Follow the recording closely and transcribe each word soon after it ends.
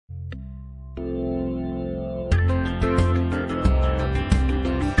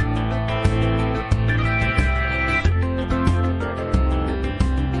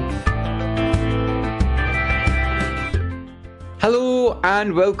Hello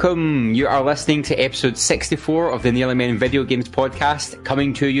and welcome. You are listening to episode 64 of the Nearly Men Video Games podcast,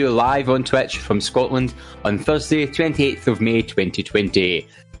 coming to you live on Twitch from Scotland on Thursday, 28th of May 2020.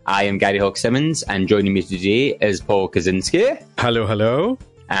 I am Gary Hawk-Simmons, and joining me today is Paul Kaczynski. Hello, hello.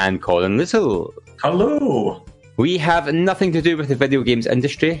 And Colin Little. Hello. We have nothing to do with the video games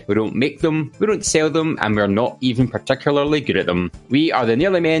industry. We don't make them, we don't sell them, and we're not even particularly good at them. We are the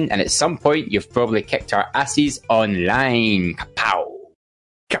Nearly Men, and at some point you've probably kicked our asses online. Kapow!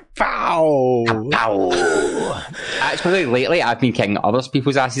 Kapow! Kapow! Actually, lately I've been kicking other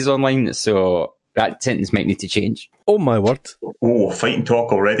people's asses online, so that sentence might need to change. Oh my word. Oh, fighting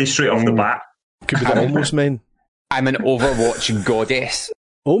talk already, straight off the bat. Could be the almost men. I'm an Overwatch goddess.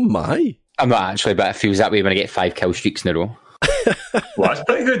 Oh my. I'm not actually, but it feels that way when I get 5 kill streaks in a row. Well, that's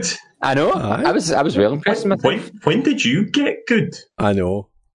pretty good. I know. I was well impressed with myself. When did you get good? I know.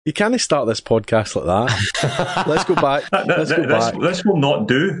 You can't start this podcast like that. Let's go back. This will not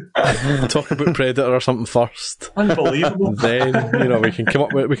do. Talk about Predator or something first. Unbelievable. Then, we can come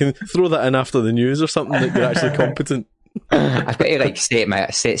up with, we can throw that in after the news or something that you're actually competent. I've got to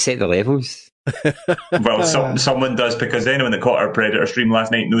set the levels. Well, someone does, because anyone that caught our Predator stream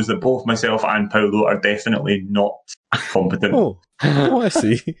last night knows that both myself and Paolo are definitely not competent. Oh, I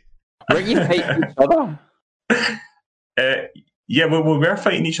see. Weren't you fighting each other? Yeah, we were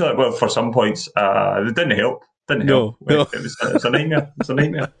fighting each other. Well, for some points, it didn't help. No. It was a nightmare. It was a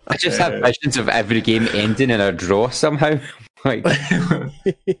nightmare. I just have visions of every game ending in a draw somehow. Well,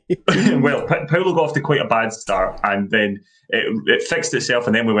 Paolo got off to quite a bad start, and then it fixed itself,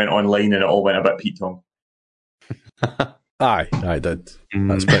 and then we went online, and it all went a bit Pete-tong. Aye, I did.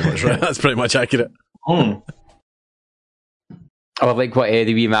 That's pretty much right. That's pretty much accurate. Oh, like what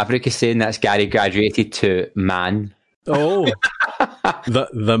the wee Maverick is saying. That's Gary graduated to man. Oh,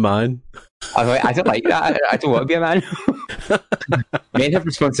 the man. I don't like that. I don't want to be a man. Men have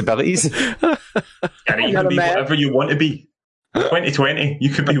responsibilities. Gary, you can be whatever you want to be. 2020, you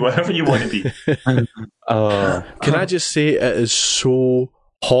could be whatever you want to be. Can I just say it is so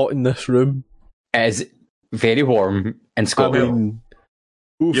hot in this room? It is very warm in Scotland.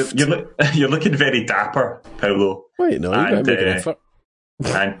 You're looking very dapper, Paolo. Wait, no, you gotta make an effort.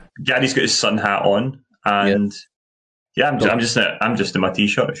 And Gary's got his sun hat on, and I'm just in my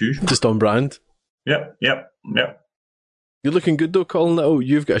t-shirt as usual. Just on brand. Yep. You're looking good though, Colin. Oh,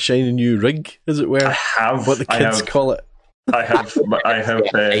 you've got a shiny new rig, as it were. I have what the kids call it. I have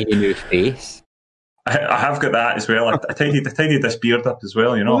a new face. I have got that as well. I tidied this beard up as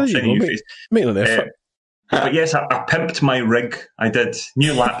well. Shiny new face. Making an effort. But yes, I pimped my rig. I did.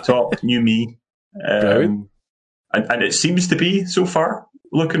 New laptop, new me, and it seems to be so far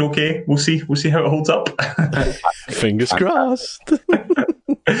looking okay. We'll see how it holds up. Fingers crossed.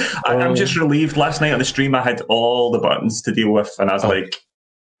 I'm just relieved. Last night on the stream, I had all the buttons to deal with, and I was like,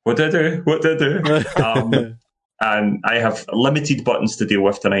 "What did I do?" And I have limited buttons to deal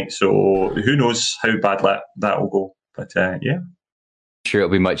with tonight, so who knows how bad that will go. But yeah. Sure,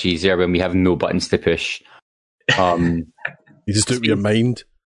 it'll be much easier when we have no buttons to push. You just do it with your mind.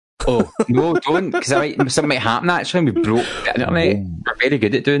 Oh, no, don't, because something might happen actually, and we broke the internet. We're very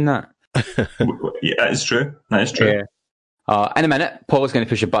good at doing that. Yeah, that is true. Yeah. In a minute, Paul's going to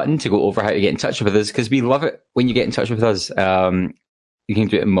push a button to go over how to get in touch with us, because we love it when you get in touch with us. You can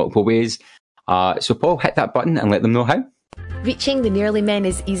do it in multiple ways. So Paul, hit that button and let them know how. Reaching the Nearly Men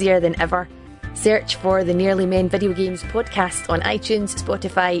is easier than ever. Search for the Nearly Men Video Games podcast on iTunes,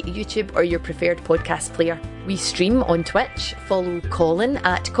 Spotify, YouTube, or your preferred podcast player. We stream on Twitch. Follow Colin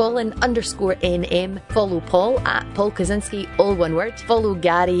at Colin_NM. Follow Paul at Paul Kaczynski, all one word. Follow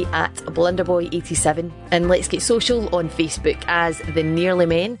Gary at Blunderboy87. And let's get social on Facebook as The Nearly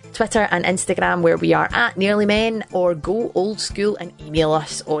Men, Twitter and Instagram where we are at Nearly Men, or go old school and email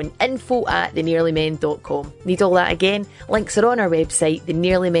us on info@thenearlymen.com. Need all that again? Links are on our website,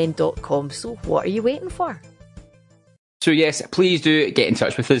 thenearlymen.com. So what are you waiting for? So yes, please do get in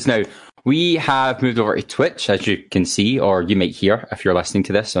touch with us. Now, we have moved over to Twitch, as you can see, or you might hear if you're listening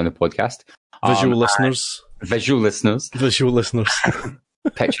to this on the podcast. Visual listeners.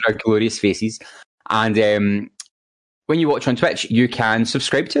 Picture our glorious faces. And when you watch on Twitch, you can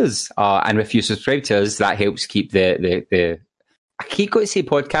subscribe to us. And if you subscribe to us, that helps keep the I keep going to say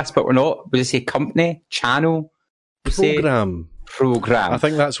podcast, but we're not. We just say company, channel. Program. I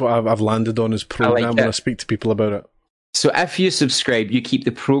think that's what I've landed on as program when I speak to people about it. So if you subscribe, you keep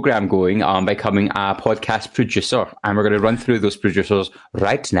the program going by becoming a podcast producer. And we're going to run through those producers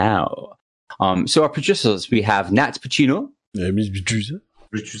right now. So our producers, we have Nat Pacino. Yeah, Mr. Producer.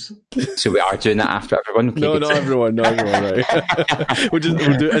 Producer. So we are doing that after everyone. Okay, No, good. not everyone, right? we'll do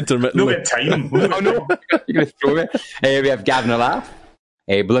it intermittently. No bit time. Oh no, you're going to throw me. We have Gavin Laugh,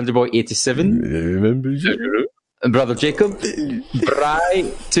 Blunderboy87, Brother Jacob,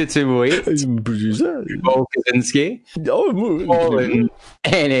 Bry2208, Paul Kaczynski, Colin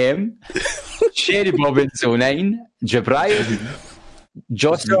NM, Sherry Bobbins09, Jabrian,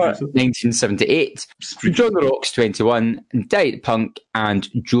 Joshua 1978, John Rocks 21, Diet Punk, and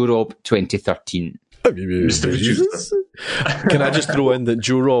Joe Rob 2013. Mr. Producer. Can I just throw in that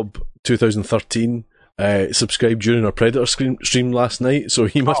Joe Rob 2013 subscribed during our Predator stream last night, so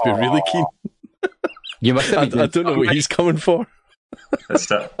he must be really keen. You must have I don't know what he's coming for. That's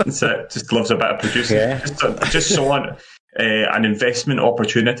it. Just loves a bit of producing. Yeah. Just saw an investment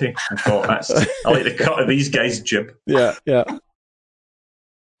opportunity. I thought I like the cut of these guys' jib. Yeah.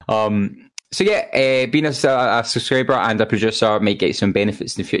 So yeah, being a subscriber and a producer might get some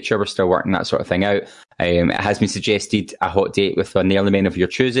benefits in the future. We're still working that sort of thing out. It has been suggested a hot date with a nearly men of your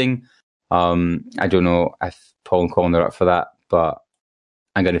choosing. I don't know if Paul and Colin are up for that, but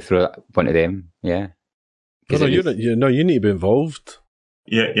I'm going to throw one of them. Yeah. No, you need to be involved.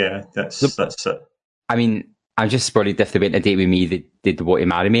 Yeah, that's it. I mean, I'm just worried if they went on a date with me, they'd want to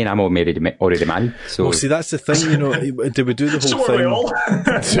marry me, and I'm already married. So, well, see, that's the thing. Do we do the whole thing? We all.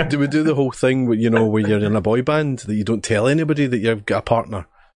 Do we do the whole thing? Where you're in a boy band that you don't tell anybody that you've got a partner.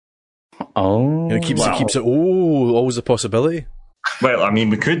 Oh, it keeps it. Oh, always a possibility. Well, I mean,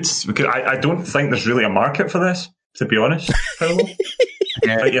 we could. I don't think there's really a market for this, to be honest.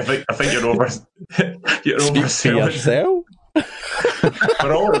 yeah. I think you're over. You're overselling yourself.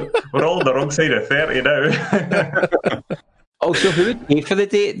 we're all on the wrong side of 30 now. Also, who would pay for the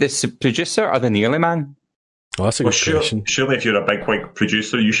date? The producer or the nearly man? Oh, that's a good question. Surely, if you're a big wig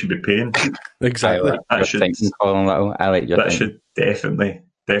producer, you should be paying. Exactly. I like your thinking, Colin Little. I like your that thinking. should definitely.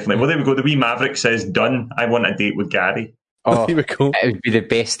 Well, there we go. The wee Maverick says, "Done. I want a date with Gary." Oh, here we go. It would be the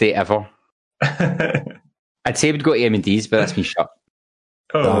best date ever. I'd say we'd go to M&D's, but that's been shut.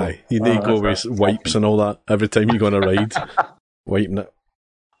 Aye, you need to go with wipes and all that every time you go on a ride. Wiping it.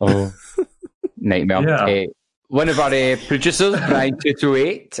 Oh, nightmare. Yeah. One of our producers,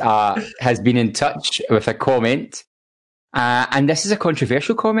 Brian228, has been in touch with a comment. And this is a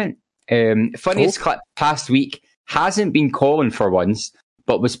controversial comment. Funniest clip past week hasn't been Colin for once,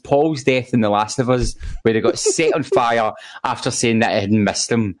 but was Paul's death in The Last of Us, where he got set on fire after saying that it had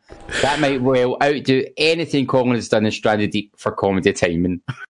missed him. That might well outdo anything Colin has done in Stranded Deep for comedy timing.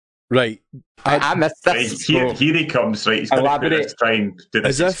 Right. I missed this. Here he comes, right? He's going to try and do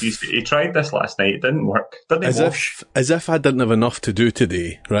this excuse. He tried this last night. It didn't work. As if I didn't have enough to do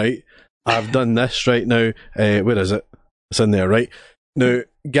today, right? I've done this right now. Where is it? It's in there, right? Now,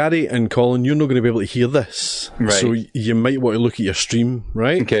 Gary and Colin, you're not going to be able to hear this. Right. So you might want to look at your stream,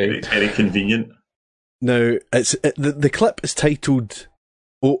 right? Okay. It's very convenient. Now, the clip is titled,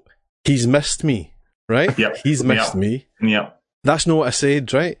 "Oh, he's missed me," right? Yep. He's missed me. Yeah. That's not what I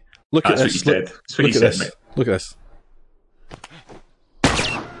said, right? Look at this. Look at this. Look at this.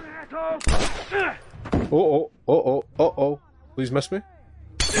 Oh. Please miss me.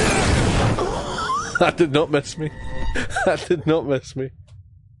 That did not miss me. That did not miss me.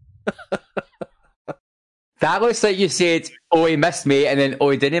 That looks like you said, "Oh, he missed me," and then, "Oh,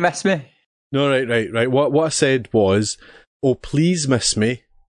 he didn't miss me." No, right. What I said was, "Oh, please miss me."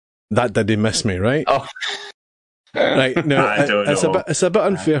 That didn't miss me, right? Oh. Right, now, it's a bit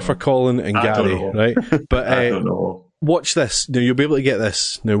unfair for Colin and Gary, right? But I don't know. Watch this. Now, you'll be able to get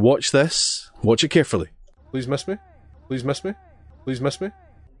this. Now, watch this. Watch it carefully. Please miss me. Please miss me. Please miss me.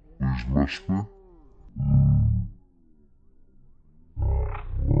 Please miss me.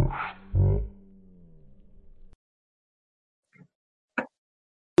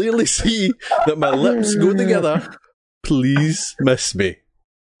 Clearly see that my lips go together. Please miss me.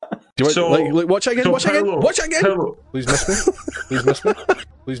 Do you want, watch it again? Watch it again? Watch it again? Please miss me. Please miss me.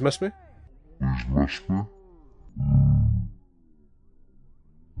 Please miss me. Please miss me.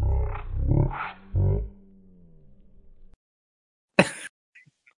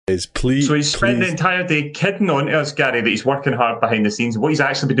 So he's spent the entire day kidding on us, Gary, that he's working hard behind the scenes. What he's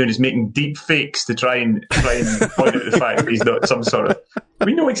actually been doing is making deep fakes to try and point out the fact that he's not some sort of...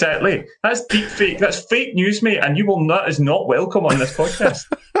 We know exactly. That's deep fake. That's fake news, mate, and you will not is not welcome on this podcast.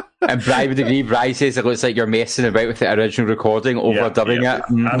 And Bri would agree. Bri says it looks like you're messing about with the original recording, overdubbing it.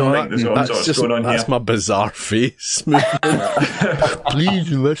 I don't think there's what's just, going on that's here. My bizarre face.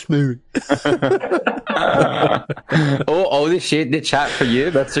 Please miss me. All the shade in the chat for you,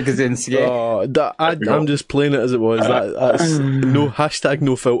 Mr. Kaczynski. I'm just playing it as it was. That's no hashtag,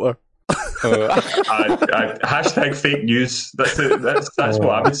 no filter. Hashtag fake news. That's what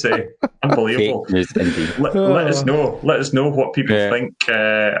I would say. Unbelievable. Fake news, let us know. Let us know what people think.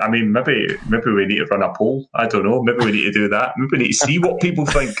 I mean, maybe we need to run a poll. I don't know. Maybe we need to do that. Maybe we need to see what people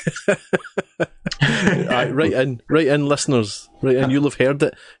think. Write in, listeners. Write in. You'll have heard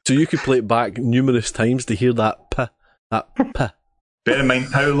it, so you could play it back numerous times to hear that p. Bear in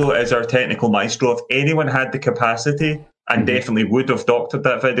mind, Paolo is our technical maestro. If anyone had the capacity and definitely would have doctored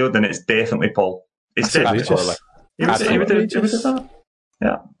that video, then it's definitely Paul. It's definitely Paul. He would have done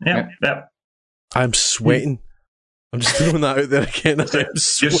that. Yeah. I'm sweating. I'm just throwing that out there again.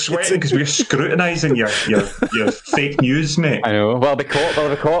 You're sweating because we're scrutinising your fake news, mate. I know. Will I be caught?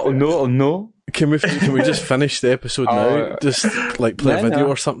 Oh no. Can we just finish the episode now? Just like play a video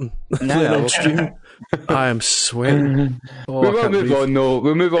or something. Play it on stream. I am sweating. We will move on. No,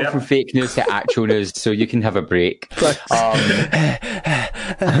 we'll move on from fake news to actual news, so you can have a break.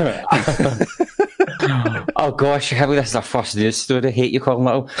 Oh gosh, how this is our first news story. I hate you, Colin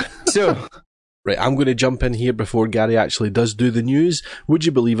Little. So. Right, I'm going to jump in here before Gary actually does do the news. Would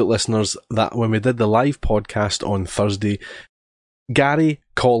you believe it, listeners, that when we did the live podcast on Thursday, Gary,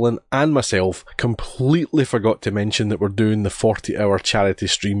 Colin and myself completely forgot to mention that we're doing the 40-hour charity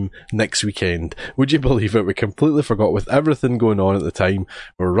stream next weekend. Would you believe it? We completely forgot with everything going on at the time.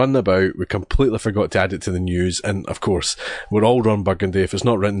 We're running about. We completely forgot to add it to the news. And of course, we're all Ron Burgundy. If it's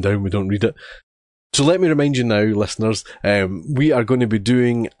not written down, we don't read it. So let me remind you now, listeners, we are going to be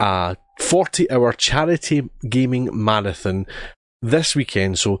doing a 40-hour charity gaming marathon this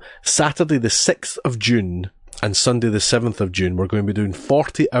weekend. So Saturday the 6th of June and Sunday the 7th of June, we're going to be doing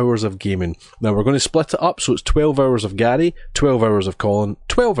 40 hours of gaming. Now we're going to split it up, so it's 12 hours of Gary, 12 hours of Colin,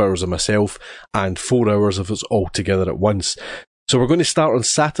 12 hours of myself, and 4 hours of us all together at once. So we're going to start on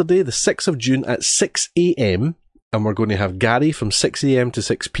Saturday the 6th of June at 6 a.m, and we're going to have Gary from 6 a.m. to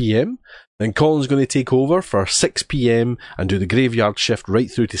 6 p.m. Then Colin's going to take over for 6 p.m. and do the graveyard shift right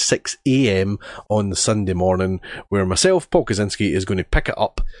through to 6 a.m. on the Sunday morning, where myself, Paul Kaczynski, is going to pick it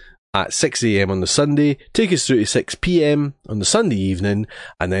up at 6 a.m. on the Sunday, take us through to 6 p.m. on the Sunday evening,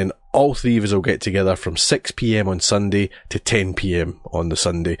 and then all three of us will get together from 6 p.m. on Sunday to 10 p.m. on the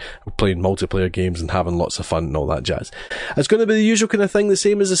Sunday, playing multiplayer games and having lots of fun and all that jazz. It's going to be the usual kind of thing, the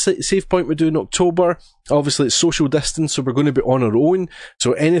same as the save point we do in October. Obviously, it's social distance, so we're going to be on our own.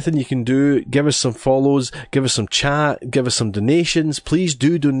 So anything you can do, give us some follows, give us some chat, give us some donations. Please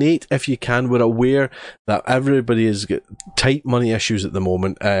do donate if you can. We're aware that everybody has got tight money issues at the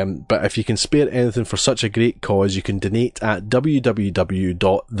moment, but if you can spare anything for such a great cause, you can donate at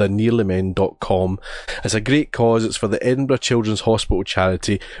www.thenearlymen.com. It's a great cause. It's for the Edinburgh Children's Hospital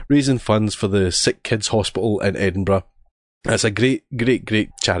charity, raising funds for the Sick Kids Hospital in Edinburgh. It's a great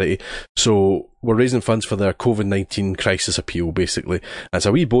charity. So we're raising funds for their COVID-19 crisis appeal, basically. It's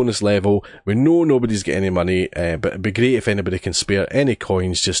a wee bonus level. We know nobody's getting any money, but it'd be great if anybody can spare any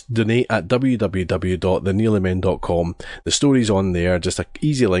coins. Just donate at www.thenearlymen.com. The story's on there, just an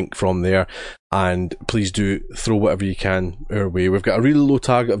easy link from there. And please do throw whatever you can our way. We've got a really low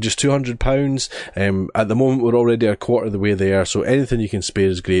target of just £200. At the moment, we're already a quarter of the way there, so anything you can spare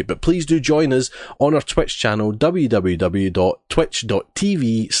is great. But please do join us on our Twitch channel,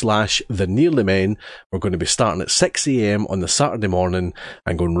 www.twitch.tv/thenearlymen. We're going to be starting at 6 a.m. on the Saturday morning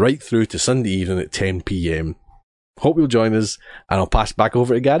and going right through to Sunday evening at 10 p.m. Hope you'll join us, and I'll pass back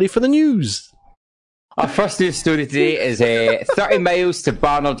over to Gary for the news. Our first news story today is 30 Miles to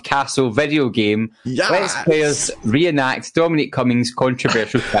Barnard Castle video game. Yes! Lets players reenact Dominic Cummings'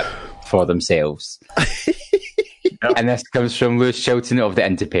 controversial trip for themselves. And this comes from Lewis Chilton of The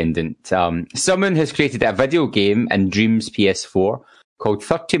Independent. Someone has created a video game in Dreams PS4 called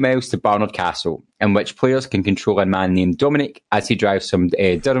 30 Miles to Barnard Castle, in which players can control a man named Dominic as he drives from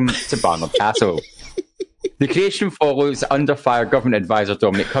Durham to Barnard Castle. The creation follows under fire government advisor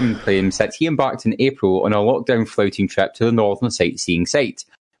Dominic Cummings claims that he embarked in April on a lockdown flouting trip to the northern sightseeing site,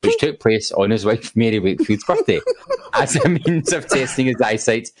 which took place on his wife Mary Wakefield's birthday, as a means of testing his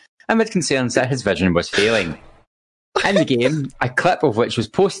eyesight amid concerns that his vision was failing. In the game, a clip of which was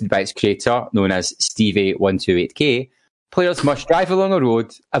posted by its creator, known as Stevie128K, players must drive along a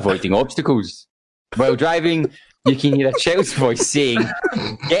road, avoiding obstacles. While driving, you can hear a child's voice saying,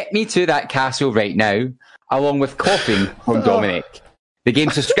 "Get me to that castle right now," along with coughing from Dominic. The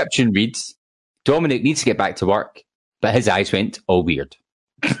game's description reads, "Dominic needs to get back to work, but his eyes went all weird."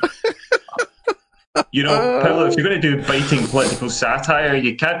 You know, Paolo, if you're going to do biting political satire,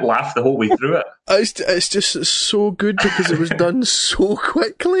 you can't laugh the whole way through it. It's just so good because it was done so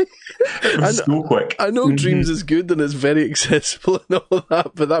quickly. It was so quick. I know Dreams is good and it's very accessible and all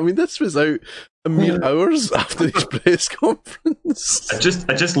that, but I mean, this was out a mere hours after his press conference. I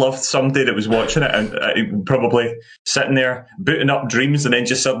just loved somebody that was watching it and probably sitting there booting up Dreams and then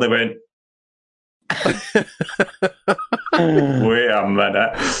just suddenly went, wait a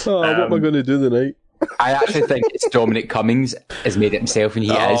minute. What am I going to do tonight? I actually think it's Dominic Cummings has made it himself, and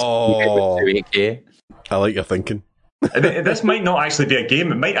he is. I like your thinking. This might not actually be a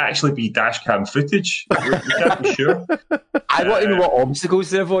game. It might actually be dashcam footage. We can't be sure. I want to know what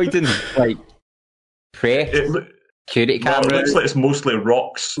obstacles they're avoiding. Like, prep, security cameras. It looks like it's mostly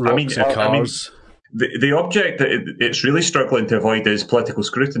rocks. And cars. The object that it's really struggling to avoid is political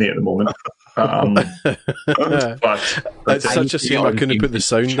scrutiny at the moment. It's such a shame I couldn't put the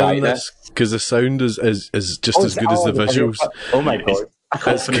sound on this, because the sound is just as good as the visuals. Oh my god.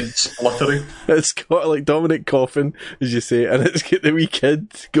 Coughing and spluttering. It's got like Dominic coughing, as you say, and it's got the wee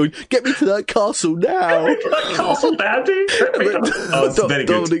kid going, "Get me to that castle now!" Get me to that castle, Daddy. It's very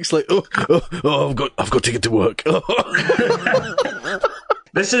good. Dominic's like, I've got to get to work.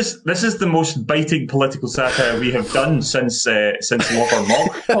 This is the most biting political satire we have done since Logger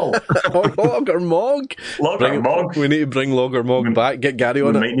Mog. Logger Mog. Logger Mog. We need to bring Logger Mog back. Get Gary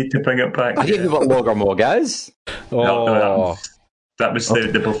on it. We might need to bring it back. I don't know what Logger Mog is. No, that was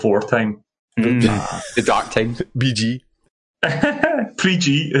the before time. The dark times. BG.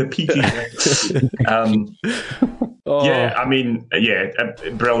 PG. Yeah, I mean,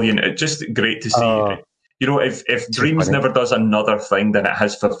 brilliant. Just great to see. You know, if Dreams never does another thing, then it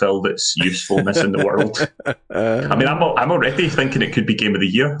has fulfilled its usefulness in the world. I mean, I'm already thinking it could be Game of the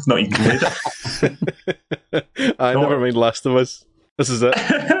Year. I've not even played it. Never mind Last of Us. This is it.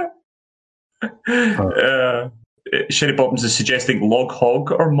 Sherry Bobbins is suggesting Log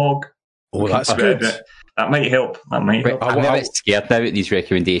Hog or Mog. Oh, that's good. That might help. I'm a bit scared now at these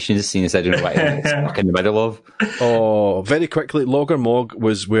recommendations, seeing as I don't know what I'm stuck in the middle of. Oh, very quickly, Logger Mog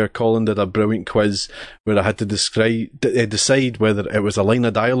was where Colin did a brilliant quiz where I had to decide whether it was a line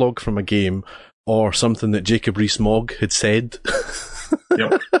of dialogue from a game or something that Jacob Rees-Mogg had said.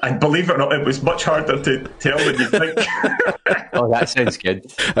 Yep. And believe it or not, it was much harder to tell than you think. Oh, that sounds good.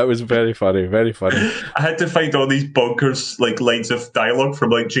 That was very funny, very funny. I had to find all these bonkers lines of dialogue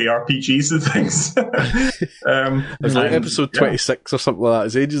from JRPGs and things. It was like episode 26 or something like that.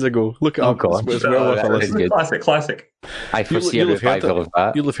 It's ages ago. Look it up. God. It's well worth a listen. Classic. I foresee a revival of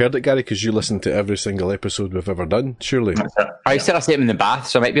that. You'll have heard it, Gary, because you listened to every single episode we've ever done, surely. I still have to in the bath,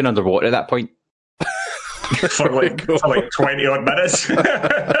 so I might be underwater at that point. for like 20 odd minutes.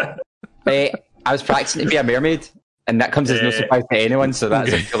 I was practicing to be a mermaid, and that comes as no surprise to anyone, so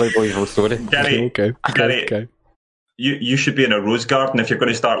that's a fully believable story. Gary, you should be in a rose garden if you're going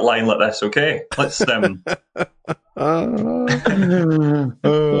to start lying like this, okay? Let's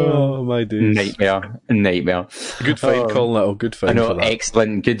oh my days. Nightmare. Good fight, Colin Little. Good fight. I know, for that.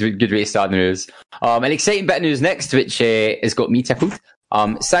 excellent. Good way to start the news. An exciting bit of news next, which has got me tickled.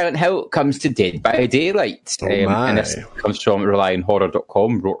 Silent Hill comes to Dead by Daylight. And this comes from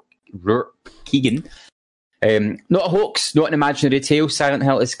RelyOnHorror.com. Rourke Keegan. Not a hoax, not an imaginary tale. Silent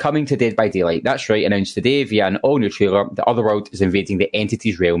Hill is coming to Dead by Daylight. That's right, announced today via an all-new trailer. The Otherworld is invading the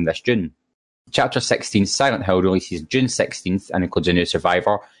Entity's realm this June. Chapter 16, Silent Hill, releases June 16th and includes a new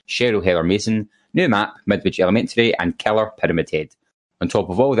survivor, Cheryl Heather Mason, new map, Midwich Elementary, and killer Pyramid Head. On top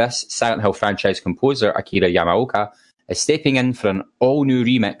of all this, Silent Hill franchise composer Akira Yamaoka is stepping in for an all-new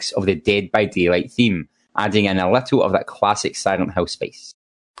remix of the Dead by Daylight theme, adding in a little of that classic Silent Hill spice.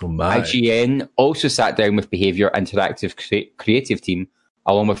 Oh my. IGN also sat down with Behaviour Interactive creative team,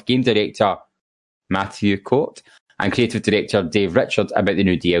 along with game director Matthew Coate and creative director Dave Richard about the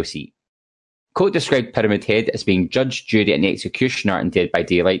new DLC. Coate described Pyramid Head as being judge, jury and executioner in Dead by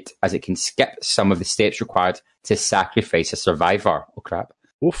Daylight, as it can skip some of the steps required to sacrifice a survivor. Oh crap.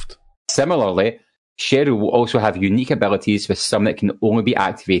 Oofed. Similarly, Cheryl will also have unique abilities, with some that can only be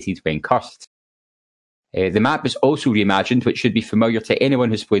activated when cursed. The map is also reimagined, which should be familiar to anyone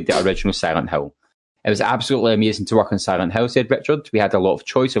who's played the original Silent Hill. It was absolutely amazing to work on Silent Hill, said Richard. We had a lot of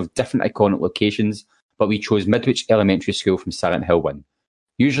choice of different iconic locations, but we chose Midwich Elementary School from Silent Hill 1.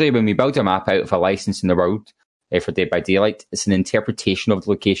 Usually when we build a map out of a license in the world for Dead by Daylight, it's an interpretation of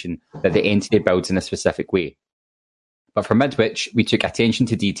the location that the entity builds in a specific way. But for Midwich, we took attention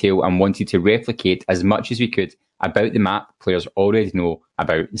to detail and wanted to replicate as much as we could about the map players already know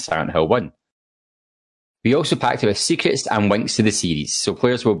about in Silent Hill 1. We also packed it with secrets and winks to the series, so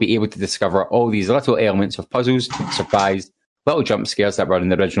players will be able to discover all these little elements of puzzles, surprise, little jump scares that were in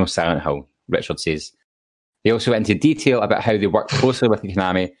the original Silent Hill. Richard says. They also went into detail about how they work closely with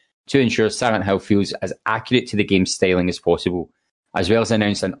Konami to ensure Silent Hill feels as accurate to the game's styling as possible, as well as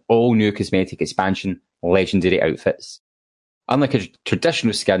announced an all-new cosmetic expansion, Legendary Outfits. Unlike a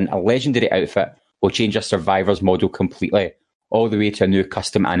traditional skin, a Legendary Outfit will change a survivor's model completely, all the way to a new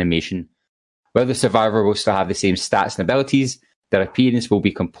custom animation. While the survivor will still have the same stats and abilities, their appearance will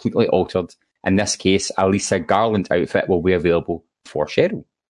be completely altered. In this case, a Lisa Garland outfit will be available for Cheryl.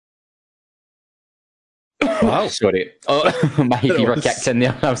 Wow. Sorry. Oh, my fever kicked in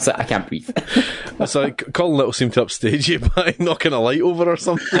there. I was like, I can't breathe. It's like Colin Little seemed to upstage you by knocking a light over or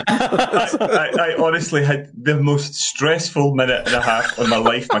something. I honestly had the most stressful minute and a half of my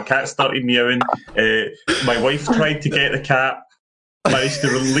life. My cat started meowing. My wife tried to get the cat, managed to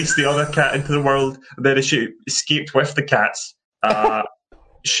release the other cat into the world, and then she escaped with the cats.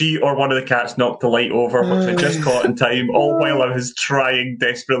 She or one of the cats knocked the light over, which I just caught in time, all while I was trying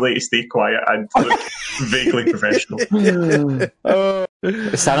desperately to stay quiet and look vaguely professional.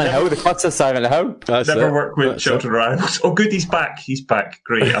 Silent Hill, the cuts of Silent Hill. Never work with children or animals. Oh, good, he's back. He's back.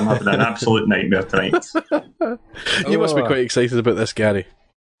 Great, I'm having an absolute nightmare tonight. You must be quite excited about this, Gary.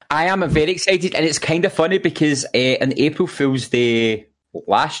 I am very excited, and it's kind of funny because in April Fool's Day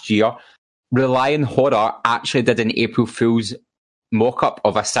last year, Reliant Horror actually did an April Fool's mock-up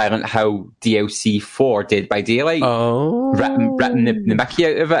of a Silent Hill DLC for Dead by Daylight, written the Mickey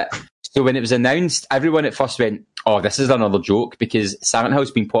out of it. So when it was announced, everyone at first went, oh, this is another joke, because Silent Hill's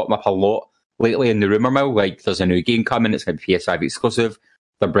been popping up a lot lately in the rumour mill, like there's a new game coming, it's going to be PS5 exclusive,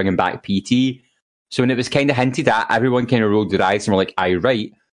 they're bringing back PT. So when it was kind of hinted at, everyone kind of rolled their eyes and were like, aye,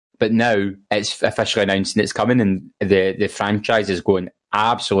 right. But now it's officially announced and it's coming, and the franchise is going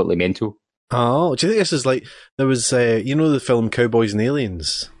absolutely mental. Oh, do you think this is like, there was, the film Cowboys and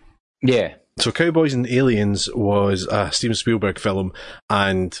Aliens? Yeah. So Cowboys and Aliens was a Steven Spielberg film,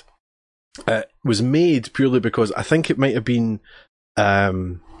 and it was made purely because I think it might have been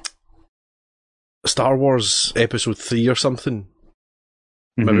Star Wars Episode 3 or something.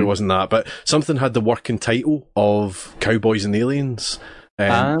 Maybe it wasn't that, but something had the working title of Cowboys and Aliens.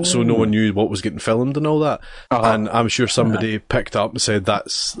 So no one knew what was getting filmed and all that. And I'm sure somebody picked up and said,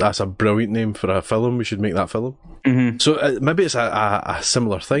 that's a brilliant name for a film, we should make that film. So maybe it's a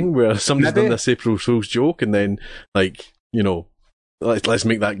similar thing where somebody's done this April Fool's joke and then, like, let's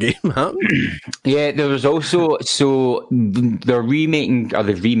make that game happen. Yeah, there was also, so they're remaking, or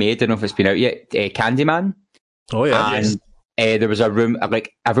they've remade, I don't know if it's been out yet, Candyman. Oh yeah. And there was a room,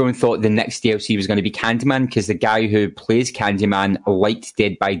 like, everyone thought the next DLC was going to be Candyman because the guy who plays Candyman liked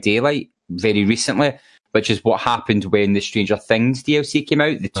Dead by Daylight very recently, which is what happened when the Stranger Things DLC came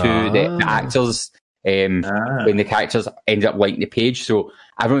out. The actors, when the characters ended up liking the page, so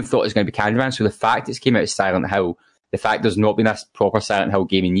everyone thought it was going to be Candyman. So the fact it's came out as Silent Hill, the fact there's not been a proper Silent Hill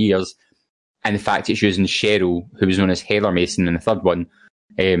game in years, and the fact it's using Cheryl, who was known as Heather Mason in the third one,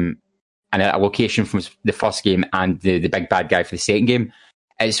 and a location from the first game and the big bad guy for the second game.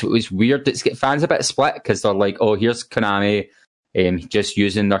 It's weird. It's got fans a bit split because they're like, oh, here's Konami just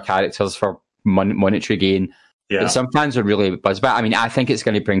using their characters for monetary gain. Yeah. But some fans are really buzzed by it. I mean, I think it's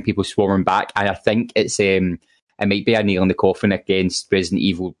going to bring people swarming back, and I think it's it might be a nail in the coffin against Resident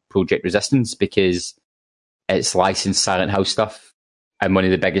Evil Project Resistance because it's licensed Silent Hill stuff and one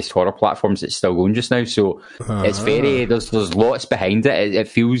of the biggest horror platforms that's still going just now. So it's very, there's lots behind it. It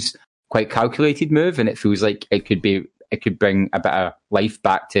feels quite calculated move, and it feels like it could bring a bit of life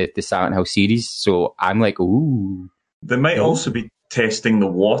back to the Silent Hill series. So I'm like, ooh. They might also be testing the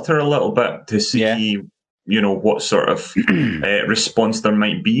water a little bit to see, what sort of response there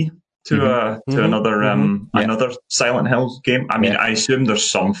might be to another Silent Hill game. I mean, I assume there's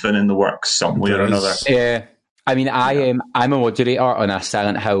something in the works somewhere or another. Yeah. I mean, I'm a moderator on a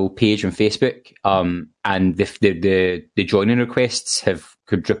Silent Hill page on Facebook, and the joining requests have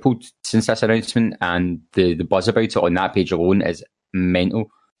quadrupled since this announcement, and the buzz about it on that page alone is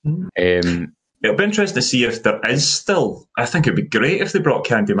mental. It'll be interesting to see if there is still. I think it'd be great if they brought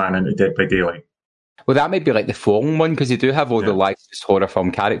Candyman into Dead by Daylight. Well, that might be like the fallen one because they do have all the licensed horror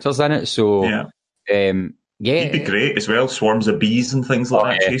film characters in it. So he'd be great as well. Swarms of bees and things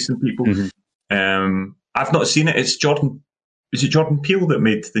like that chasing people. I've not seen it. It's Jordan. Is it Jordan Peele that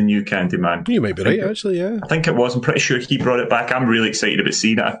made the new Candyman? You might be right, actually, yeah. I think it was. I'm pretty sure he brought it back. I'm really excited about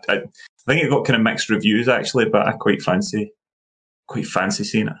seeing it. I think it got kind of mixed reviews, actually, but I quite fancy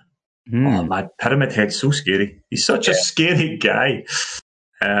seeing it. Oh, my Pyramid Head's so scary. He's such a scary guy.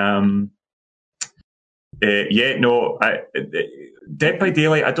 Dead by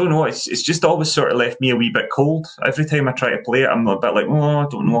Daylight, I don't know. It's just always sort of left me a wee bit cold. Every time I try to play it, I'm a bit like, I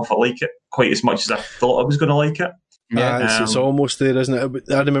don't know if I like it quite as much as I thought I was going to like it. It's almost there, isn't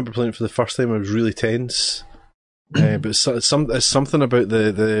it? I remember playing it for the first time. I was really tense, but it's something about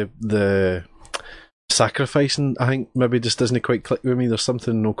the sacrificing. I think maybe just doesn't quite click with me. There's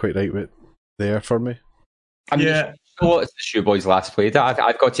something not quite right with there for me. I mean, it's the Shoeboys last played it.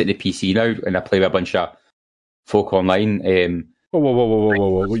 I've got it in the PC now, and I play with a bunch of folk online.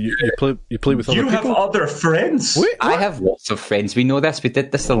 Whoa! You play with other people? You have other friends? Wait, I have lots of friends. We know this. We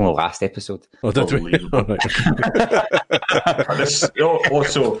did this in the last episode. Oh, did we? Oh, right. So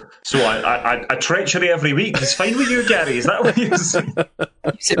I treachery every week. It's fine with you, Gary. Is that what you're saying?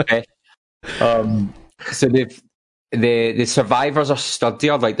 So the survivors are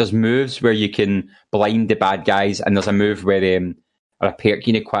sturdier. Like, there's moves where you can blind the bad guys, and there's a move where or a perk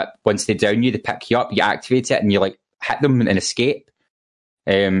you can equip. Once they down you, they pick you up, you activate it, and you like hit them and escape.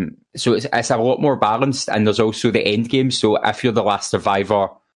 So it's a lot more balanced, and there's also the end game. So if you're the last survivor,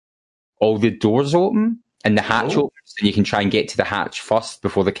 all the doors open and the hatch opens, and you can try and get to the hatch first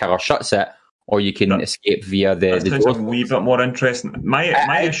before the killer shuts it, or you can escape via the sounds doors. a wee bit more interesting.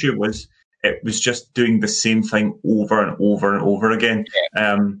 My issue was it was just doing the same thing over and over and over again.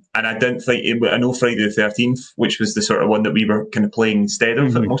 Yeah. And I didn't think I know Friday the 13th, which was the sort of one that we were kind of playing instead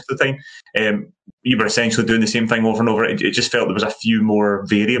of most of the time. You were essentially doing the same thing over and over. It just felt there was a few more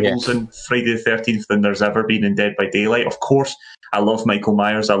variables in Friday the 13th than there's ever been in Dead by Daylight. Of course, I love Michael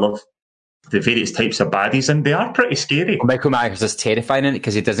Myers. I love the various types of baddies, and they are pretty scary. Well, Michael Myers is terrifying in it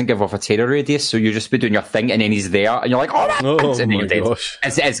because he doesn't give off a terror radius, so you just be doing your thing, and then he's there, and you're like, and then you're dead. Gosh.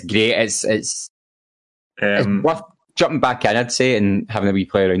 It's great. It's worth jumping back in, I'd say, and having a wee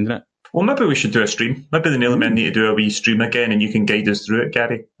play around in it. Well, maybe we should do a stream. Maybe the Nail Men need to do a wee stream again, and you can guide us through it,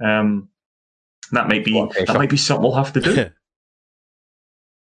 Gary. That might be something we'll have to do.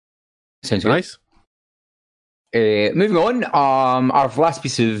 Sounds good. Nice. Moving on, our last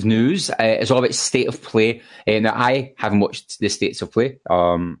piece of news is all about State of Play. Now, I haven't watched the States of Play.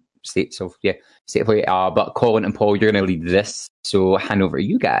 State of Play. But Colin and Paul, you're going to lead this, so hand over to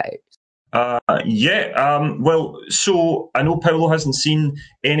you guys. Well, so I know Paolo hasn't seen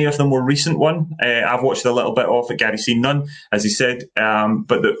any of the more recent one. I've watched a little bit of it. Gary's seen none, as he said.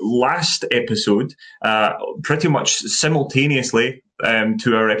 But the last episode, pretty much simultaneously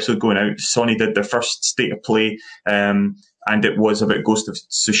to our episode going out, Sony did their first State of Play, and it was about Ghost of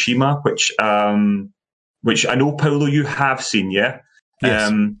Tsushima, which I know, Paolo, you have seen, yeah?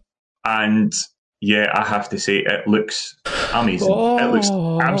 Yes. And yeah, I have to say, it looks amazing. It looks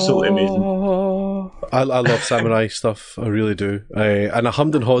absolutely amazing. I love samurai stuff. I really do. And I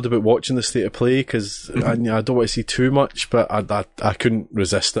hummed and hawed about watching the State of Play because I don't want to see too much, but I couldn't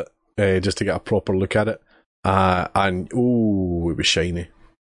resist it just to get a proper look at it. And it was shiny.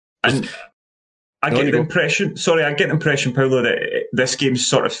 And I get the impression, Paolo, that this game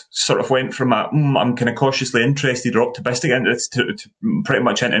sort of went from I'm kind of cautiously interested or optimistic into to pretty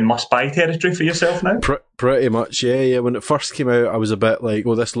much into must-buy territory for yourself now. Pretty much, yeah. When it first came out, I was a bit like,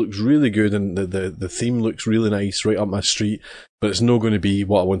 "Oh, this looks really good," and the theme looks really nice, right up my street. But it's not going to be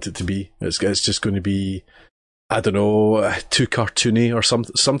what I want it to be. It's just going to be, I don't know, too cartoony or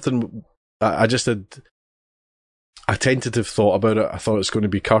something. I just had a tentative thought about it. I thought it's going to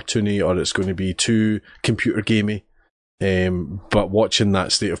be cartoony or it's going to be too computer gamey. But watching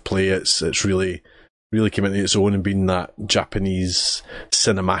that State of Play, it's really, really came into its own and being that Japanese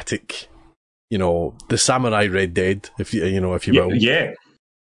cinematic, the Samurai Red Dead, if you will. Yeah.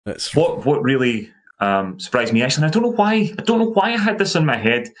 It's what really surprised me, actually. I don't know why I had this in my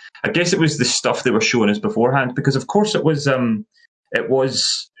head. I guess it was the stuff they were showing us beforehand, because of course it was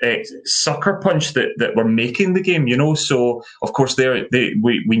Sucker Punch that were making the game, So of course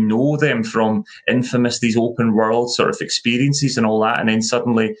we know them from Infamous, these open world sort of experiences and all that, and then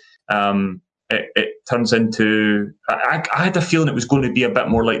suddenly it turns into. I had a feeling it was going to be a bit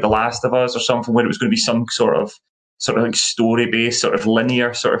more like The Last of Us or something, where it was going to be some sort of like story based, sort of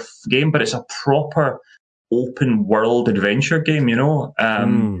linear sort of game, but it's a proper open world adventure game,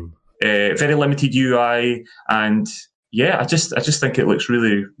 very limited UI and. Yeah, I just think it looks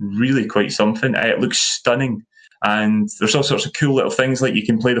really, really quite something. It looks stunning, and there's all sorts of cool little things, like you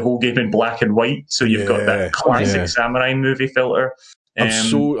can play the whole game in black and white, so you've got that classic samurai movie filter.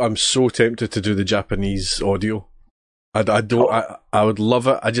 I'm so tempted to do the Japanese audio. I would love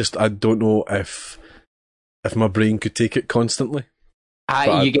it. I don't know if my brain could take it constantly.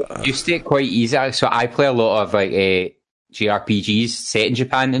 You get used to it quite easy. So I play a lot of JRPGs set in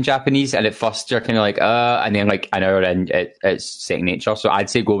Japan in Japanese, and at first you're kind of like, and then like an hour in, it's second nature. So I'd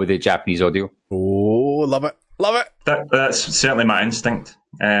say go with the Japanese audio. Oh, love it. That's certainly my instinct.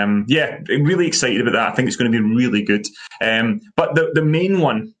 I'm really excited about that. I think it's going to be really good. But the main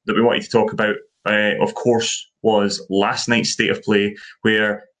one that we wanted to talk about, of course, was last night's State of Play,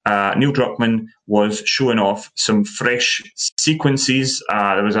 where Neil Druckmann was showing off some fresh sequences.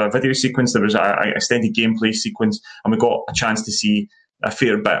 There was a video sequence, there was an extended gameplay sequence, and we got a chance to see a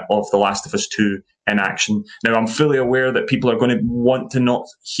fair bit of The Last of Us 2 in action. Now, I'm fully aware that people are going to want to not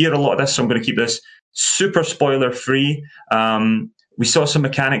hear a lot of this, so I'm going to keep this super spoiler-free. We saw some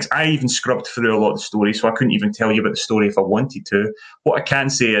mechanics. I even scrubbed through a lot of the story, so I couldn't even tell you about the story if I wanted to. What I can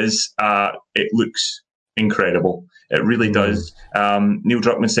say is it looks incredible. It really does. Neil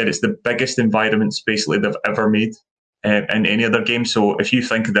Druckmann said it's the biggest environments basically they've ever made in any other game. So if you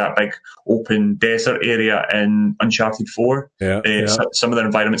think of that big open desert area in Uncharted 4, some of the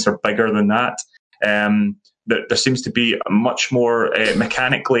environments are bigger than that. There seems to be much more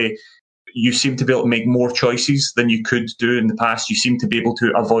mechanically. You seem to be able to make more choices than you could do in the past. You seem to be able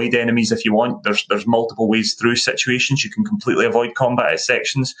to avoid enemies if you want. There's multiple ways through situations. You can completely avoid combat at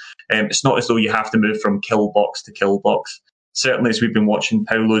sections. It's not as though you have to move from kill box to kill box. Certainly, as we've been watching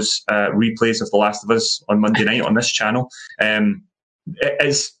Paolo's replays of The Last of Us on Monday night on this channel, it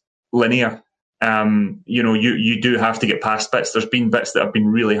is linear. You do have to get past bits. There's been bits that have been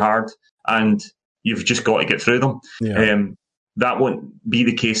really hard, and you've just got to get through them. Yeah. That won't be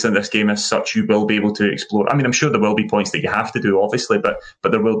the case in this game as such. You will be able to explore. I mean, I'm sure there will be points that you have to do, obviously, but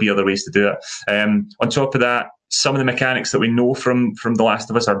there will be other ways to do it. On top of that, some of the mechanics that we know from The Last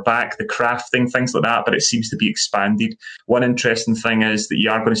of Us are back, the crafting, things like that, but it seems to be expanded. One interesting thing is that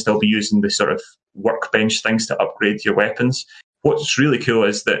you are going to still be using the sort of workbench things to upgrade your weapons. What's really cool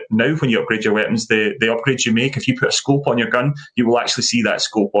is that now when you upgrade your weapons, the upgrades you make, if you put a scope on your gun, you will actually see that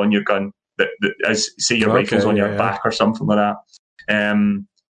scope on your gun. That as say your rifle's on your back or something like that.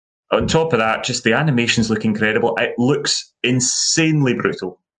 On top of that, just the animations look incredible. It looks insanely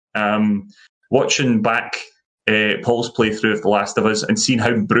brutal. Watching back Paul's playthrough of The Last of Us and seeing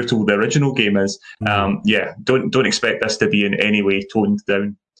how brutal the original game is, don't expect this to be in any way toned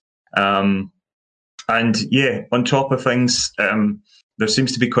down. And yeah, on top of things, there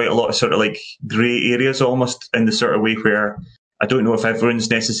seems to be quite a lot of sort of like grey areas almost in the sort of way where I don't know if everyone's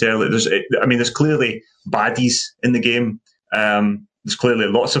necessarily... There's clearly baddies in the game. There's clearly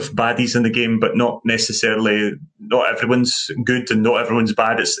lots of baddies in the game, but not everyone's good and not everyone's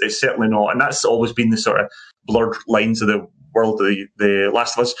bad. It's certainly not. And that's always been the sort of blurred lines of the world of the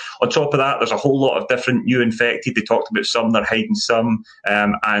Last of Us. On top of that, there's a whole lot of different new infected. They talked about some, they're hiding some.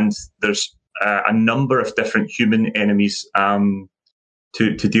 And there's a number of different human enemies to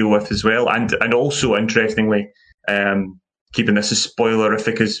deal with as well. And also, interestingly... keeping this as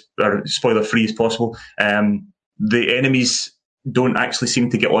spoiler-free as possible. The enemies don't actually seem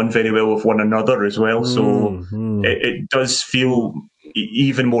to get on very well with one another as well, so it does feel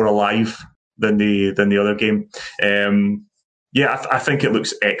even more alive than the other game. I think it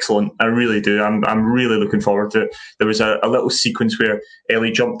looks excellent. I really do. I'm really looking forward to it. There was a little sequence where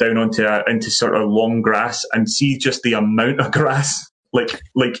Ellie jumped down into sort of long grass and see just the amount of grass. Like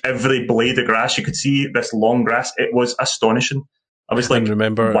every blade of grass, you could see this long grass. It was astonishing. I was like,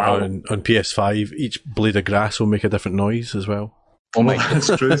 remember wow. on PS5, each blade of grass will make a different noise as well. Oh my,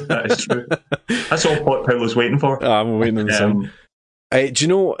 that's true. That is true. That's all Paolo's waiting for. I'm waiting on the same. Do you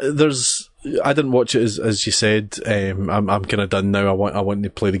know? I didn't watch it as you said. I'm kind of done now. I want to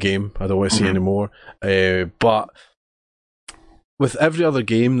play the game. I don't want to see any more. But with every other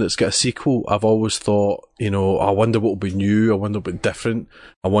game that's got a sequel, I've always thought, I wonder what will be new, I wonder what will be different,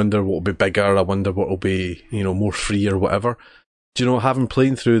 I wonder what will be bigger, I wonder what will be, more free or whatever. Do you know, having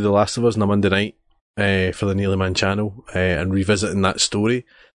played through The Last of Us on a Monday night for the Nearly Man channel and revisiting that story,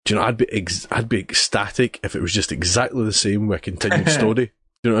 do you know, I'd be ecstatic if it was just exactly the same with a continued story.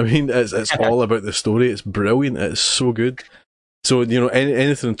 Do you know what I mean? It's all about the story. It's brilliant. It's so good. So,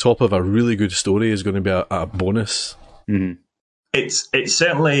 anything on top of a really good story is going to be a bonus. Mm-hmm. It's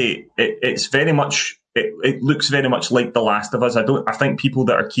certainly it's very much it looks very much like The Last of Us. I think people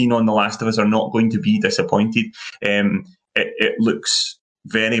that are keen on The Last of Us are not going to be disappointed. It looks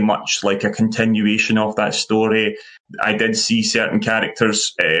very much like a continuation of that story. I did see certain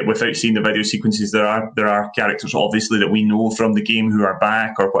characters without seeing the video sequences. There are characters obviously that we know from the game who are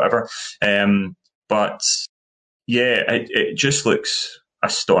back or whatever. But yeah, it just looks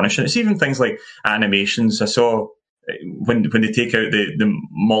astonishing. It's even things like animations. I saw. When they take out the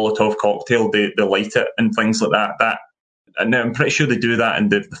Molotov cocktail, they light it and things like that. And I'm pretty sure they do that in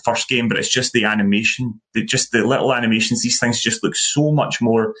the first game, but it's just the animation, just the little animations. These things just look so much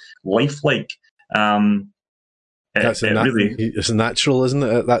more lifelike. It's natural, isn't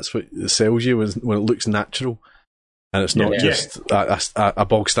it? That's what sells you when it looks natural, and it's not just a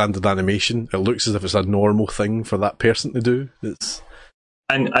bog standard animation. It looks as if it's a normal thing for that person to do.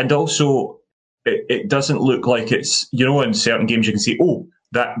 And also. it doesn't look like it's, in certain games you can see,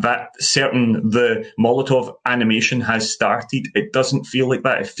 the Molotov animation has started. It doesn't feel like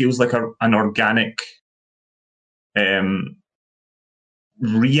that. It feels like an organic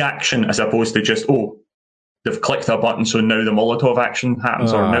reaction, as opposed to just, they've clicked a button, so now the Molotov action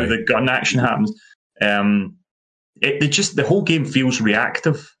happens, or now the gun action happens. The whole game feels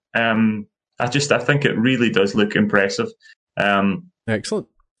reactive. I think it really does look impressive. Excellent.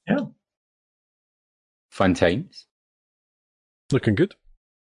 Yeah. Fun times. Looking good.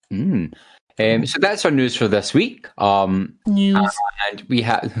 So that's our news for this week. News. And we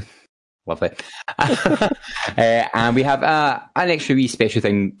have... Lovely. And we have an extra wee special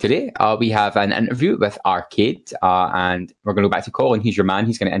thing today. We have an interview with R-CADE, and we're going to go back to Colin. He's your man.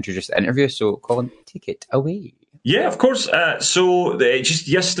 He's going to introduce the interview. So, Colin, take it away. Yeah, of course. So just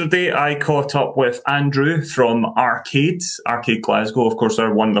yesterday, I caught up with Andrew from R-CADE Glasgow, of course,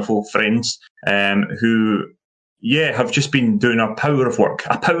 our wonderful friends, who have just been doing a power of work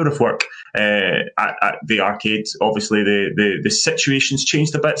at the R-CADE. Obviously, the situation's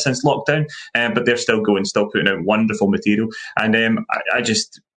changed a bit since lockdown, but they're still going, still putting out wonderful material. And it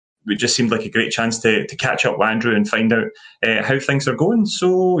just seemed like a great chance to catch up with Andrew and find out how things are going.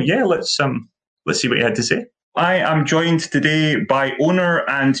 So yeah, let's see what he had to say. I am joined today by owner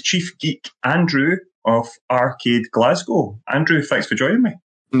and chief geek Andrew of R-CADE Glasgow. Andrew, thanks for joining me.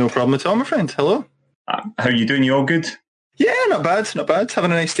 No problem at all, my friend. Hello. How are you doing? You all good? Yeah, not bad.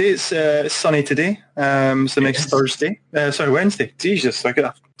 Having a nice day. It's sunny today. It's the next Thursday. Wednesday. Jesus,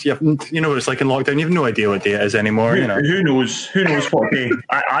 you know what it's like in lockdown. You have no idea what day it is anymore. Who knows what day?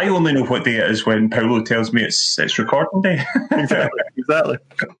 I only know what day it is when Paolo tells me it's recording day. Exactly.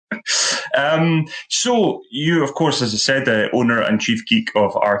 So you, of course, as I said, owner and chief geek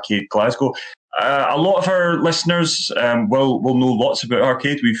of R-CADE Glasgow. A lot of our listeners will know lots about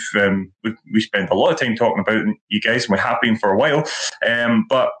R-CADE. We spend a lot of time talking about you guys, and we have been for a while.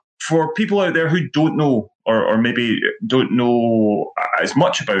 But for people out there who don't know, or maybe don't know as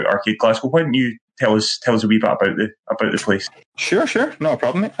much about R-CADE Glasgow, why don't you tell us a wee bit about the place? Sure, not a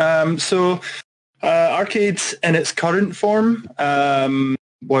problem. So R-CADE in its current form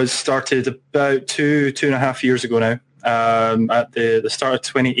was started about 2.5 years ago now. At the start of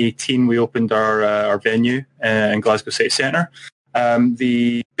 2018, we opened our venue in Glasgow City Centre.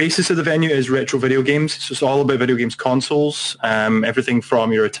 The basis of the venue is retro video games, so it's all about video games consoles, everything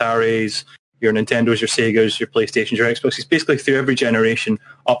from your Ataris, your Nintendos, your Segas, your PlayStations, your Xboxes, basically through every generation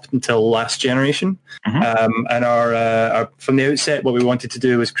up until last generation. Mm-hmm. And our from the outset, what we wanted to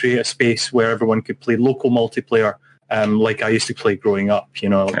do was create a space where everyone could play local multiplayer, like I used to play growing up,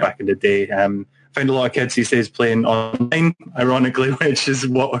 back in the day. Find a lot of kids these days playing online, ironically, which is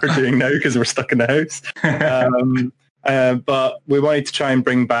what we're doing now because we're stuck in the house. But we wanted to try and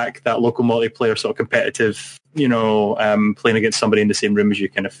bring back that local multiplayer sort of competitive, playing against somebody in the same room as you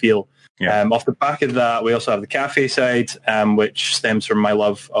kind of feel. Yeah. Off the back of that, we also have the cafe side, which stems from my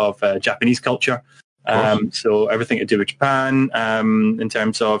love of Japanese culture. So everything to do with Japan in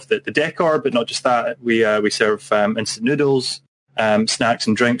terms of the decor, but not just that. We serve instant noodles, snacks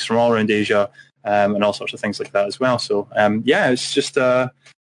and drinks from all around Asia. And all sorts of things like that as well. So, it's just a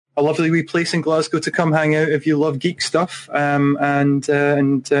lovely wee place in Glasgow to come hang out if you love geek stuff and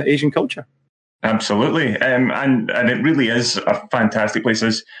Asian culture. Absolutely, and it really is a fantastic place.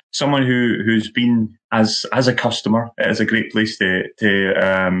 As someone who's been as a customer, it is a great place to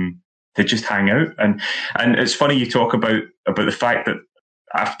just hang out. And it's funny you talk about the fact that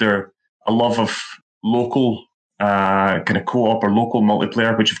after a love of local kind of co-op or local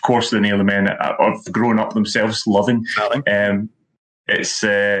multiplayer, which of course the Nearly Men have grown up themselves loving. It's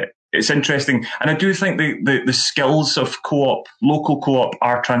interesting, and I do think the skills of local co-op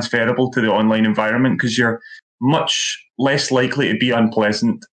are transferable to the online environment, because you're much less likely to be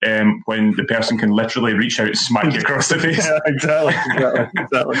unpleasant when the person can literally reach out and smack you across the face. Yeah, exactly.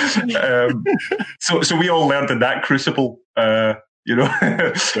 So we all learned in that crucible. You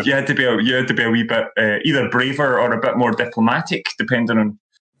had to be a wee bit either braver or a bit more diplomatic, depending on.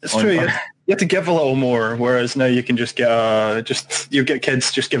 It's true. You have to give a little more, whereas now you can just get you get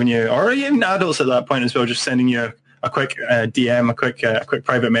kids just giving you, or even adults at that point as well, just sending you a quick DM, a quick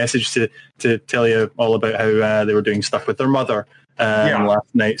private message to tell you all about how they were doing stuff with their mother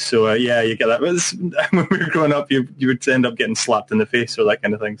last night. So you get that. When we were growing up, you would end up getting slapped in the face or that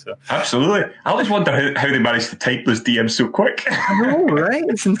kind of thing. So absolutely, I always wonder how they managed to type those DMs so quick. I know, right?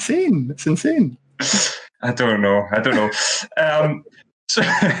 It's insane. I don't know.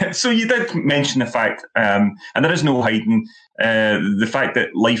 So you did mention the fact, and there is no hiding, the fact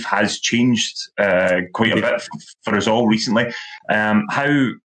that life has changed quite a bit for us all recently.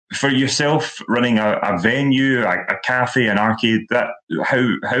 How for yourself running a venue, a cafe, an arcade, that how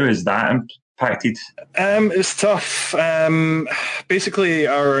has that impacted? It's tough. Basically,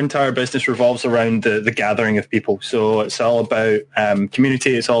 our entire business revolves around the gathering of people. So it's all about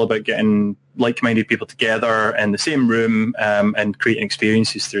community. It's all about getting like-minded people together in the same room and creating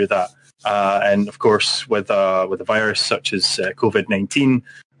experiences through that. And of course, with a virus such as COVID-19,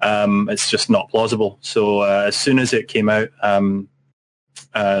 it's just not plausible. So as soon as it came out,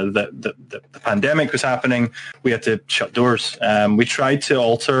 the pandemic was happening, we had to shut doors. We tried to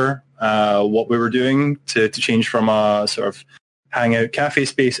alter what we were doing to change from a sort of hangout cafe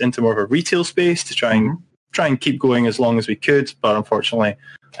space into more of a retail space to try and keep going as long as we could. But unfortunately,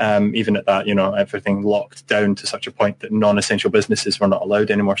 even at that, everything locked down to such a point that non-essential businesses were not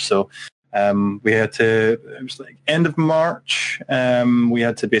allowed anymore. So we had to, it was like end of March, we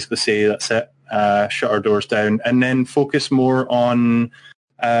had to basically say that's it, shut our doors down, and then focus more on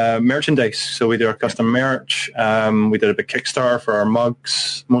merchandise. So we do our custom merch. We did a big Kickstarter for our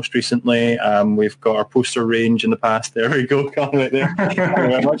mugs most recently. We've got our poster range in the past. There we go, Colin, right there. Thank you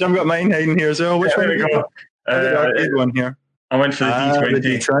very much. I've got mine hiding here as well. Which one? There we go. The arcade one here. I went for the D20. The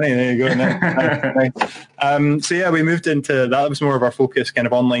D20, there you go. Nice. So yeah, we moved into that. Was more of our focus, kind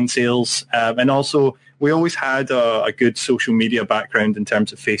of online sales, and also we always had a good social media background in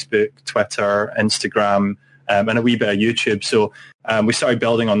terms of Facebook, Twitter, Instagram, and a wee bit of YouTube. So we started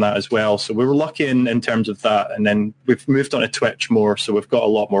building on that as well. So we were lucky in terms of that, and then we've moved on to Twitch more. So we've got a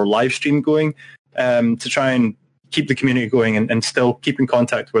lot more live stream going to try and keep the community going and still keep in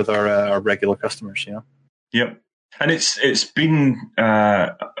contact with our regular customers. Yep. And it's been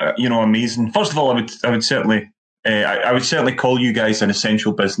amazing. First of all, I would certainly call you guys an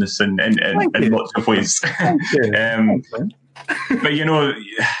essential business in lots of ways. But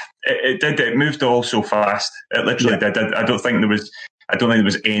it moved all so fast. It literally did. I don't think there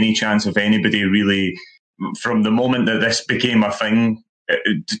was any chance of anybody really, from the moment that this became a thing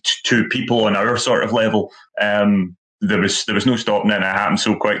to people on our sort of level. There was no stopping it. And it happened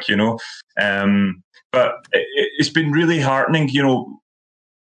so quick, But it's been really heartening,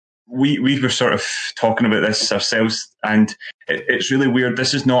 We were sort of talking about this ourselves, and it's really weird.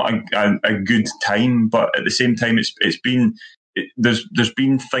 This is not a good time, but at the same time, there's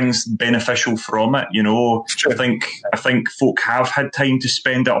been things beneficial from it. I think folk have had time to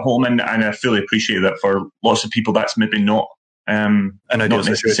spend at home, and I fully appreciate that. For lots of people, that's maybe not. Certainly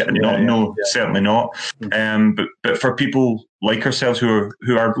not. But for people like ourselves who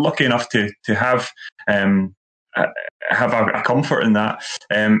are lucky enough to have a comfort in that,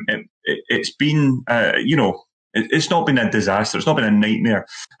 it's been it's not been a disaster. It's not been a nightmare.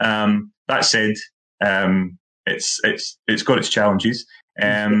 That said, it's got its challenges.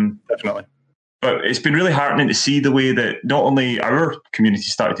 Definitely. But it's been really heartening to see the way that not only our community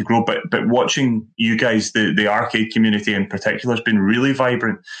started to grow, but watching you guys, the arcade community in particular, has been really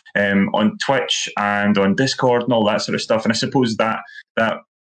vibrant on Twitch and on Discord and all that sort of stuff. And I suppose that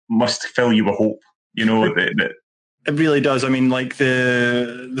must fill you with hope, that it really does. I mean, like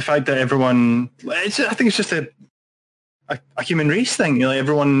the fact that everyone, I think it's just a human race thing.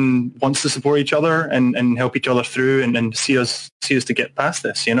 Everyone wants to support each other and help each other through and see us to get past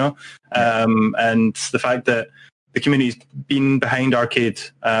this, and the fact that the community's been behind R-CADE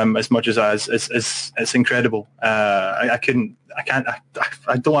as much as it's incredible. I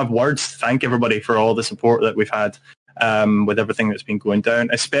don't have words to thank everybody for all the support that we've had with everything that's been going down,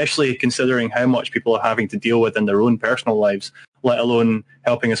 especially considering how much people are having to deal with in their own personal lives, let alone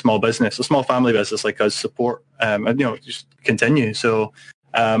helping a small family business like us support, just continue. So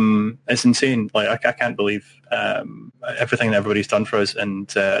it's insane. Like I can't believe everything that everybody's done for us, and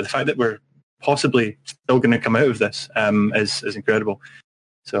the fact that we're possibly still going to come out of this is incredible.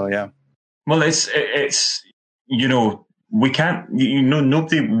 So yeah. Well, it's we can't,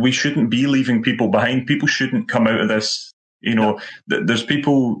 nobody, we shouldn't be leaving people behind. People shouldn't come out of this. There's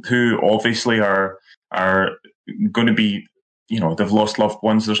people who obviously are going to be, they've lost loved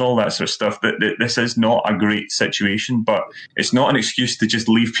ones. There's all that sort of stuff. That this is not a great situation, but it's not an excuse to just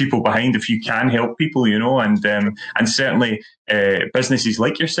leave people behind if you can help people, and certainly businesses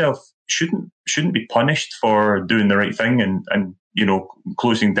like yourself shouldn't be punished for doing the right thing and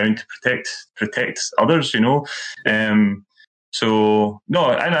closing down to protect others, So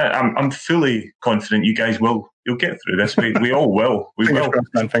no, and I'm fully confident you guys you'll get through this. We all will. We will.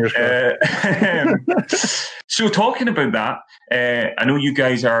 Fingers crossed. So talking about that, I know you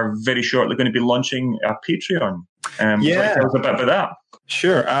guys are very shortly going to be launching a Patreon. Yeah. Tell us a bit about that.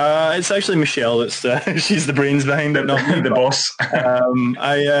 Sure. It's actually Michelle. It's she's the brains behind it, not me, the boss.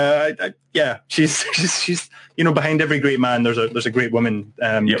 She's behind every great man. There's a great woman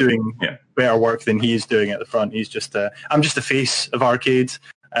doing better work than he's doing at the front. He's just I'm just the face of R-CADE,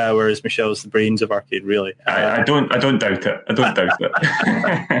 whereas Michelle's the brains of R-CADE. Really, I don't doubt it. I don't doubt it.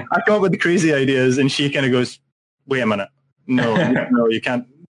 I come up with the crazy ideas, and she kind of goes, "Wait a minute, no, you can't.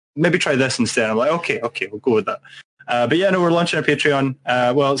 Maybe try this instead." I'm like, "Okay, we'll go with that." But yeah, no, we're launching our Patreon.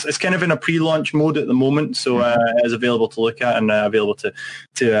 Well, it's kind of in a pre-launch mode at the moment, so it is available to look at and available to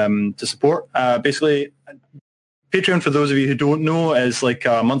support. Basically, Patreon, for those of you who don't know, is like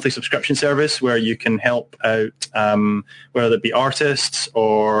a monthly subscription service where you can help out, whether it be artists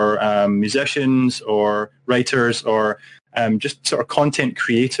or musicians or writers or just sort of content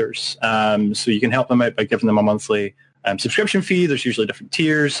creators. So you can help them out by giving them a monthly subscription fee. There's usually different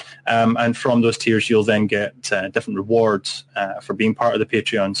tiers, and from those tiers you'll then get different rewards for being part of the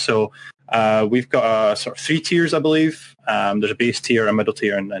Patreon. So we've got sort of 3 tiers, I believe. There's a base tier, a middle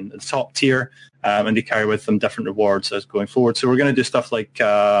tier, and the top tier, and they carry with them different rewards as going forward. So we're going to do stuff like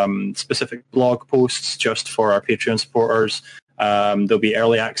specific blog posts just for our Patreon supporters. There'll be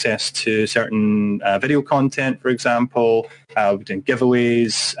early access to certain video content, for example. We're doing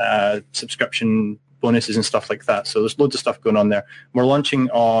giveaways, subscription bonuses and stuff like that. So there's loads of stuff going on there. We're launching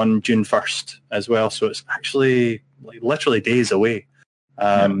on June 1st as well, so it's actually like literally days away.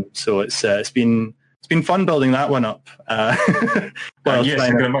 So it's been fun building that one up.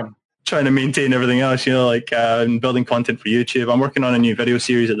 Trying to maintain everything else, building content for YouTube. I'm working on a new video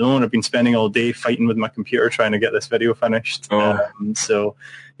series at the moment. I've been spending all day fighting with my computer trying to get this video finished. So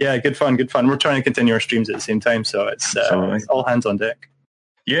yeah, good fun. We're trying to continue our streams at the same time, so it's all hands on deck.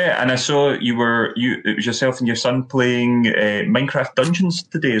 Yeah, and I saw it was yourself and your son playing Minecraft Dungeons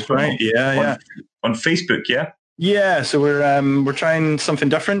today as well. Right, yeah. On Facebook, yeah? Yeah, so we're trying something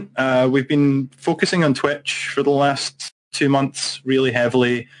different. We've been focusing on Twitch for the last 2 months really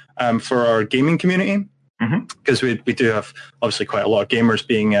heavily for our gaming community, because we do have obviously quite a lot of gamers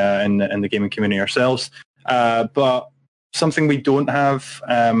being in the gaming community ourselves. But something we don't have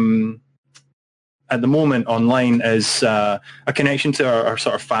at the moment online is a connection to our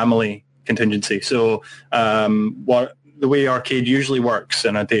sort of family contingency. So the way R-CADE usually works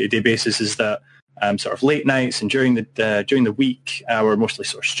on a day-to-day basis is that sort of late nights and during the week we're mostly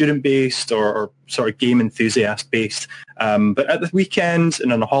sort of student-based or sort of game enthusiast-based. But at the weekends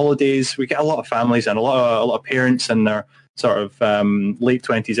and on the holidays, we get a lot of families and a lot of parents in their sort of late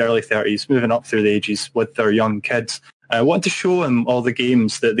 20s, early 30s, moving up through the ages with their young kids. I want to show them all the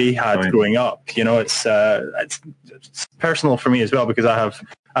games that they had growing up. It's personal for me as well, because I've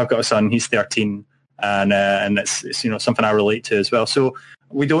got a son. He's 13, and it's something I relate to as well. So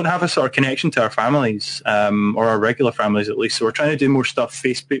we don't have a sort of connection to our families, or our regular families at least. So we're trying to do more stuff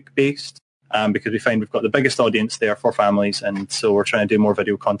Facebook based, because we find we've got the biggest audience there for families, and so we're trying to do more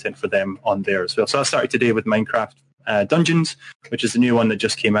video content for them on there as well. So I started today with Minecraft Dungeons, which is the new one that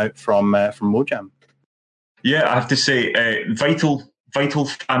just came out from Mojang. Yeah, I have to say, vital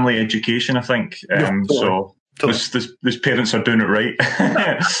family education, I think. So those parents are doing it right.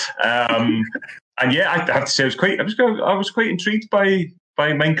 And yeah, I have to say, I was quite intrigued by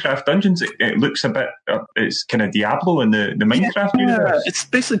Minecraft Dungeons. It looks a bit, it's kind of Diablo in the Minecraft universe. It's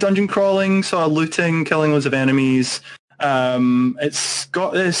basically dungeon crawling, sort of looting, killing loads of enemies. It's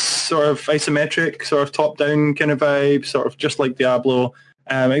got this sort of isometric, sort of top-down kind of vibe, sort of just like Diablo.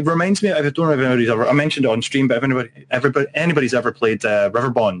 It reminds me, I don't know if anybody's ever, I mentioned it on stream, but if anybody's ever played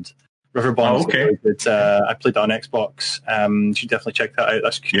Riverbond. Riverbond. Okay. I played that on Xbox. You should definitely check that out.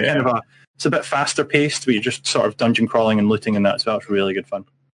 That's kind of it's a bit faster paced, but you're just sort of dungeon crawling and looting and that as well. It's really good fun.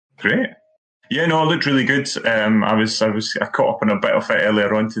 Great. Yeah, no, it looked really good. I caught up on a bit of it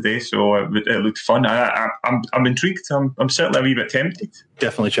earlier on today, so it looked fun. I'm intrigued. I'm certainly a wee bit tempted.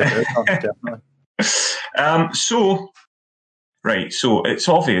 Definitely check it out. Definitely. So it's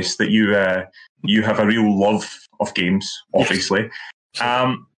obvious that you have a real love of games, obviously.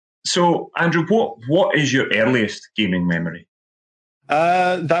 So Andrew, what is your earliest gaming memory?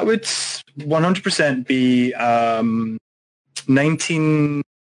 That would 100% be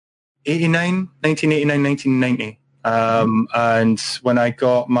 1989, 1990. And when I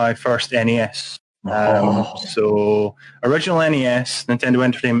got my first NES. So original NES,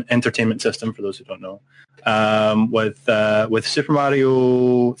 Nintendo Entertainment System, for those who don't know, with Super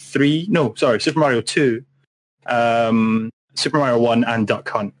Mario 3, Super Mario 2, Super Mario 1 and Duck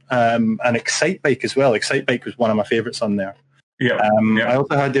Hunt, and Excite Bike as well. Excite Bike was one of my favourites on there. I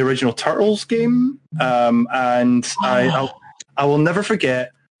also had the original Turtles game, and I will never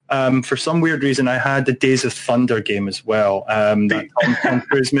forget for some weird reason, I had the Days of Thunder game as well. That Tom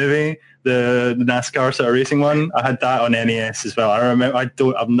Cruise movie, the NASCAR sort of racing one. I had that on NES as well. I remember.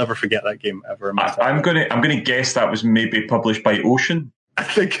 I'll never forget that game ever in my time. I'm gonna guess that was maybe published by Ocean. I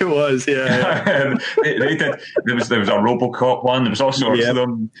think it was, yeah. they did. There was a RoboCop one. There was all sorts of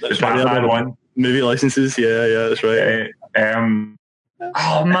them. The Batman one. Movie licenses, yeah, that's right.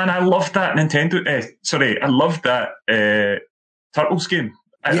 Oh man, I loved that Nintendo. I loved that Turtles game.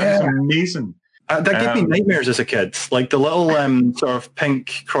 It was amazing. That gave me nightmares as a kid. Like the little sort of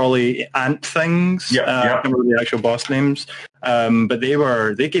pink crawly ant things. I can't remember the actual boss names. But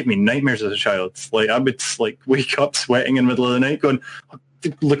they gave me nightmares as a child. Like I would wake up sweating in the middle of the night,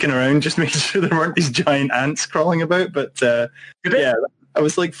 looking around, just making sure there weren't these giant ants crawling about. But I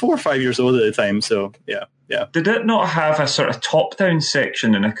was like 4 or 5 years old at the time, so yeah. Did it not have a sort of top-down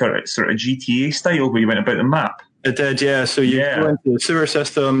section in a sort of GTA style where you went about the map? It did, yeah. So you go into the sewer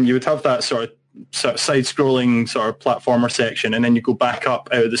system, you would have that sort of side-scrolling sort of platformer section, and then you go back up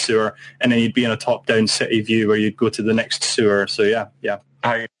out of the sewer, and then you'd be in a top-down city view where you'd go to the next sewer. So yeah.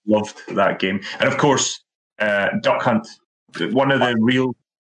 I loved that game, and of course, Duck Hunt, one of the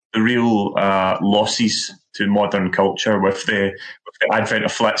real losses to modern culture with the advent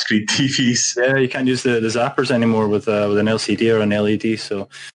of flat screen TVs. Yeah, you can't use the zappers anymore with an LCD or an LED. So,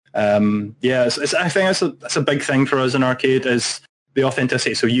 I think that's a big thing for us in arcade is the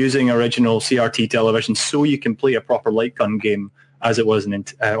authenticity. So using original CRT television so you can play a proper light gun game as it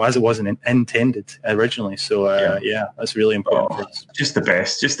wasn't intended originally. So that's really important for us. Just the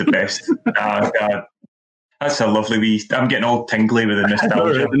best. God. That's a lovely wee. I'm getting all tingly with the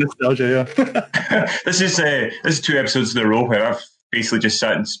nostalgia. The nostalgia, yeah. This is 2 episodes in a row where I've basically just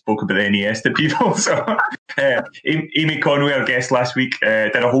sat and spoke about the NES to people. So, Amy Conway, our guest last week,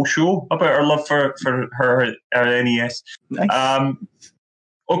 did a whole show about her love for her NES. Nice.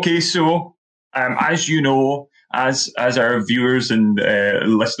 Okay, so as you know, as our viewers and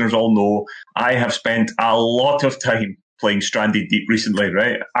listeners all know, I have spent a lot of time playing Stranded Deep recently.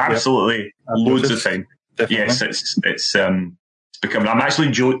 Right, absolutely, loads of time. Definitely. Yes, it's becoming. I'm actually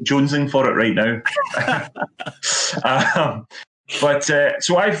jonesing for it right now. So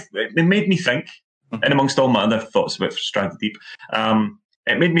it made me think, and amongst all my other thoughts about Stranded Deep,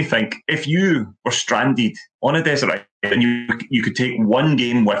 it made me think if you were stranded on a desert and you could take one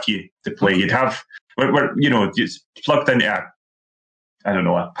game with you to play, you'd have just plugged into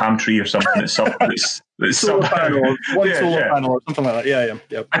a palm tree or something that's solar panel, solar panel or something like that.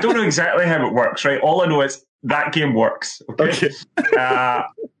 Yeah. I don't know exactly how it works, right? All I know is that game works. Okay.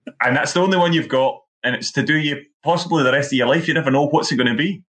 And that's the only one you've got, and it's to do you possibly the rest of your life. You never know what's it going to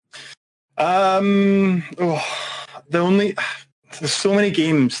be. There's so many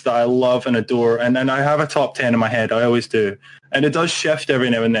games that I love and adore, and I have a top 10 in my head. I always do, and it does shift every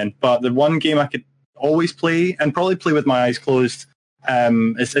now and then. But the one game I could always play and probably play with my eyes closed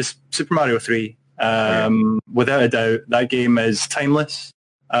is Super Mario 3. Without a doubt, that game is timeless.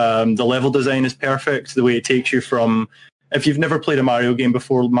 The level design is perfect. The way it takes you from, if you've never played a Mario game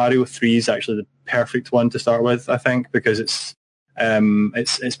before, Mario 3 is actually the perfect one to start with, I think, because it's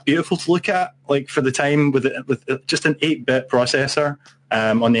beautiful to look at. Like for the time, with just an 8-bit processor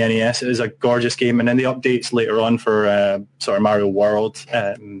on the NES, it is a gorgeous game. And then the updates later on for Mario World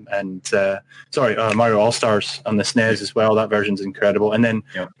Mario All Stars on the SNES as well. That version's incredible. And then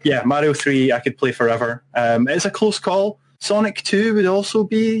Mario 3 I could play forever. It's a close call. Sonic 2 would also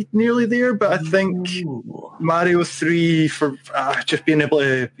be nearly there, but I think Mario 3 for just being able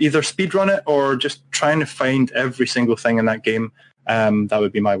to either speedrun it or just trying to find every single thing in that game, that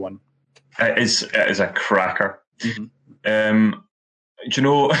would be my one. It is a cracker. Mm-hmm. Do you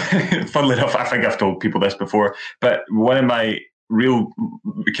know, funnily enough, I think I've told people this before, but one of my real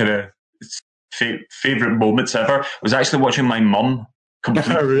kind of favourite moments ever was actually watching my mum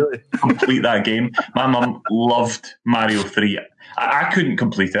complete that game. My mum loved Mario 3. I couldn't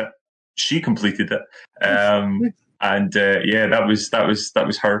complete it. She completed it. That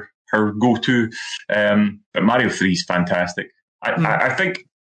was her go-to. But Mario 3 is fantastic. I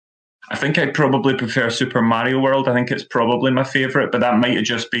think I'd probably prefer Super Mario World. I think it's probably my favourite, but that might have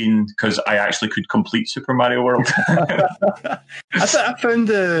just been because I actually could complete Super Mario World. I found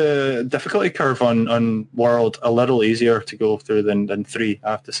the difficulty curve on World a little easier to go through than 3,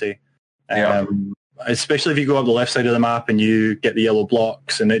 I have to say. Especially if you go up the left side of the map and you get the yellow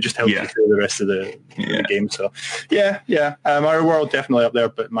blocks, and it just helps you through the rest of the game. So, Mario World definitely up there,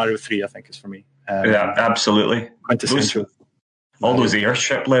 but Mario 3 I think is for me. Absolutely. Quintessential. All those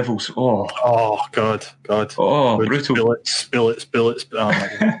airship levels. Oh, God. Oh, brutal. Spill it. Oh,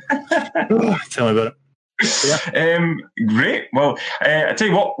 my God. Tell me about it. Great. Well, I tell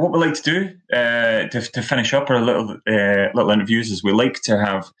you what we like to do to finish up our little interviews is we like to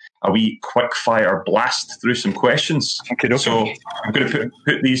have a wee quick fire blast through some questions. Okay. So I'm going to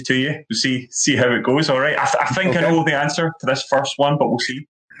put these to you to see how it goes. All right. I think I know the answer to this first one, but we'll see.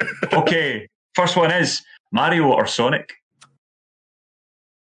 Okay. First one is Mario or Sonic?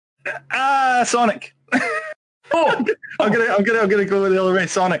 Sonic. Oh, I'm gonna go with the other way.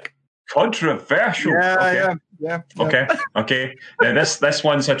 Sonic. Controversial. Yeah. Okay. Now this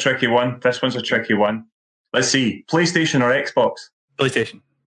one's a tricky one. Let's see. PlayStation or Xbox? PlayStation.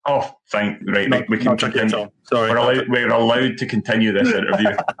 Oh, fine. Right. We can continue. Sorry. We're allowed to to this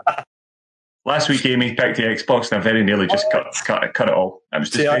interview. Last week, Amy picked the Xbox, and I very nearly just cut it all. It was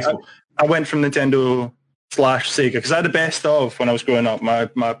disgraceful. I went from Nintendo /Sega because I had the best of when I was growing up. My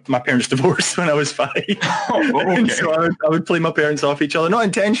parents divorced when I was 5. Okay. So I would play my parents off each other, not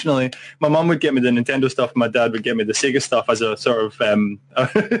intentionally. My mum would get me the Nintendo stuff, and my dad would get me the Sega stuff as a sort of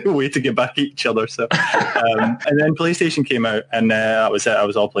a way to get back at each other. So, and then PlayStation came out, and that was it. I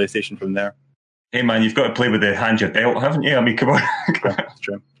was all PlayStation from there. Hey man, you've got to play with the hand you're dealt, haven't you? I mean, come on. That's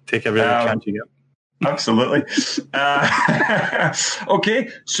true. Take every chance you get. Absolutely. Okay,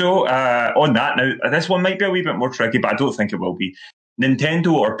 so on that now, this one might be a wee bit more tricky, but I don't think it will be.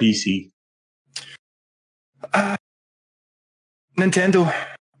 Nintendo or PC? Nintendo.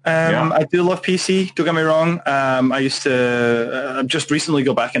 I do love PC, don't get me wrong. I used to just recently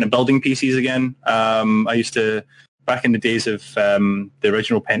go back into building PCs again. I used to, back in the days of the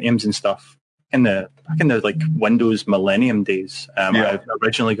original Pentiums and stuff, back in the like Windows Millennium days, I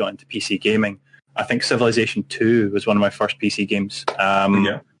originally got into PC gaming. I think Civilization 2 was one of my first PC games.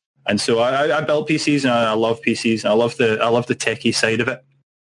 And so I built PCs, and I love PCs, and I love the techie side of it.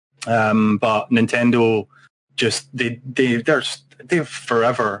 But Nintendo just they're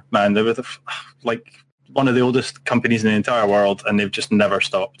forever, man. They were like one of the oldest companies in the entire world, and they've just never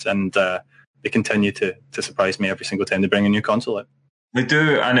stopped. And they continue to surprise me every single time they bring a new console out. They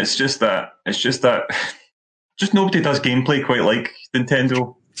do, and it's just that nobody does gameplay quite like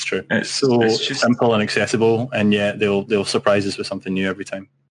Nintendo. It's true. It's just simple and accessible, and yet they'll surprise us with something new every time.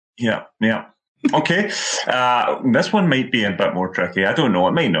 Yeah. Okay, this one might be a bit more tricky. I don't know.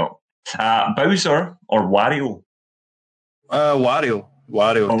 It might not. Bowser or Wario?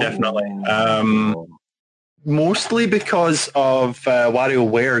 Wario, definitely. Mostly because of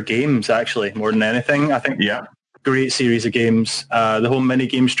WarioWare games, actually, more than anything. I think. Yeah. Great series of games. The whole mini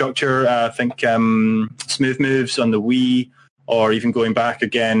game structure. I think Smooth Moves on the Wii, or even going back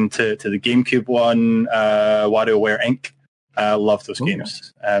again to the GameCube one, WarioWare Inc. Love those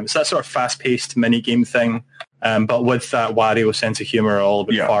games. It's that sort of fast-paced mini-game thing, but with that Wario sense of humour, all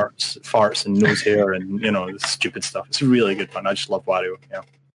about farts and nose hair and, the stupid stuff. It's really good fun. I just love Wario. Yeah.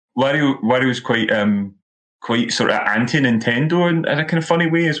 Wario's quite sort of anti-Nintendo in a kind of funny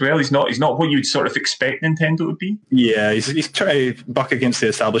way as well. He's not what you'd sort of expect Nintendo to be. Yeah, he's trying to buck against the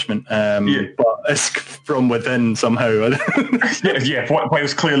establishment, but it's from within somehow.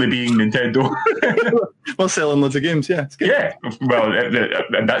 Whilst clearly being Nintendo. Well, selling loads of games, yeah. Yeah, well,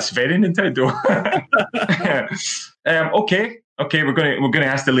 that's very Nintendo. Okay, we're going to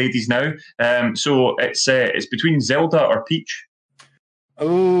ask the ladies now. So it's between Zelda or Peach.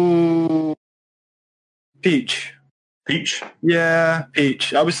 Oh. Peach. Yeah,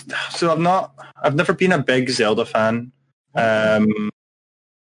 Peach. I've never been a big Zelda fan.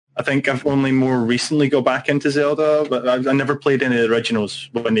 I think I've only more recently got back into Zelda, but I never played any of the originals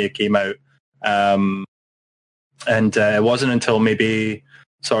when they came out. And it wasn't until maybe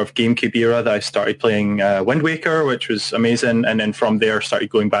sort of GameCube era that I started playing Wind Waker, which was amazing, and then from there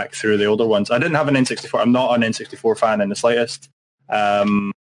started going back through the older ones. I didn't have an N64. I'm not an N64 fan in the slightest.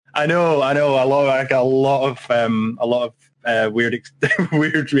 I know. I got a lot of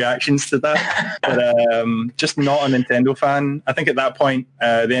weird reactions to that, but just not a Nintendo fan. I think at that point,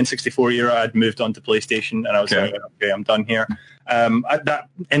 the N64 era, I'd moved on to PlayStation, and I was like, okay, I'm done here. That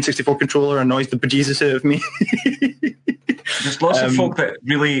N64 controller annoys the bejesus out of me. There's lots of folk that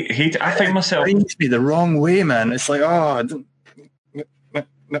really hate it. I think myself, it needs to be the wrong way, man. It's like,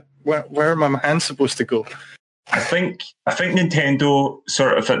 where are my hands supposed to go? I think Nintendo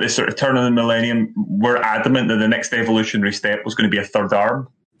sort of at the sort of turn of the millennium were adamant that the next evolutionary step was going to be a third arm,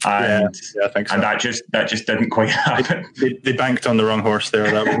 and I think so. And that just didn't quite happen. They banked on the wrong horse there.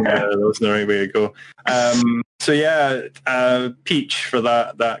 That wasn't the right way to go. Peach for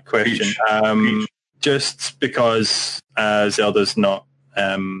that question. Peach. Just because Zelda's not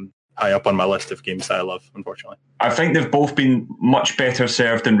high up on my list of games that I love, unfortunately. I think they've both been much better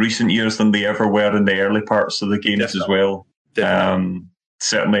served in recent years than they ever were in the early parts of the games as well.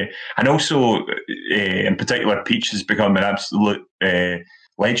 certainly. And also, in particular, Peach has become an absolute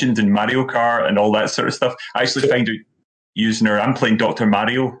legend in Mario Kart and all that sort of stuff. I actually find out using her. I'm playing Dr.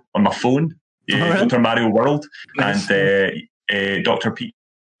 Mario on my phone, Dr. Mario World, nice. And Dr. Peach.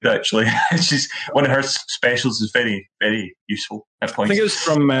 Actually, she's one of her specials is very, very useful at points. I think it was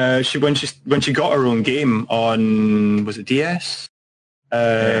from when she got her own game on, was it DS?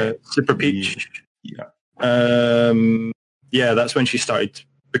 Super Peach. Yeah. Yeah, that's when she started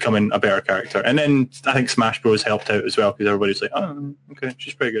becoming a better character, and then I think Smash Bros helped out as well because everybody's like, oh, okay,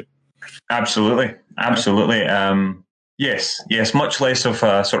 she's pretty good. Absolutely. Yes, much less of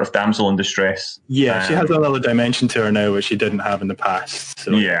a sort of damsel in distress. Yeah, she has another dimension to her now which she didn't have in the past.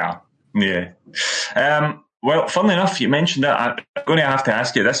 So. Yeah. Well, funnily enough, you mentioned that. I'm going to have to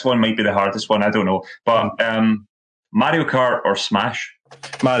ask you, this one might be the hardest one, I don't know. But Mario Kart or Smash?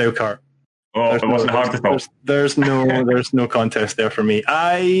 Mario Kart. Oh, it wasn't hard at all. There's no contest there for me.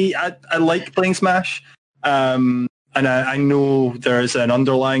 I like playing Smash. And I know there's an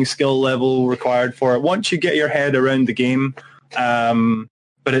underlying skill level required for it once you get your head around the game,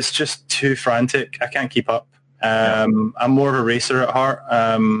 but it's just too frantic. I can't keep up. I'm more of a racer at heart.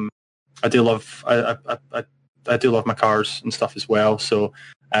 I do love my cars and stuff as well. So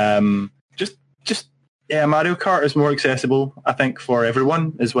Mario Kart is more accessible, I think, for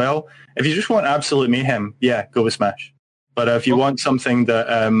everyone as well. If you just want absolute mayhem, go with Smash. But if you want something that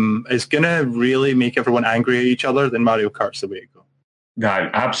is going to really make everyone angry at each other, then Mario Kart's the way to go. No,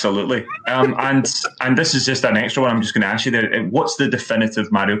 absolutely. And this is just an extra one I'm just going to ask you there. What's the definitive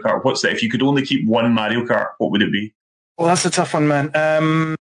Mario Kart? If you could only keep one Mario Kart, what would it be? Well, that's a tough one, man.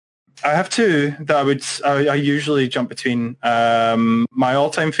 I have two that I usually jump between. My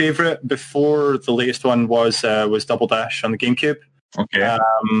all-time favourite before the latest one was Double Dash on the GameCube. Okay.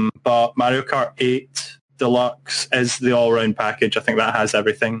 But Mario Kart 8 Deluxe is the all-round package. I think that has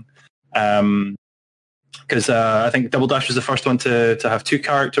everything. Because I think Double Dash was the first one to have two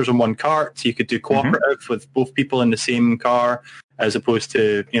characters on one kart. So you could do cooperative with both people in the same car, as opposed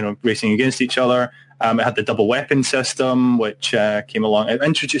to racing against each other. It had the double weapon system, which came along. It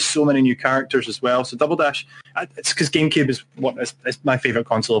introduced so many new characters as well. So Double Dash, it's because GameCube is my favourite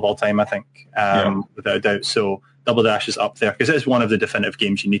console of all time, I think, without a doubt. So Double Dash is up there because it is one of the definitive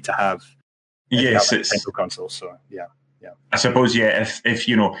games you need to have. Yes, it's Nintendo console. So yeah. I suppose if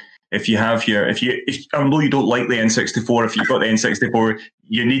you have I know you don't like the N64. If you've got the N64,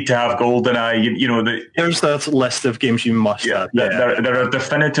 you need to have GoldenEye. There's that list of games you must have. Yeah. There are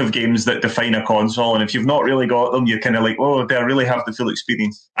definitive games that define a console, and if you've not really got them, you're kind of like, oh, do I really have the full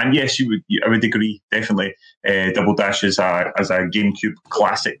experience? And yes, I would agree, definitely. Double Dash is a GameCube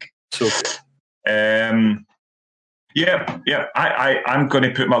classic. So I'm going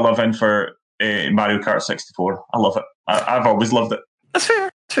to put my love in for Mario Kart 64. I love it. I've always loved it. That's fair.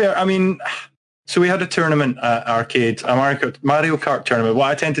 I mean, so we had a tournament at R-CADE, a Mario Kart tournament.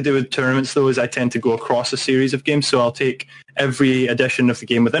 What I tend to do with tournaments, though, is I tend to go across a series of games. So I'll take every edition of the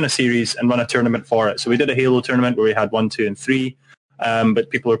game within a series and run a tournament for it. So we did a Halo tournament where we had 1, 2, and 3. But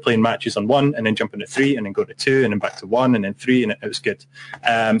people were playing matches on 1 and then jumping to 3 and then go to 2 and then back to 1 and then 3, and it was good.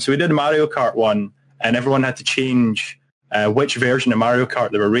 So we did a Mario Kart 1, and everyone had to change which version of Mario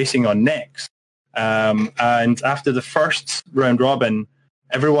Kart they were racing on next. And after the first round robin,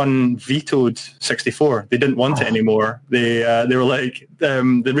 everyone vetoed 64. They didn't want it anymore. They were like,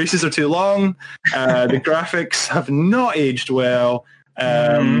 the races are too long. The graphics have not aged well.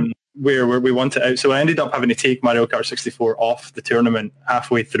 Where we want it out. So I ended up having to take Mario Kart 64 off the tournament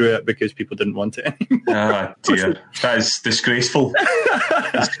halfway through it because people didn't want it anymore. Ah, dear. That is disgraceful.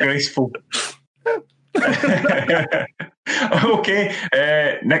 Disgraceful. Okay,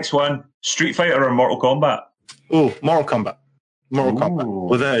 next one. Street Fighter or Mortal Kombat? Oh, Mortal Kombat,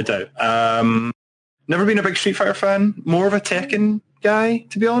 without a doubt. Never been a big Street Fighter fan. More of a Tekken guy,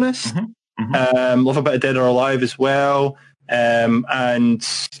 to be honest. Love a bit of Dead or Alive as well, and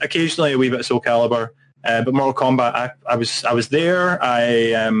occasionally a wee bit of Soul Calibur. But Mortal Kombat, I was there. I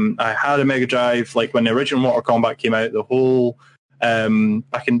had a Mega Drive, like when the original Mortal Kombat came out. The whole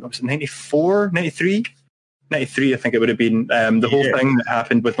back in 94, 93. 93, I think it would have been the whole thing that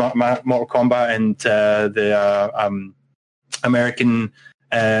happened with Mortal Kombat and the American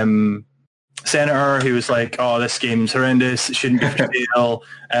senator who was like, "Oh, this game's horrendous. It shouldn't be for sale.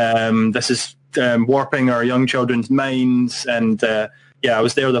 This is warping our young children's minds." And I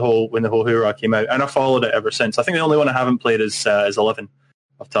was there when the whole hoorah came out, and I followed it ever since. I think the only one I haven't played is 11.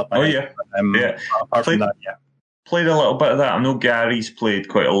 Off the top of my head. Apart from that, played a little bit of that. I know Gary's played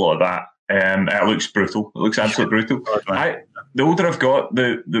quite a lot of that. It looks brutal. It looks absolutely brutal. older I've got,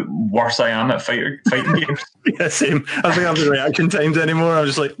 the worse I am at fighting games. Yeah, same. I don't have the reaction times anymore. I'm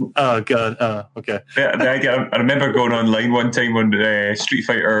just like, oh god, okay. The idea, I remember going online one time on Street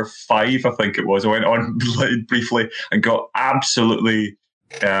Fighter 5, I think it was. I went on briefly and got absolutely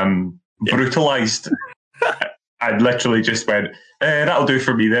brutalised. I literally just went, that'll do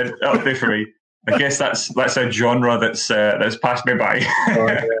for me then. That'll do for me. I guess that's a genre that's passed me by.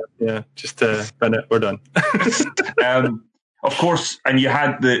 Yeah. Just finish. We're done. Of course, and you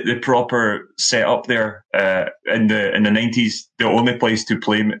had the proper setup there in the 90s. The only place to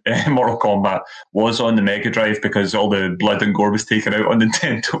play Mortal Kombat was on the Mega Drive because all the blood and gore was taken out on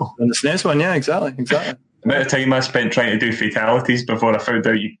Nintendo. On the SNES one, yeah, exactly. The amount of time I spent trying to do fatalities before I found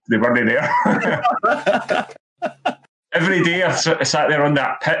out they weren't there. Every day I sat there on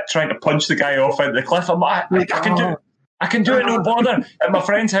that pit trying to punch the guy off out the cliff. I'm like, I can do it, no bother. At my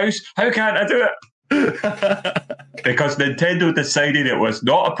friend's house, how can't I do it? Because Nintendo decided it was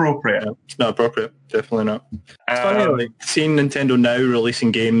not appropriate. Yeah, it's not appropriate. Definitely not. It's funny, like seeing Nintendo now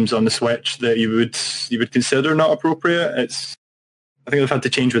releasing games on the Switch that you would consider not appropriate. I think they've had to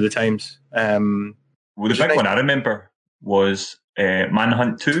change with the times. Well, the big one I remember was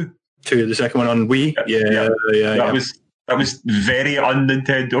Manhunt 2. The second one on Wii. Yeah. That was very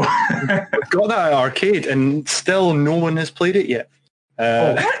un-Nintendo. We've got that at R-CADE and still no one has played it yet.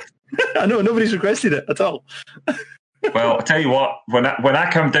 I know, nobody's requested it at all. Well, I'll tell you what, when I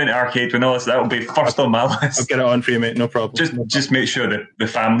come down to R-CADE with us, that'll be first on my list. I'll get it on for you, mate, no problem. Just make sure that the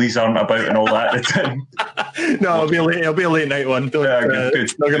families aren't about and all that at the time. No, it'll be a late night one. Good.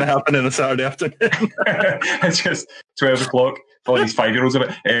 It's not going to happen on a Saturday afternoon. It's just 12 o'clock, all these 5-year-olds of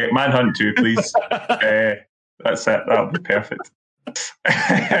it. Manhunt 2, please. That's it, that'll be perfect.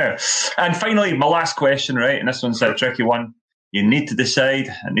 And finally, my last question, right, and this one's a tricky one. You need to decide,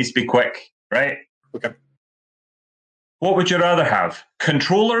 it needs to be quick, right? Okay. What would you rather have?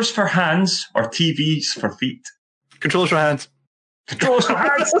 Controllers for hands or TVs for feet? Controllers for hands. Controllers for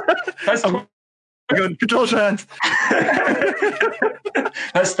hands? That's good. Controllers for hands.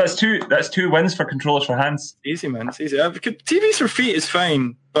 That's two wins for controllers for hands. Easy, man. It's easy. TVs for feet is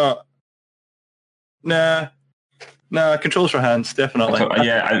fine, but nah, controllers for hands, definitely.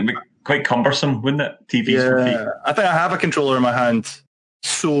 It'd be quite cumbersome, wouldn't it? TVs for feet. I think I have a controller in my hand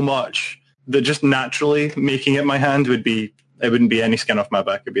so much that just naturally making it my hand it wouldn't be any skin off my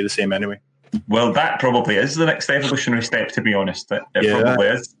back. It'd be the same anyway. Well, that probably is the next evolutionary step, to be honest. It probably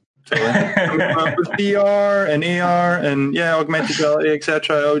is. With VR and AR and augmented reality,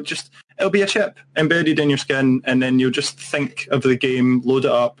 etc., it'll be a chip embedded in your skin, and then you'll just think of the game, load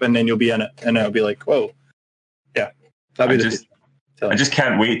it up, and then you'll be in it, and it'll be like, whoa, yeah, that'd be I just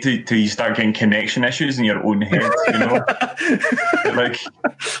can't wait till you start getting connection issues in your own head, you know? Like,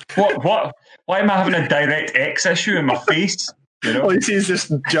 what? Why am I having a DirectX issue in my face? You know? All you see is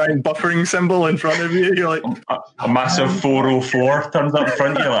this giant buffering symbol in front of you. You're like... A massive 404 turns up in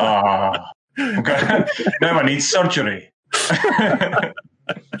front of you. Like, okay. Now I need surgery.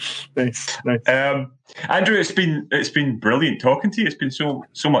 Nice. Andrew, it's been brilliant talking to you. It's been so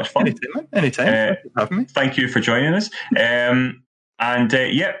much fun. Anytime. Having me. Thank you for joining us.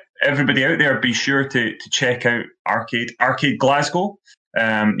 Everybody out there, be sure to check out R-CADE Glasgow.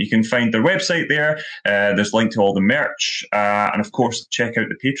 You can find their website there. There's a link to all the merch, and of course, check out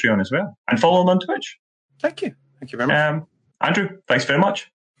the Patreon as well, and follow them on Twitch. Thank you very much, Andrew. Thanks very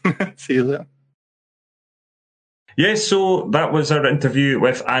much. See you later. Yes, so that was our interview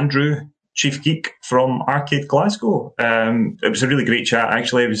with Andrew, Chief Geek from R-CADE Glasgow. It was a really great chat,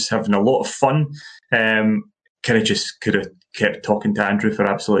 actually. I was having a lot of fun. Could have kept talking to Andrew for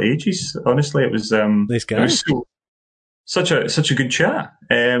absolute ages. Honestly, it was nice guy. It was such a good chat.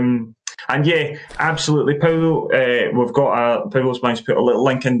 And yeah, absolutely, Paulo. We've got Paulo's managed to put a little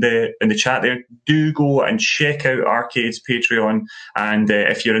link in the chat there. Do go and check out R-CADE's Patreon, and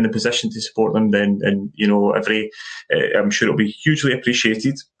if you're in the position to support them, then I'm sure it'll be hugely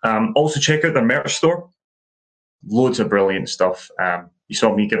appreciated. Also, check out their merch store. Loads of brilliant stuff. You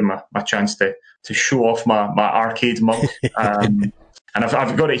saw me giving my chance to show off my R-CADE mug. And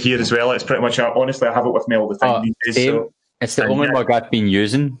I've got it here as well. It's pretty much, honestly, I have it with me all the time these days. So, it's the only mug I've been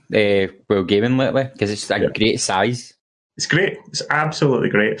using while gaming lately, because it's a great size. It's great. It's absolutely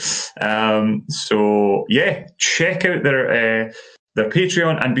great. So yeah, check out their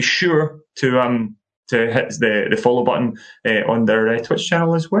Patreon, and be sure to hit the follow button on their Twitch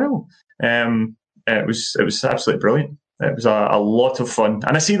channel as well. It was absolutely brilliant. It was a lot of fun,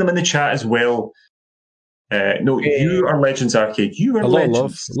 and I see them in the chat as well. You are Legends R-CADE. You are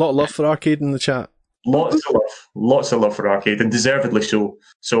Legends. A lot of love for R-CADE in the chat. Lots of love for R-CADE, and deservedly so.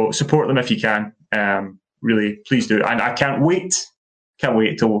 So support them if you can. really, please do. And I can't wait till we're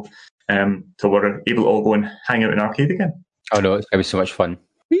able to all go and hang out in Arcade again. Oh no, it's going to be so much fun.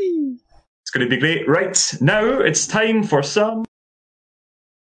 Whee! It's going to be great. Right, now it's time for some...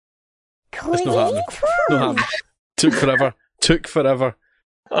 It's not happening. Not happening. Took forever.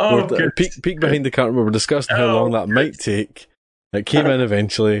 Oh, peek behind the curtain. We were discussing how long that might take. It came in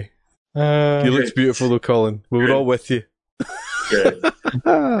eventually. You looked beautiful though, Colin. We were all with you. Good.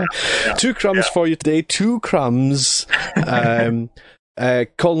 Two crumbs for you today. 2 crumbs. Colin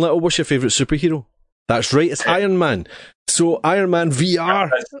Little, what's your favourite superhero? That's right, it's Iron Man. So Iron Man VR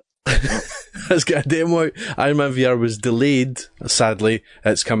has got a demo out. Iron Man VR was delayed, sadly.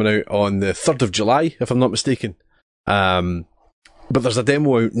 It's coming out on the 3rd of July, if I'm not mistaken. But there's a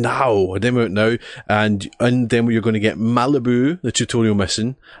demo out now, and in the demo you're going to get Malibu, the tutorial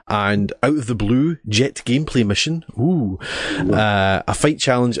mission, and Out of the Blue, Jet gameplay mission, a fight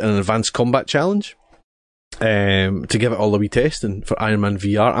challenge and an advanced combat challenge, to give it all a wee test. And for Iron Man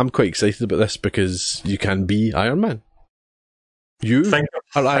VR, I'm quite excited about this because you can be Iron Man. You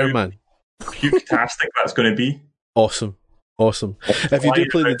are Iron Man. Fantastic that's going to be. Awesome. If you do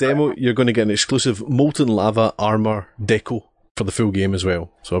play the demo, you're going to get an exclusive Molten Lava armor deco for the full game as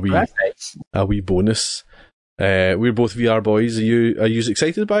well. So a wee bonus. We're both VR boys. Are you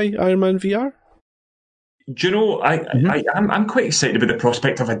excited by Iron Man VR? Do you know, I'm quite excited about the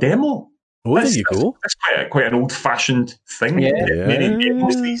prospect of a demo. Oh, there you go. That's quite an old-fashioned thing. Many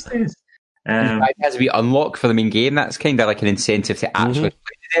demos these days. It has to be unlocked for the main game. That's kind of like an incentive to actually play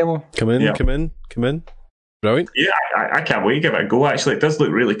the demo. Come in. Brilliant. Yeah, I can't wait to give it a go. Actually, it does look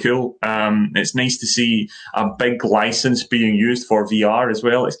really cool. It's nice to see a big license being used for VR as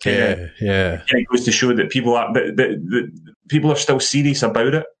well. It's kind of goes to show that people are still serious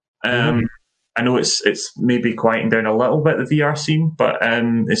about it. I know it's maybe quieting down a little bit the VR scene, but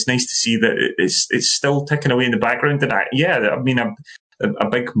it's nice to see that it's still ticking away in the background. And a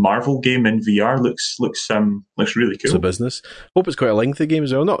big Marvel game in VR looks really cool. It's a business. Hope it's quite a lengthy game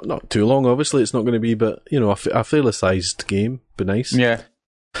as well. Not too long, obviously. It's not going to be, but a fairly sized game. Be nice. Yeah,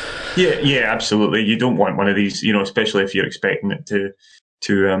 absolutely. You don't want one of these, especially if you're expecting it to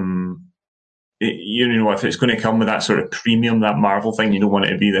if it's going to come with that sort of premium, that Marvel thing, you don't want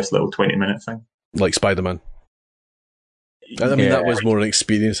it to be this little 20-minute thing. Like Spider-Man. I mean, that was more an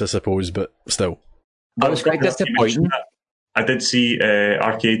experience, I suppose, but still. I was quite disappointed. I did see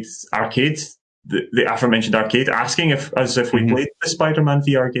R-CADE, the aforementioned R-CADE, asking if we played the Spider-Man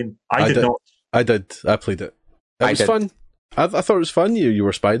VR game. I did not. I did. I played it. It was fun. I thought it was fun. You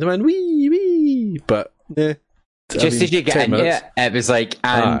were Spider-Man. Wee. But, yeah. As you get into it, it was like,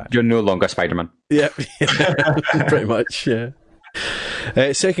 and you're no longer Spider-Man. Yeah. Pretty much, yeah.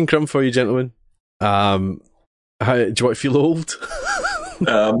 Second crumb for you, gentlemen. Do you want to feel old?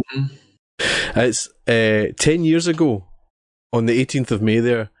 It's 10 years ago, on the 18th of May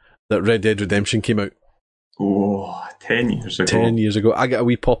there, that Red Dead Redemption came out. Oh, 10 years ago. 10 years ago. I got a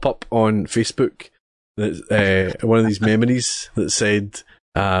wee pop-up on Facebook, that one of these memories that said,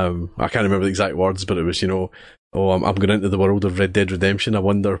 I can't remember the exact words, but it was, I'm going into the world of Red Dead Redemption. I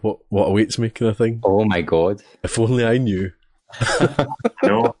wonder what awaits me, kind of thing. Oh my God. If only I knew.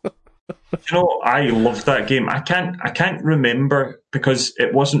 No. I loved that game. I can't remember because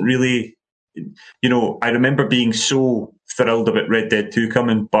it wasn't really, I remember being so thrilled about Red Dead 2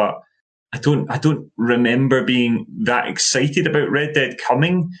 coming, but I don't remember being that excited about Red Dead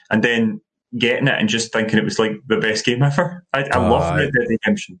coming and then getting it and just thinking it was like the best game ever. I love Red Dead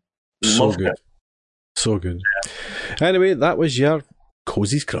Redemption. So good. So good. Anyway, that was your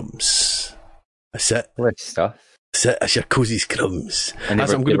Cozy's Crumbs. That's it. What stuff? That's it. That's your Cozy's Crumbs. I'm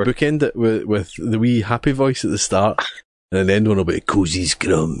going to bookend it with the wee happy voice at the start, and then the end one will be Cozy's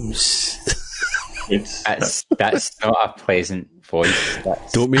Crumbs. That's not a pleasant voice.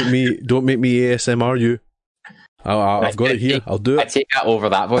 Don't make me ASMR you. I've got it here. I'll do it. I take that over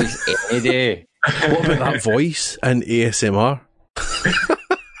that voice any day. What about that voice and ASMR?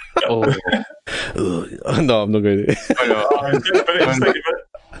 Oh. No, I'm not going to.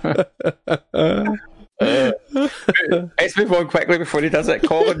 Let's move on quickly before he does it.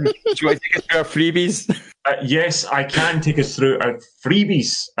 Colin, do you want to take us through our freebies? Yes, I can take us through our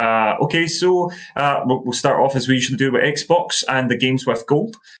freebies. Okay, so we'll start off as we usually do with Xbox and the games with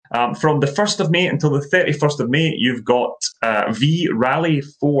gold. From the 1st of May until the 31st of May, you've got V-Rally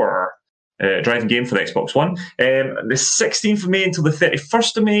 4. Driving game for the Xbox One. The 16th of May until the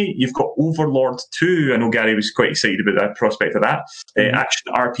 31st of May, you've got Overlord 2. I know Gary was quite excited about the prospect of that.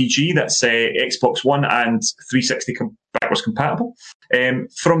 Action RPG, that's Xbox One and 360 backwards compatible.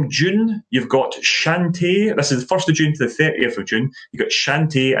 From June, you've got Shantae. This is the 1st of June to the 30th of June. You've got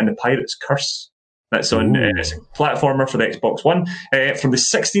Shantae and the Pirate's Curse. That's on it's a platformer for the Xbox One. From the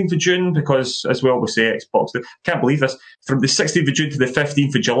 16th of June, because as we always say, Xbox, I can't believe this, from the 16th of June to the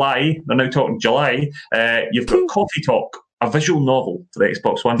 15th of July, they're now talking July, you've got Coffee Talk, a visual novel for the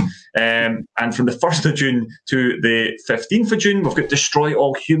Xbox One. And from the 1st of June to the 15th of June, we've got Destroy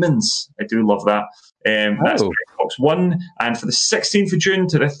All Humans. I do love that. That's for Xbox One. And for the 16th of June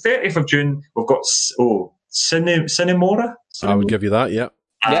to the 30th of June, we've got Cinemora. I would give you that, yeah.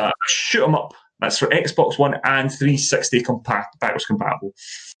 Shoot 'em up. That's for Xbox One and 360 backwards compatible.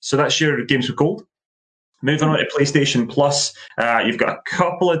 So that's your games with gold. Moving on to PlayStation Plus, you've got a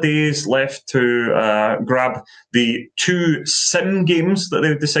couple of days left to grab the 2 sim games that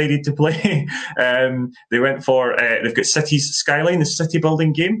they've decided to play. They went for, they've got Cities Skyline, the city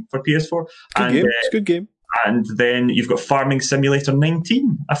building game for PS4. It's a good game. And then you've got Farming Simulator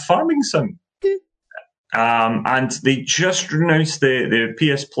 19, a farming sim. And they just announced the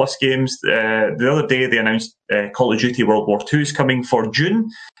PS Plus games. The other day they announced Call of Duty World War II is coming for June.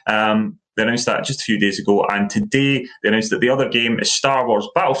 They announced that just a few days ago. And today they announced that the other game is Star Wars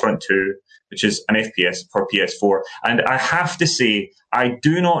Battlefront 2, which is an FPS for PS4. And I have to say, I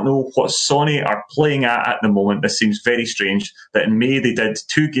do not know what Sony are playing at the moment. This seems very strange that in May they did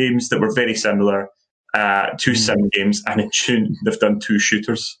 2 games that were very similar, 2 sim games, and in June they've done 2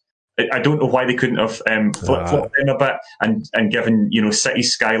 shooters. I don't know why they couldn't have flip-flopped them a bit and given,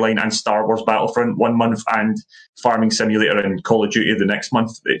 Cities Skyline and Star Wars Battlefront 1 month and Farming Simulator and Call of Duty the next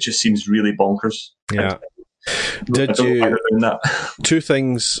month. It just seems really bonkers. Yeah. Did you... 2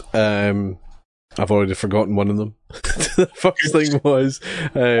 things, I've already forgotten one of them. The first thing was,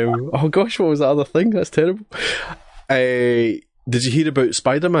 oh gosh, what was that other thing? That's terrible. Did you hear about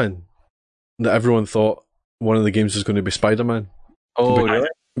Spider-Man? That everyone thought one of the games was going to be Spider-Man. Oh, really?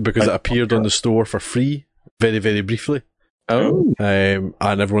 Because it appeared on the store for free, very, very briefly. Oh. And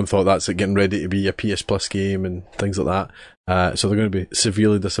everyone thought that's it getting ready to be a PS Plus game and things like that. So they're going to be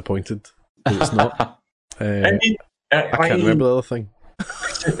severely disappointed that it's not. I can't remember the other thing.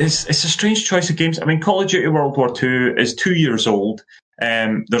 It's a strange choice of games. I mean, Call of Duty World War II is 2 years old.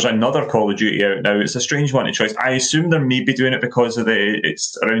 There's another Call of Duty out now. It's a strange one to choice. I assume they're maybe doing it because of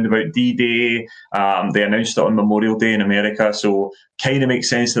it's around about D-Day. They announced it on Memorial Day in America, so kind of makes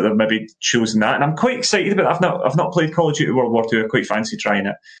sense that they've maybe chosen that. And I'm quite excited about it. I've not played Call of Duty World War II. I quite fancy trying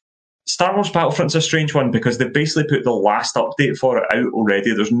it. Star Wars Battlefront's a strange one because they've basically put the last update for it out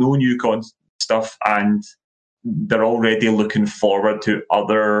already. There's no new stuff, and they're already looking forward to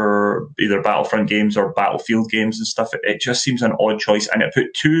other either Battlefront games or Battlefield games and stuff. It just seems an odd choice, and it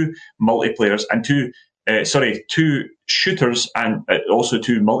put 2 multiplayers and 2 shooters and also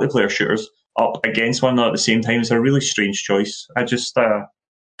 2 multiplayer shooters up against one another at the same time. It's a really strange choice. I just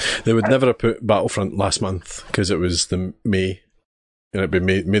they would never have put Battlefront last month because it was the May, and it'd be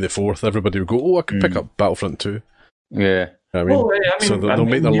May the 4th. Everybody would go, I could pick up Battlefront 2. Yeah, so they'll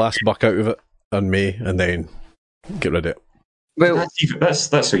make their last buck out of it in May and then get rid of it. Well,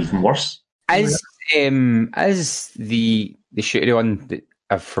 that's even worse. As the shooter one that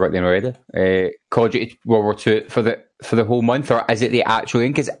I've forgotten the name already, Call of Duty World War II for the whole month, or is it the actual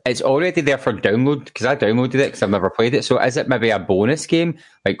game? Because it's already there for download. Because I downloaded it because I've never played it. So is it maybe a bonus game,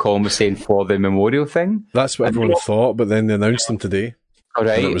 like Colin was saying, for the Memorial thing? That's what everyone thought, but then they announced them today. All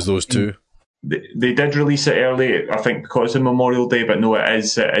right, and it was those 2. They did release it early, I think, because of Memorial Day, but no, it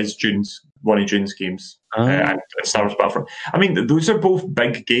is one of June's games. And Star Wars Battlefront. I mean, those are both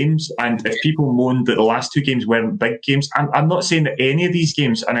big games, and if people moan that the last 2 games weren't big games, I'm not saying that any of these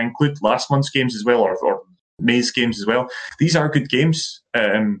games, and I include last month's games as well, or May's games as well, these are good games.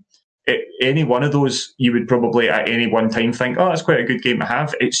 Any one of those, you would probably at any one time think, oh, that's quite a good game to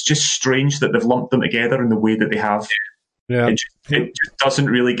have. It's just strange that they've lumped them together in the way that they have. Yeah. It just doesn't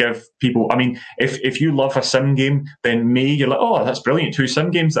really give people... I mean, if you love a sim game, then you're like, oh, that's brilliant, 2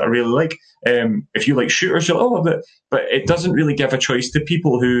 sim games that I really like. If you like shooters, you're like, oh, but it doesn't really give a choice to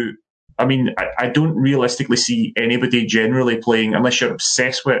people who... I mean, I don't realistically see anybody generally playing, unless you're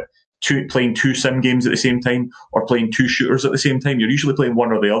obsessed with playing 2 sim games at the same time or playing 2 shooters at the same time. You're usually playing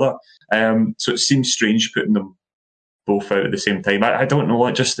one or the other. So it seems strange putting them both out at the same time. I don't know.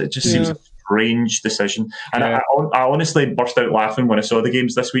 It just seems a strange decision. And I honestly burst out laughing when I saw the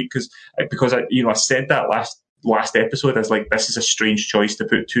games this week because I said that last episode. I was like, this is a strange choice to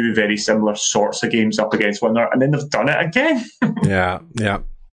put 2 very similar sorts of games up against one another, and then they've done it again. Yeah.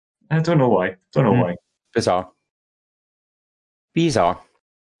 I don't know why. Why. Bizarre.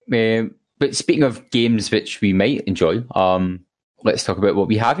 But speaking of games which we might enjoy, let's talk about what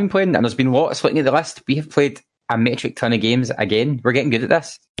we have been playing. And there's been lots. Looking at the list, we have played a metric ton of games again. We're getting good at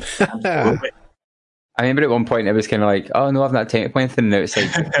this. I remember at one point it was kind of like, oh no, I've not time to play anything. Now it's like,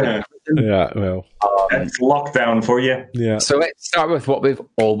 yeah, well, it's lockdown for you. Yeah. So let's start with what we've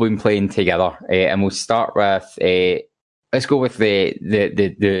all been playing together, and we'll start with let's go with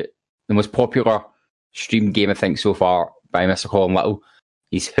the most popular stream game I think so far by Mr. Colin Little.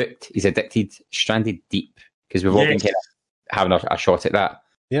 He's hooked. He's addicted. Stranded Deep, because we've all been kind of having a shot at that.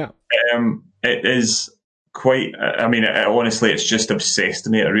 Yeah. It is quite. I mean, honestly, it's just obsessed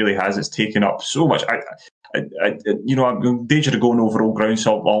me. It really has. It's taken up so much. I'm in danger of going over old ground,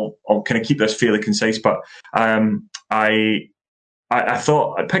 so I'll kind of keep this fairly concise. But I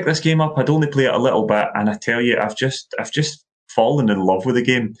thought I'd pick this game up. I'd only play it a little bit, and I tell you, I've just fallen in love with the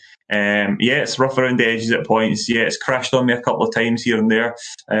game. It's rough around the edges at points. Yeah, it's crashed on me a couple of times here and there.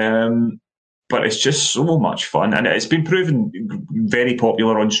 But it's just so much fun, and it's been proven very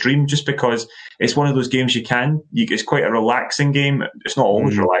popular on stream just because it's one of those games it's quite a relaxing game. It's not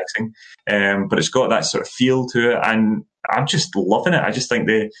always relaxing, but it's got that sort of feel to it, and I'm just loving it. I just think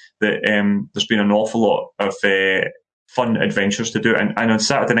that there's been an awful lot of fun adventures to do, and on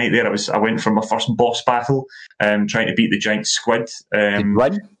Saturday night there, I went for my first boss battle, trying to beat the giant squid. Did you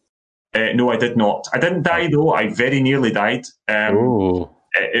win? No, I did not. I didn't die though. I very nearly died.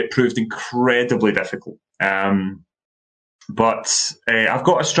 It proved incredibly difficult. But I've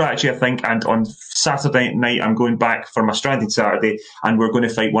got a strategy, I think, and on Saturday night I'm going back for my Stranded Saturday, and we're going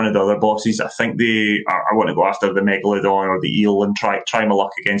to fight one of the other bosses. I think I want to go after the Megalodon or the eel and try my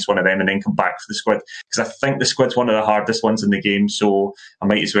luck against one of them and then come back for the squid, because I think the squid's one of the hardest ones in the game, so I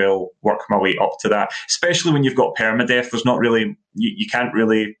might as well work my way up to that, especially when you've got permadeath. There's not really, you can't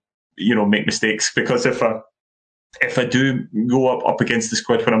really, make mistakes, because if I do go up against the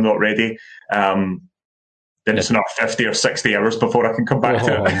squid when I'm not ready, then it's another 50 or 60 hours before I can come back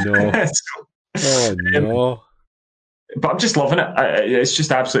to it. No. But I'm just loving it. It's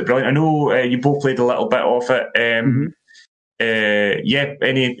just absolutely brilliant. I know you both played a little bit of it.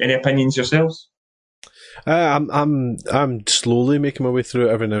 Any opinions yourselves? I'm slowly making my way through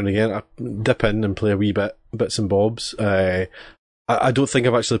it every now and again. I dip in and play a wee bits and bobs. I don't think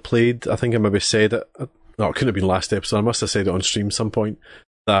I've actually played. I think I maybe said it. No, it couldn't have been last episode. I must have said it on stream some point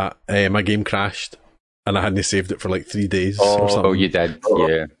that my game crashed and I hadn't saved it for like 3 days or something. Oh, you did,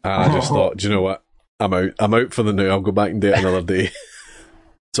 yeah. And I just thought, do you know what? I'm out for the now. I'll go back and do it another day.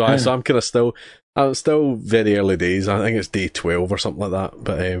 So I'm kind of I'm still very early days. I think it's day 12 or something like that.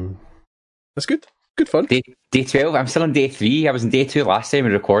 But it's good. Good fun. Day 12? I'm still on day 3. I was in day 2 last time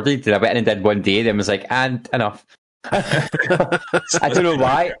we recorded. I went in and did one day, then was like, and enough. I don't know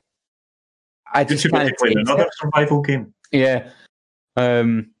why. I just can't play another survival game. Yeah.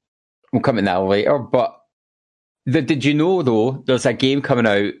 We'll come to that later. But did you know, though, there's a game coming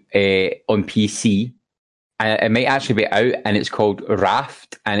out on PC, and it might actually be out, and it's called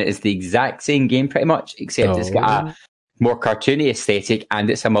Raft, and it is the exact same game pretty much, except it's got a more cartoony aesthetic, and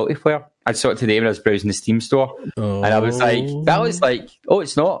it's a multiplayer. I saw it today when I was browsing the Steam store, and I was like, that was like, oh,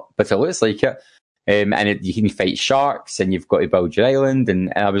 it's not, but it looks like it. You can fight sharks, and you've got to build your island,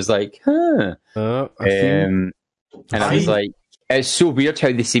 and I was like, huh. And I was like, it's so weird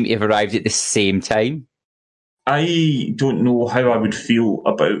how they seem to have arrived at the same time. I don't know how I would feel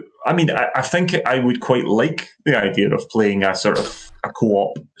about. I mean, I think I would quite like the idea of playing a sort of a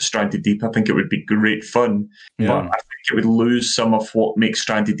co-op Stranded Deep. I think it would be great fun, but I think it would lose some of what makes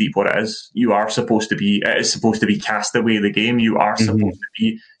Stranded Deep what it is. It is supposed to be Castaway, the game. You are supposed to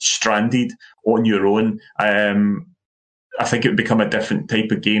be stranded on your own. I think it would become a different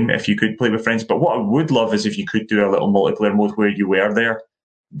type of game if you could play with friends. But what I would love is if you could do a little multiplayer mode where you were there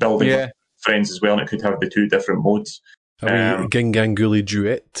building with friends as well, and it could have the 2 different modes. Ginganguli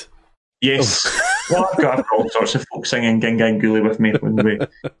duet. Yes. Well, I've got all sorts of folk singing Ginganguli with me when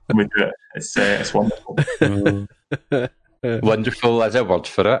we do it. It's wonderful. Wonderful as a word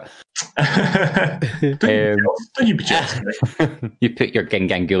for it. Don't you be jealous? You put your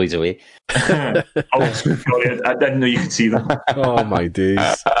Gingangulis away. Oh, sorry, I didn't know you could see them. Oh my days.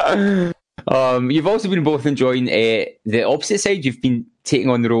 You've also been both enjoying the opposite side. You've been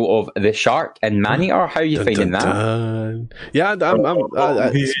taking on the role of the shark in Maneater. How are you finding that? Yeah,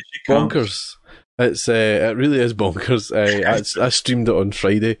 it's bonkers. It really is bonkers. I streamed it on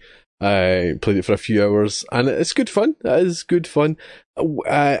Friday. I played it for a few hours, and it's good fun. It is good fun.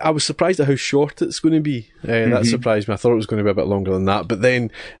 I was surprised at how short it's going to be. That surprised me. I thought it was going to be a bit longer than that. But then,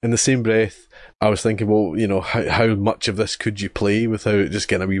 in the same breath, I was thinking, well, how much of this could you play without it just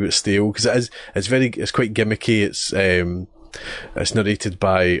getting a wee bit stale? Because it's quite gimmicky. It's narrated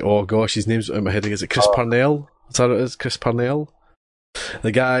by, oh gosh, his name's out of my head. Is it Chris Parnell? Is that what it is? Chris Parnell?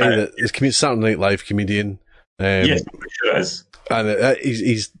 The guy that is Saturday Night Live comedian. Yes, I'm sure it is. And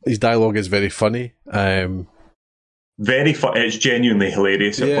his dialogue is very funny, Very fun. It's genuinely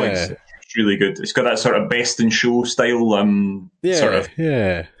hilarious. It's really good. It's got that sort of best in show style sort of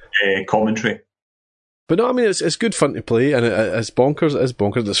commentary. But no, I mean, it's good fun to play, and it's bonkers. It is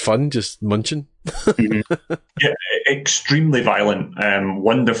bonkers. It's fun just munching. Yeah, extremely violent,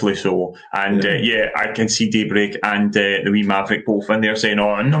 wonderfully so. And I can see Daybreak and the wee Maverick both in there saying,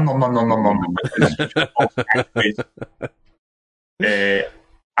 "Oh, no."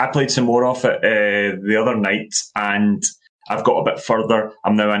 I played some more of it the other night, and I've got a bit further.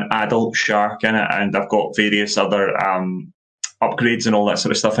 I'm now an adult shark in it, and I've got various other upgrades and all that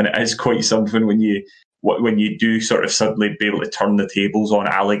sort of stuff. And it is quite something when you do sort of suddenly be able to turn the tables on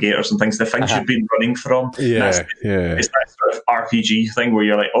alligators and things, the things you've been running from. It's that sort of RPG thing where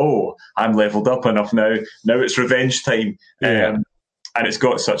you're like, oh, I'm leveled up enough now. Now it's revenge time. And it's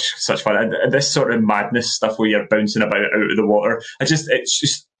got such fun. And this sort of madness stuff where you're bouncing about out of the water.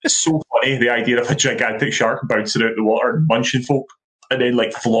 It's so funny, the idea of a gigantic shark bouncing out of the water and munching folk and then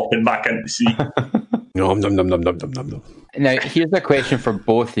like flopping back into the sea. Nom, nom, nom, nom, nom, nom, nom. Now, here's a question for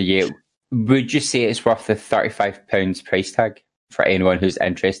both of you. Would you say it's worth the £35 price tag for anyone who's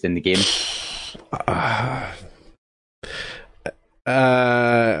interested in the game?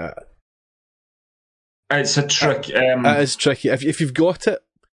 It's a trick. It is tricky. If you've got it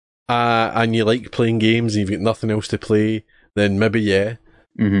and you like playing games and you've got nothing else to play, then maybe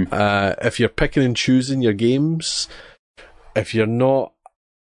Mm-hmm. If you're picking and choosing your games, if you're not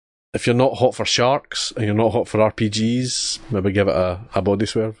hot for sharks and you're not hot for RPGs, maybe give it a body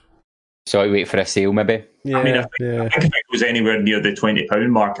swerve. So I wait for a sale, maybe. Yeah, I mean, I think if it was anywhere near the £20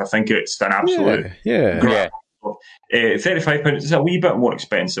 mark, I think it's an absolute grab. £35 is a wee bit more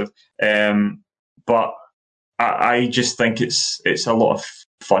expensive, but I just think it's a lot of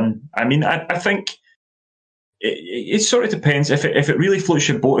fun. I mean, I think it sort of depends. If it really floats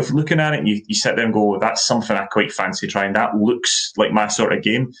your boat, if you're looking at it and you sit there and go, that's something I quite fancy trying, that looks like my sort of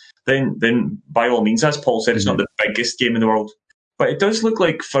game, then by all means, as Paul said, it's not the biggest game in the world. But it does look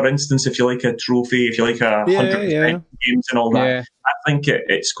like, for instance, if you like a trophy, if you like 100% games and all that, I think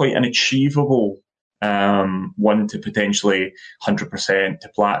it's quite an achievable one to potentially 100% to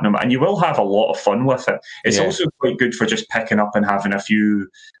platinum, and you will have a lot of fun with it. It's also quite good for just picking up and having an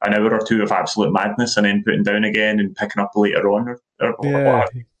hour or two of absolute madness and then putting down again and picking up later on.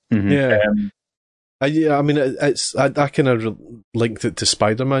 I mean, I kind of linked it to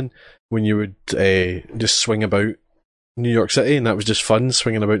Spider-Man when you would just swing about New York City, and that was just fun,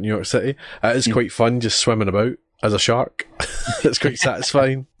 swinging about New York City. It is quite fun just swimming about as a shark. It's quite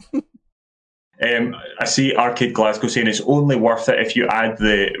satisfying. I see R-CADE Glasgow saying it's only worth it if you add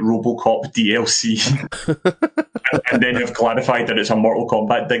the RoboCop DLC. and then have clarified that it's a Mortal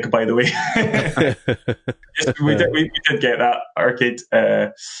Kombat dig, by the way. Yes, we did get that, R-CADE.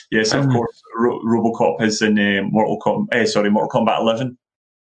 Yes, of course, RoboCop is in Mortal Kombat 11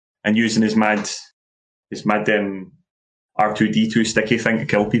 and using his mad R2-D2 sticky thing to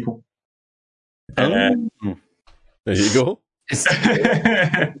kill people. There you go.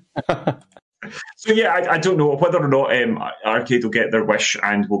 So I don't know whether or not R-CADE will get their wish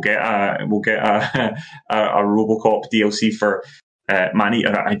and we'll get a RoboCop DLC for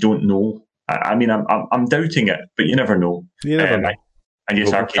Maneater. I don't know. I mean, I'm doubting it, but you never know. And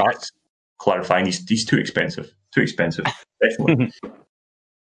yes, R-CADE is clarifying he's too expensive. Definitely.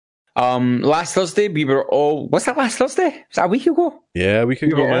 Last Thursday we were all. Was that last Thursday? Was that a week ago? Yeah, a week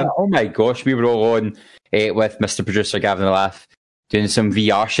ago, man. Oh my gosh, we were all on with Mr. Producer Gavin the Laugh doing some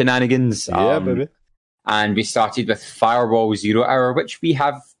VR shenanigans. Yeah, baby. And we started with Firewall 0 Hour, which we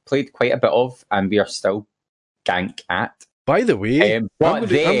have played quite a bit of, and we are still gank at. By the way, I'm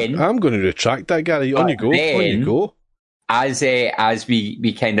going to retract that, Gary. On you go. As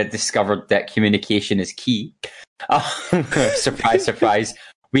we kind of discovered that communication is key. Surprise, surprise.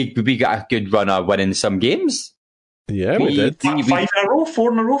 We got a good run of winning some games. Yeah, we did. 5 in a row?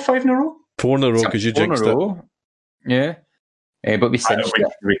 4 in a row? 5 in a row? 4 in a row, because you jinxed it. Yeah. But we cinched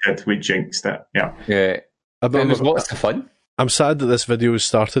it. We jinxed it, yeah. Yeah. It was lots of fun. I'm sad that this video has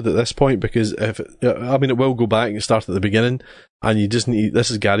started at this point, because it will go back and start at the beginning, and you just need, this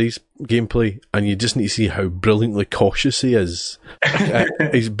is Gary's gameplay, and you just need to see how brilliantly cautious he is.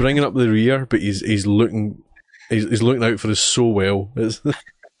 He's bringing up the rear, but he's looking out for us so well.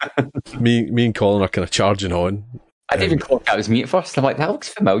 Me and Colin are kind of charging on. I didn't even clock that was me at first. I'm like, that looks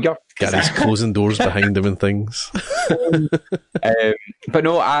familiar. Gary's closing doors behind him and things. But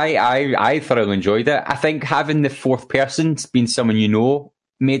no, I thoroughly enjoyed it. I think having the fourth person being someone you know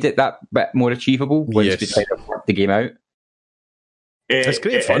made it that bit more achievable once we tried to work the game out. It's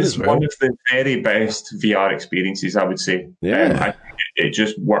great fun as well. One of the very best VR experiences, I would say. Yeah. I think it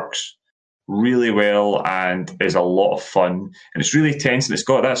just works really well and is a lot of fun. And it's really tense, and it's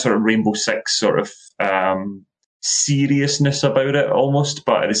got that sort of Rainbow Six sort of seriousness about it almost,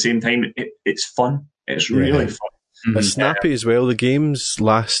 but at the same time, it's fun. It's really fun. It's snappy as well. The games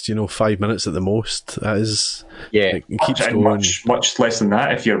last, 5 minutes at the most. That is, it keeps going. Much less than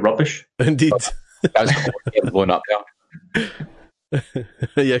that if you're rubbish. Indeed. That was getting blown up there.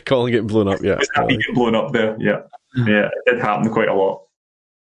 Yeah, Colin getting blown up. Yeah, getting blown up there. Yeah, it did happen quite a lot.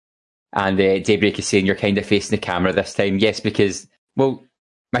 And Daybreak is saying you're kind of facing the camera this time. Yes, because my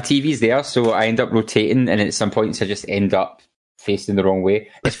TV's there, so I end up rotating, and at some points I just end up facing the wrong way.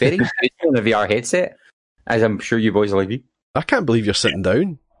 It's very good on a VR headset, as I'm sure you boys will agree. I can't believe you're sitting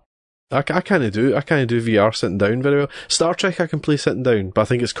down. I kind of do VR sitting down very well. Star Trek I can play sitting down, but I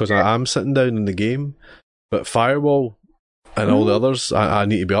think it's because I am sitting down in the game. But Firewall and all the others, I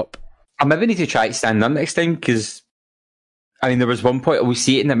need to be up. I maybe need to try it standing up next time, because there was one point I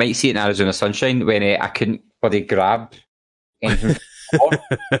see it in Arizona Sunshine when I couldn't bloody grab anything.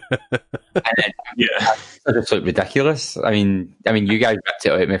 It's like ridiculous. I mean, you guys ripped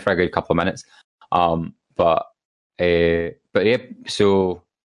it out of me for a good couple of minutes. But yeah, so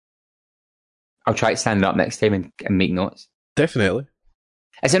I'll try standing up next time and make notes. Definitely.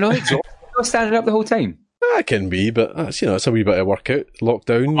 Is it not exhausting standing up the whole time? It can be, but that's it's a wee bit of workout.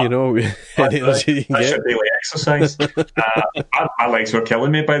 Lockdown, any energy you can get. That's daily exercise. My legs were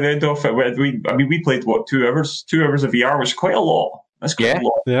killing me by the end of it. We played 2 hours? 2 hours of VR was quite a lot. That's quite a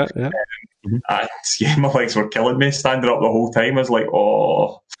lot. Yeah. My legs were killing me standing up the whole time. I was like,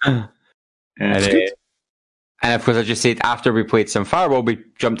 oh. And of course, I just said after we played some Firewall, we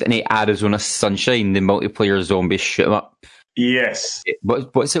jumped into Arizona Sunshine, the multiplayer zombie shoot 'em up. Yes.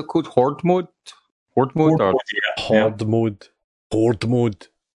 What's it called? Horde mode? Horde mode? Horde mode. Horde mode.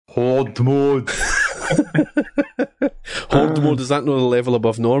 Horde mode. Horde mode, is that not a level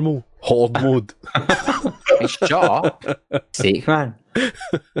above normal? Horde mode. Shut up. Sake, man.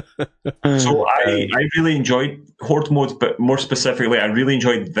 So I really enjoyed Horde mode, but more specifically, I really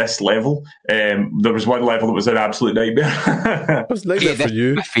enjoyed this level. There was one level that was an absolute nightmare. It was nightmare for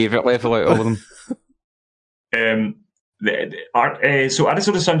you. My favourite level out of all of them. So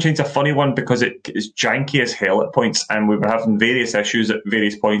Arizona Sunshine's a funny one because it is janky as hell at points, and we were having various issues at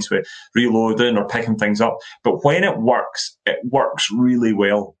various points with reloading or picking things up. But when it works really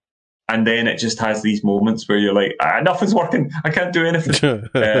well. And then it just has these moments where you're like, nothing's working. I can't do anything.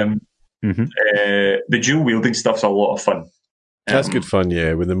 The dual wielding stuff's a lot of fun. That's good fun,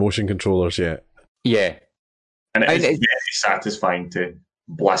 yeah, with the motion controllers, yeah. Yeah. And it's very satisfying to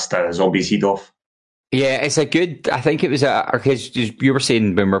blast a zombie's head off. Yeah, it's a good, I think it was because you were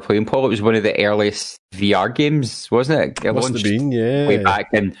saying when we were playing, Paul, it was one of the earliest VR games, wasn't it? It must have been, yeah. Way back,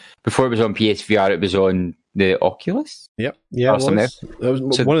 and before it was on PSVR, it was on the Oculus? Yep, yeah, it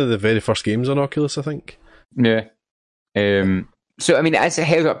was one of the very first games on Oculus, I think. Yeah. So, it's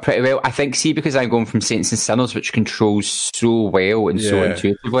held up pretty well. I think, because I'm going from Saints and Sinners, which controls so well and so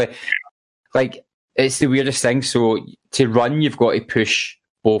intuitively, like, it's the weirdest thing. So, to run, you've got to push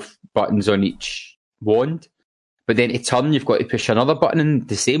both buttons on each wand, but then to turn, you've got to push another button in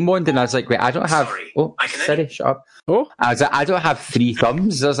the same wand, and I was like, wait, I don't have... Sorry, shut up. Oh? I was like, I don't have 3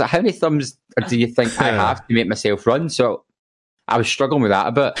 thumbs. I was like, how many thumbs do you think I have to make myself run? So I was struggling with that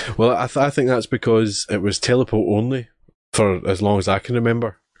a bit. Well, I think that's because it was teleport only for as long as I can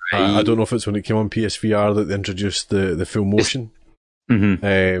remember. Right. I don't know if it's when it came on PSVR that they introduced the full motion.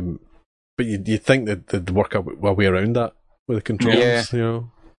 Mm-hmm. But you'd think that they'd work a way around that with the controls,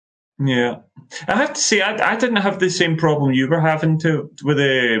 Yeah, I have to say I didn't have the same problem you were having with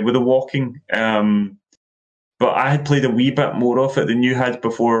the walking, but I had played a wee bit more of it than you had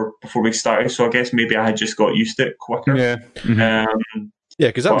before we started. So I guess maybe I had just got used to it quicker. Yeah,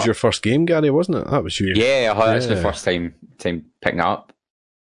 because that was your first game, Gary, wasn't it? That was you. Yeah, that's the first time picking it up.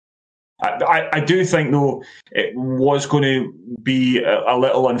 I do think though it was going to be a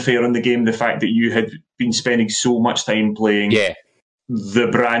little unfair on the game, the fact that you had been spending so much time playing. Yeah. The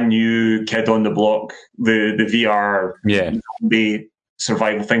brand new Kid on the Block, the VR zombie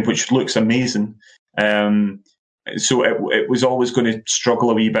survival thing, which looks amazing. So it was always going to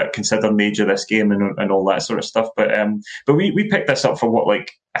struggle a wee bit considering the age of this game and all that sort of stuff. But we picked this up for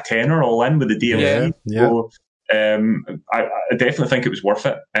like a tenner all in with the DLC. Yeah. So I definitely think it was worth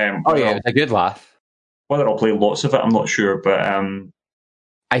it. It was a good laugh. Whether I'll play lots of it, I'm not sure, but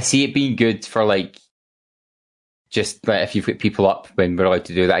I see it being good for like. Just like if you've got people up when we're allowed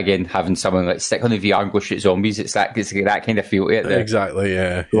to do that again, having someone like stick on the VR and go shoot zombies, it's that kind of feel to it. Exactly,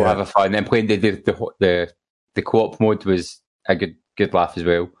 yeah. We'll have a fun. And playing the co-op mode was a good laugh as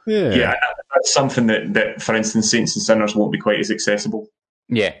well. Yeah, that's something that for instance, Saints and Sinners won't be quite as accessible.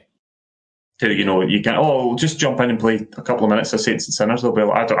 Yeah, to, you can, we'll just jump in and play a couple of minutes of Saints and Sinners. They'll be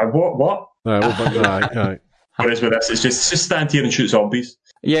like, what? Aye. Whereas with this, it's just stand here and shoot zombies.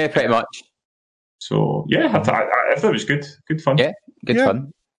 Yeah, pretty much. So, yeah, I thought it was good. Good fun. Yeah, good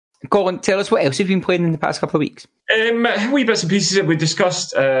fun. Colin, tell us what else you've been playing in the past couple of weeks. Wee bits and pieces that we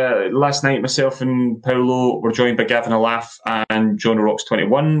discussed last night. Myself and Paolo were joined by Gavin Alaff and John Rocks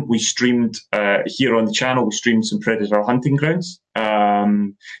 21. We streamed here on the channel. We streamed some Predator Hunting Grounds.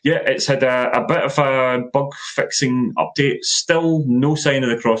 It's had a bit of a bug fixing update. Still no sign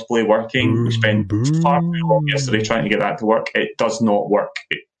of the crossplay working. We spent far too long yesterday trying to get that to work. It does not work.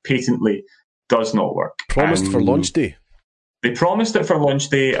 It patently does not work. Promised for launch day. They promised it for launch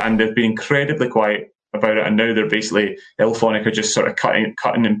day, and they've been incredibly quiet about it. And now they're basically, Ilphonic are just sort of cutting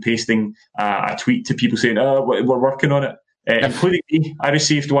and pasting a tweet to people saying, we're working on it, including me. I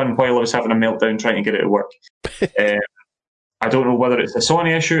received one while I was having a meltdown trying to get it to work. I don't know whether it's a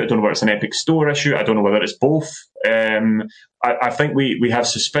Sony issue. I don't know whether it's an Epic Store issue. I don't know whether it's both. I think we have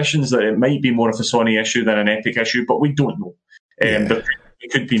suspicions that it might be more of a Sony issue than an Epic issue, but we don't know. There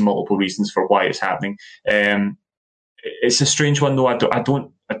could be multiple reasons for why it's happening. It's a strange one, though. I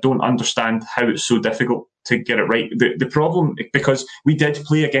don't understand how it's so difficult to get it right. The problem, because we did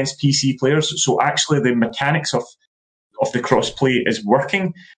play against PC players, so actually the mechanics of the crossplay is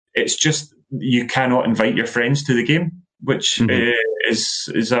working. It's just you cannot invite your friends to the game, which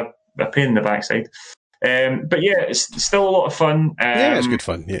is a pain in the backside. But yeah, it's still a lot of fun. It's good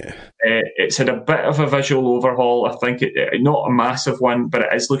fun. Yeah, it's had a bit of a visual overhaul. I think not a massive one, but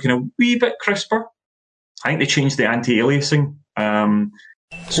it is looking a wee bit crisper. I think they changed the anti-aliasing,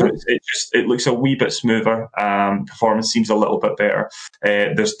 so it looks a wee bit smoother. Performance seems a little bit better.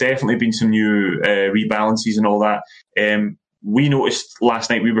 There's definitely been some new rebalances and all that. We noticed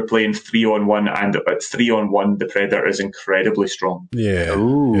last night we were playing 3-on-1, and at 3-on-1 the Predator is incredibly strong. Yeah.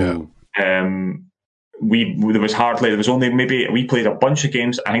 There was only maybe we played a bunch of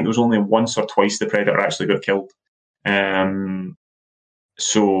games. I think there was only once or twice the Predator actually got killed.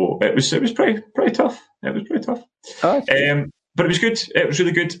 So it was pretty tough. It was pretty tough. Okay. But it was good. It was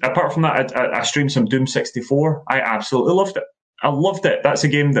really good. Apart from that, I streamed some Doom 64. I absolutely loved it. I loved it. That's a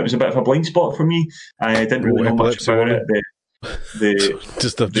game that was a bit of a blind spot for me. I didn't really know much about it.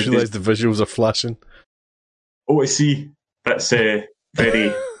 Just realised the visuals are flashing. Oh, I see. That's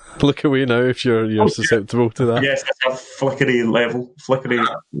very... Look away now if you're susceptible to that. Yes, it's a flickery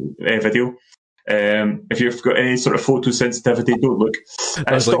video. If you've got any sort of photosensitivity, don't look.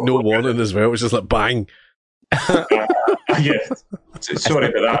 There's like no warning as well. It's just like bang. Yeah, sorry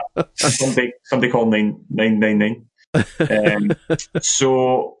about that. Somebody call 999.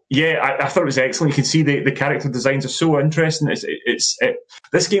 So yeah, I thought it was excellent. You can see the character designs are so interesting.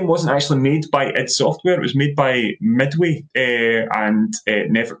 This game wasn't actually made by id Software. It was made by Midway and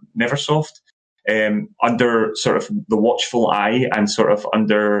Neversoft. Under sort of the watchful eye and sort of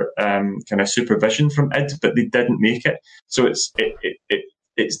under kind of supervision from id, but they didn't make it. So it's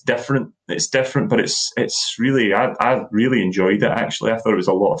different. It's different, but it's really I really enjoyed it. Actually, I thought it was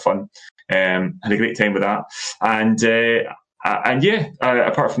a lot of fun. Had a great time with that, and yeah.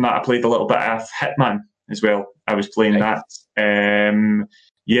 Apart from that, I played a little bit of Hitman as well. I was playing that.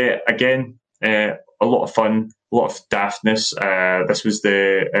 Yeah, again, a lot of fun, a lot of daftness. This was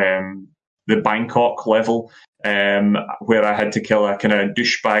the Bangkok level, where I had to kill a kind of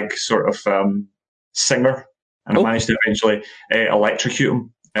douchebag sort of singer, and I managed to eventually electrocute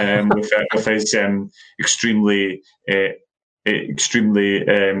him with his extremely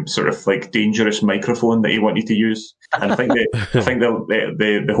sort of like dangerous microphone that he wanted to use. And I think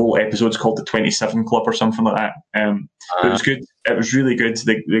the whole episode's called the 27 Club or something like that. It was good. It was really good.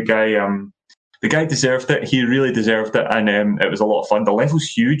 The guy deserved it. He really deserved it, and it was a lot of fun. The level's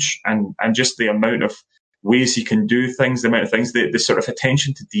huge, and just the amount of ways you can do things, the amount of things, the sort of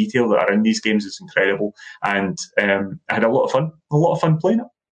attention to detail that are in these games is incredible. And I had a lot of fun playing it.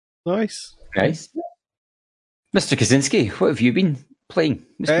 Nice. Mr. Kaczynski, what have you been playing?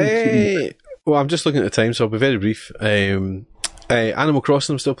 Well, I'm just looking at the time, so I'll be very brief. Animal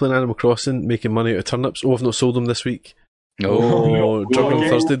Crossing, I'm still playing Animal Crossing, making money out of turnips. I've not sold them this week. Juggling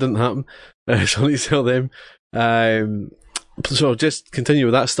Thursday didn't happen, so I need to sell them. So I'll just continue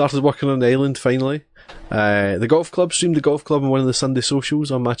with that. Started working on the island finally. The golf club, streamed the golf club on one of the Sunday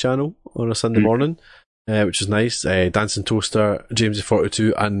socials on my channel on a Sunday morning, which is nice. Dancing Toaster,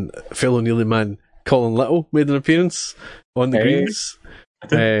 Jamesy42, and fellow Nearly Man Colin Little made an appearance on the greens.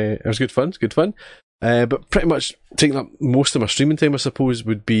 It was good fun. But pretty much taking up most of my streaming time, I suppose,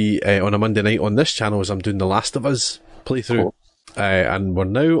 would be on a Monday night on this channel as I'm doing The Last of Us playthrough. Cool. And we're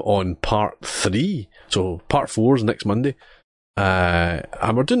now on part 3. So part 4 is next Monday.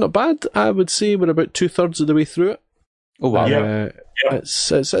 and we're doing not bad. I would say we're about 2/3 of the way through it. Oh wow!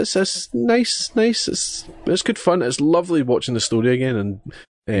 It's nice. It's good fun. It's lovely watching the story again and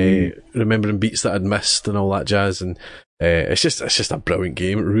remembering beats that I'd missed and all that jazz. And it's just a brilliant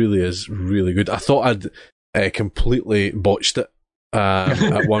game. It really is really good. I thought I'd completely botched it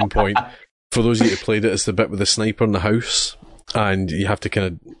at one point. For those of you who played it, it's the bit with the sniper in the house, and you have to kind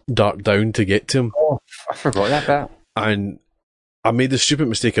of dart down to get to him. Oh, I forgot that bit. And I made the stupid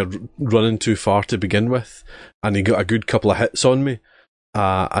mistake of running too far to begin with, and he got a good couple of hits on me,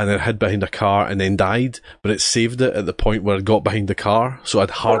 and then hid behind a car and then died, but it saved it at the point where I got behind the car, so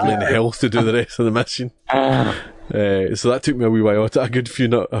I'd hardly any health to do the rest of the mission. So that took me a wee while. I took a good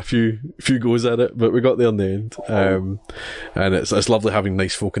few goes at it, but we got there in the end. And it's lovely having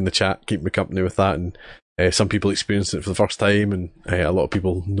nice folk in the chat, keep me company with that, and some people experiencing it for the first time, and a lot of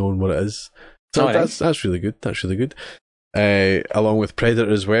people knowing what it is. So that's really good. That's really good. Along with Predator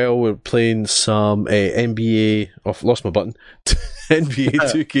as well, we're playing some NBA. I've lost my button. NBA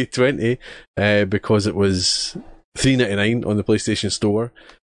 2K20 because it was $3.99 on the PlayStation Store.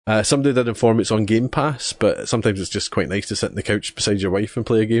 Somebody did inform it's on Game Pass, but sometimes it's just quite nice to sit on the couch beside your wife and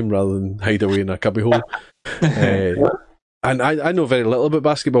play a game rather than hide away in a cubbyhole. And I know very little about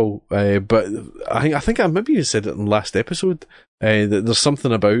basketball, but I think I maybe said it in the last episode that there's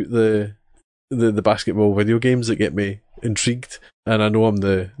something about the basketball video games that get me intrigued, and I know I'm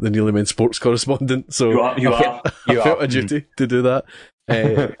the Nearly Men sports correspondent, so I felt a duty to do that.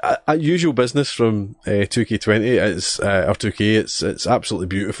 Usual business from 2K20. It's or 2K. It's absolutely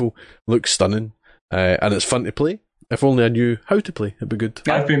beautiful, looks stunning, and it's fun to play. If only I knew how to play, it'd be good.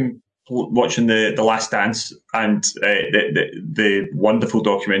 I've been watching the Last Dance and the wonderful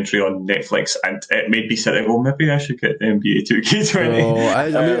documentary on Netflix, and it made me sit there, well, maybe I should get NBA 2K20. Oh, I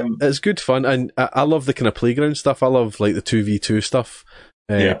mean, it's good fun, and I love the kind of playground stuff. I love like the 2v2 stuff,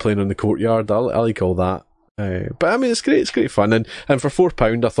 playing on the courtyard. I like all that. But I mean, it's great fun, and for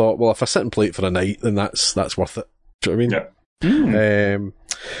 £4, I thought, well, if I sit and play it for a night, then that's worth it. Do you know what I mean?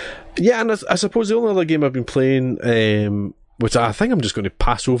 Yeah. And I suppose the only other game I've been playing, which I think I'm just going to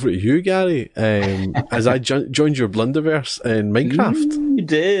pass over to you, Gary, as I joined your Blunderverse in Minecraft. You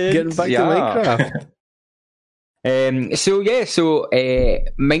did. Getting back to Minecraft. So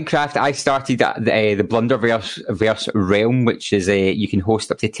Minecraft, I started the Blunderverse realm, which is you can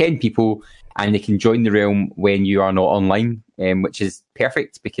host up to 10 people and they can join the realm when you are not online, which is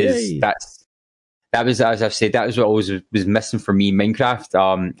perfect because that was, as I've said, that was what always was missing for me in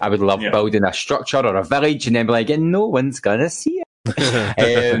Minecraft. I would love building a structure or a village and then be like, and no one's gonna see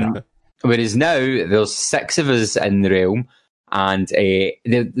it. Whereas now there's 6 of us in the realm, and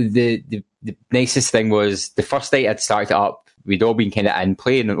the nicest thing was the first night I'd started it up, we'd all been kind of in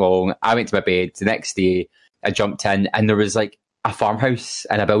playing along. I went to my bed. The next day I jumped in and there was like a farmhouse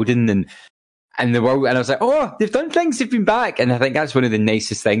and a building and the world, and I was like, oh, they've done things, they've been back. And I think that's one of the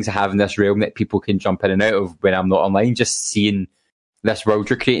nicest things I have in this realm, that people can jump in and out of when I'm not online, just seeing this world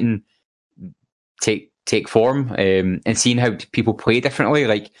you're creating take form, and seeing how people play differently.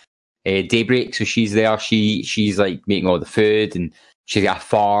 Like Daybreak, so she's there, she's like making all the food, and she's got a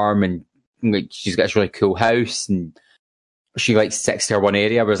farm, and like she's got this really cool house, and she like sticks to her one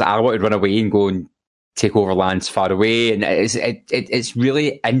area, whereas I wanted to run away and go and take over lands far away. And it's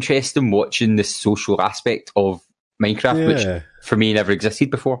really interesting watching the social aspect of Minecraft, which for me never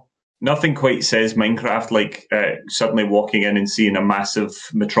existed before. Nothing quite says Minecraft like suddenly walking in and seeing a massive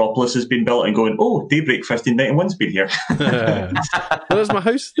metropolis has been built and going, oh, Daybreak 1591's been here. There's my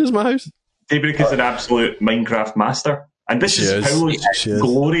house. Daybreak is an absolute Minecraft master. And this is Paolo's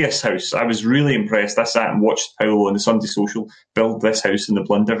glorious house. I was really impressed. I sat and watched Paolo on the Sunday Social build this house in the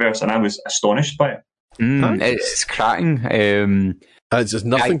Blunderverse, and I was astonished by it. It's cracking. It's just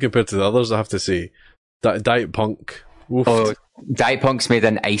nothing compared to the others, I have to say. Diet Punk. Oof. Oh, Diet Punk's made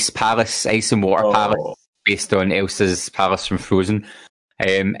an ice and water palace based on Elsa's palace from Frozen.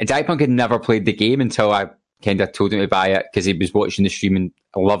 Diet Punk had never played the game until I kind of told him to buy it because he was watching the stream and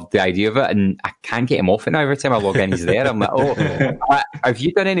I loved the idea of it, and I can't get him off it now. Every time I log in, he's there. I'm like, oh, have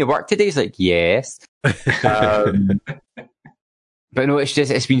you done any work today? He's like, yes. But no,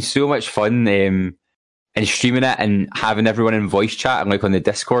 it's been so much fun, and streaming it and having everyone in voice chat and like on the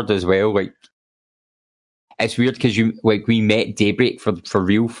Discord as well. Like, it's weird because we met Daybreak for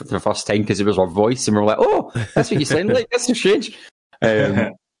real for the first time because it was our voice, and we were like, oh, that's what you sound like. That's so strange.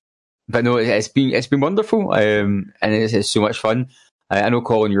 But no, it's been wonderful, and it's so much fun. I know,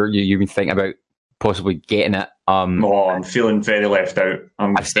 Colin, you've been thinking about possibly getting it. I'm feeling very left out.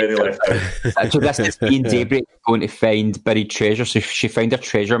 I'm very left out. So this is me and Daybreak going to find buried treasure. So she found a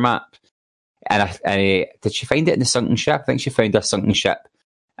treasure map and did she find it in the sunken ship? I think she found a sunken ship,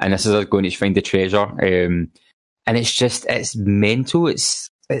 and this is her going to find the treasure. And it's mental. It's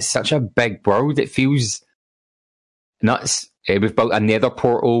such a big world. It feels nuts. We've built a nether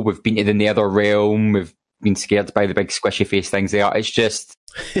portal. We've been to the nether realm. We've been scared by the big squishy face things there. It's just,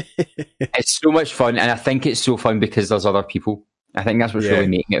 it's so much fun. And I think it's so fun because there's other people. I think that's what's really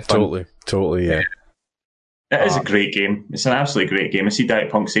making it fun. Totally, yeah. It is a great game. It's an absolutely great game. I see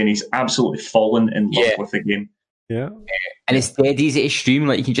Diet Punk saying he's absolutely fallen in love with the game. Yeah. And it's dead easy to stream.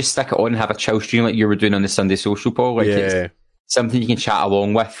 Like, you can just stick it on and have a chill stream like you were doing on the Sunday Social, Paul. Like, it's something you can chat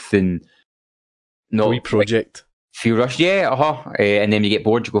along with and not... Wee project. Feel rushed, and then when you get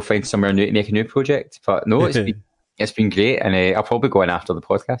bored, you go find somewhere new to make a new project. But no, it's been great, and I'll probably go in after the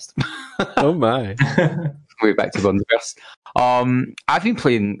podcast. Oh my! Way back to London first. I've been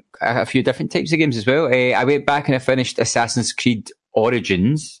playing a few different types of games as well. I went back and I finished Assassin's Creed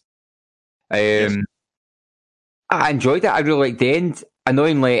Origins. I enjoyed it. I really liked the end.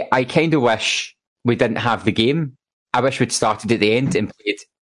 Annoyingly, I kind of wish we didn't have the game. I wish we'd started at the end and played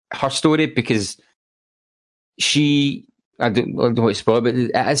her story, because I don't want to spoil it, but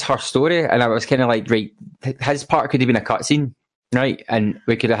it is her story, and I was kind of like, right, his part could have been a cutscene, right, and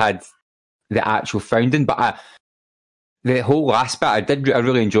we could have had the actual founding, but the whole last bit I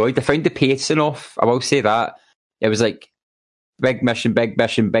really enjoyed. I found the pacing off, I will say that. It was like, big mission,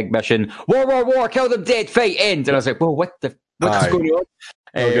 war, kill them dead, fight, end, and I was like, whoa, what's going on?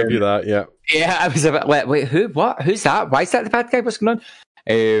 I'll give you that, yeah. Yeah, I was a bit like, wait, who's that? Why is that the bad guy? What's going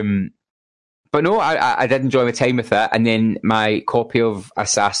on? But no, I did enjoy my time with it. And then my copy of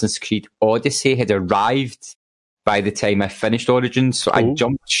Assassin's Creed Odyssey had arrived by the time I finished Origins. So I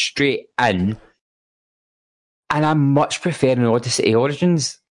jumped straight in. And I much prefer an Odyssey to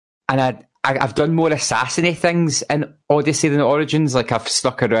Origins. And I've done more assassin-y things in Odyssey than Origins. Like, I've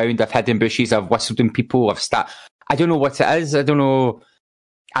stuck around, I've hid in bushes, I've whistled in people, I don't know what it is. I don't know.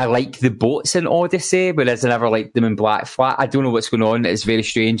 I like the boats in Odyssey, whereas I never liked them in Black Flag. I don't know what's going on. It's very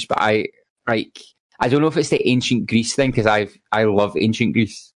strange, but I don't know if it's the ancient Greece thing, because I love ancient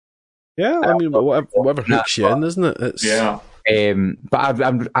Greece. Yeah, I mean, whatever hooks you in, isn't it? But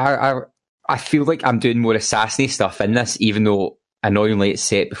I feel like I'm doing more assassin stuff in this, even though annoyingly it's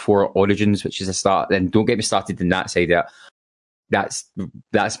set before Origins, which is a start. And don't get me started in that side yet. That's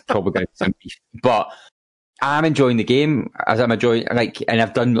probably going to be some beef. But I'm enjoying the game, as I'm enjoying, and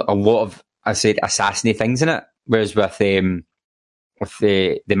I've done a lot of, I said, assassin things in it. Whereas with the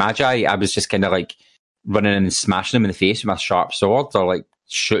Magi, I was just kind of like running in and smashing them in the face with my sharp sword, or like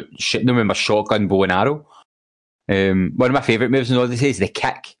shooting them with my shotgun, bow and arrow. One of my favourite moves in Odyssey is the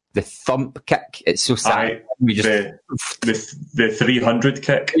kick, the thump kick. It's so sad. The 300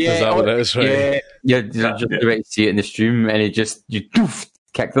 kick. Yeah, is that what it is? Right? Yeah, you're just about to see it in the stream, and you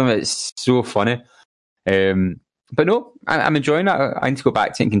kick them. It's so funny. But no, I'm enjoying it. I need to go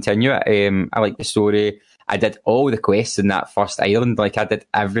back to it and continue it. I like the story. I did all the quests in that first island. Like, I did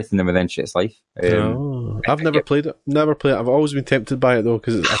everything within Shit's Life. I've never played it. I've always been tempted by it, though,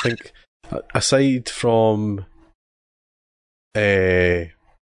 because I think, aside from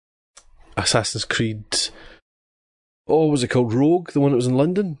Assassin's Creed, what was it called? Rogue? The one that was in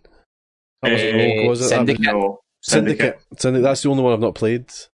London? That wasn't Rogue, was it? Syndicate. Syndicate. That's the only one I've not played.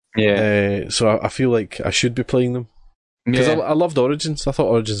 Yeah. So I feel like I should be playing them. Because I loved Origins. I thought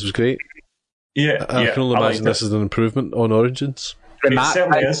Origins was great. Yeah, I can only imagine this is an improvement on Origins. The map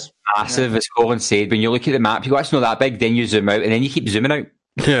is massive, as Colin said. When you look at the map, you go, it's not that big, then you zoom out, and then you keep zooming out.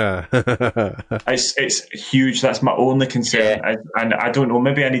 Yeah. It's huge. That's my only concern. And I don't know,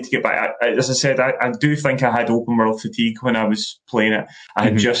 maybe I need to get back. As I said, I do think I had open world fatigue when I was playing it. I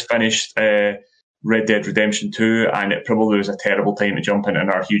had just finished Red Dead Redemption 2, and it probably was a terrible time to jump into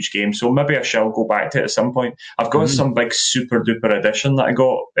another huge game. So maybe I shall go back to it at some point. I've got some big super duper edition that I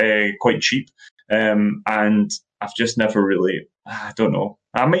got quite cheap, and I've just never really. I don't know.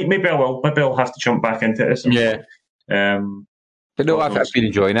 Maybe I will. Maybe I'll have to jump back into it at some point. But no, I've been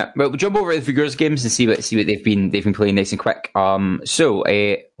enjoying it. Well, we'll jump over to the figures games and see what they've been playing nice and quick. So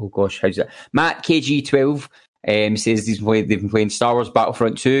oh gosh, how's that? Matt KG12 says they've been playing Star Wars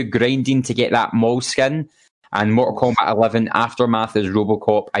Battlefront 2, grinding to get that Maul skin, and Mortal Kombat 11 Aftermath is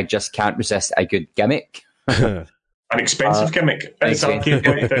RoboCop. I just can't resist a good gimmick. An expensive gimmick.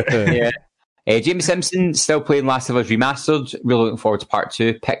 Yeah. James Simpson still playing Last of Us Remastered. Really looking forward to part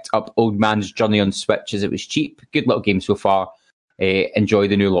 2. Picked up Old Man's Journey on Switch as it was cheap. Good little game so far. Enjoy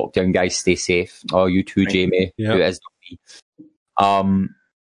the new lockdown, guys. Stay safe. Oh, you too, Jamie. Yeah. Who is not me.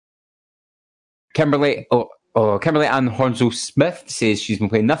 Kimberly Ann Hornsel Smith says she's been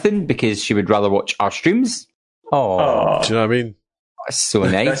playing nothing because she would rather watch our streams. Oh, do you know what I mean? That's so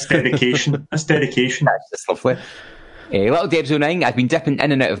nice. That's dedication. That's dedication. That's just lovely. Little Deb's 09, I've been dipping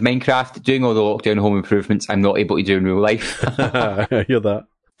in and out of Minecraft, doing all the lockdown home improvements I'm not able to do in real life. I hear that.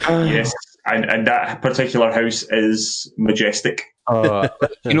 Yes, and that particular house is majestic. Do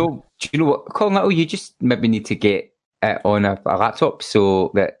you know what, Colin Little? You just maybe need to get it on a laptop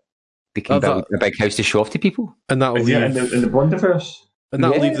so that they can build a big house to show off to people. And that'll leave in the Bondiverse. And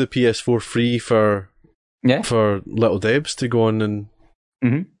that'll leave the PS4 free for Little Debs to go on and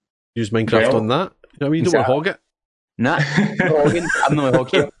use Minecraft on that. You know what I mean? You don't want to hog it. Nah, I'm not a hog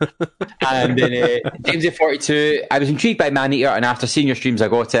here. And then James at 42, I was intrigued by Maneater, and after seeing your streams I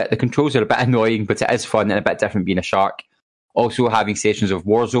got it. The controls are a bit annoying, but it is fun and a bit different being a shark. Also having sessions of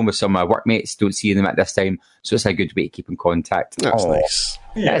Warzone with some of my workmates, don't see them at this time, so it's a good way to keep in contact. That's nice.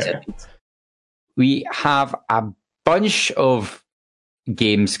 Yeah. We have a bunch of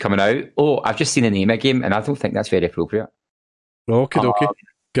games coming out. Oh, I've just seen a name of a game, and I don't think that's very appropriate. Okay.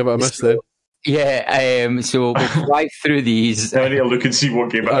 Give it a miss then. Yeah, so we'll fly through these. I need to look and see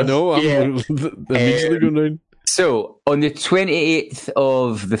what game it is. I know, I'm immediately going down. So, on the 28th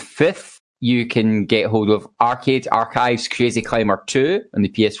of the 5th, you can get hold of R-CADE Archives Crazy Climber 2 on the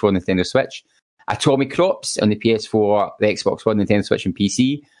PS4 Nintendo Switch, Atomic Crops on the PS4, the Xbox One, Nintendo Switch and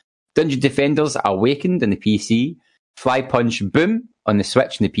PC, Dungeon Defenders Awakened on the PC, Fly Punch Boom on the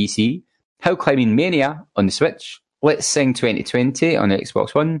Switch and the PC, Hill Climbing Mania on the Switch, Let's Sing 2020 on the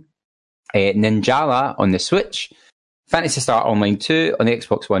Xbox One, Ninjala on the Switch, Phantasy Star Online 2 on the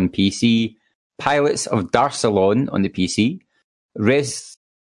Xbox One PC, Pilots of Darsalon on the PC,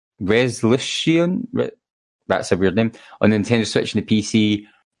 Resolution, that's a weird name, on the Nintendo Switch and the PC,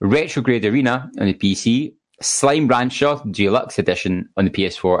 Retrograde Arena on the PC, Slime Rancher Deluxe Edition on the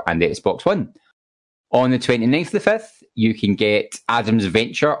PS4 and the Xbox One. On the 29th of the 5th, you can get Adam's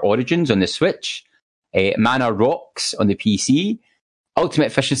Venture Origins on the Switch, Mana Rocks on the PC,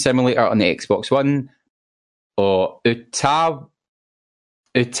 Ultimate Fishing Simulator on the Xbox One, or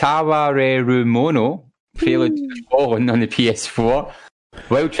Utawarerumono Prelude to Fallen on the PS4,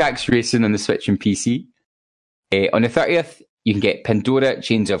 Wild Tracks Racing on the Switch and PC. On the 30th, you can get Pandora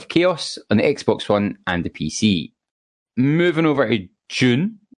Chains of Chaos on the Xbox One and the PC. Moving over to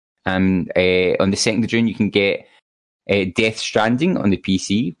June, on the 2nd of June, you can get Death Stranding on the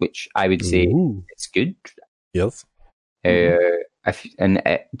PC, which I would say it's good. Yes.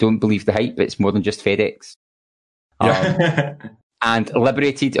 Don't believe the hype, it's more than just FedEx. And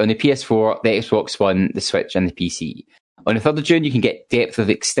Liberated on the PS4, the Xbox One, the Switch, and the PC. On the 3rd of June, you can get Depth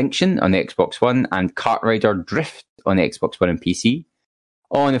of Extinction on the Xbox One and Kart Rider Drift on the Xbox One and PC.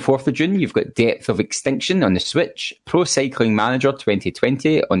 On the 4th of June, you've got Depth of Extinction on the Switch, Pro Cycling Manager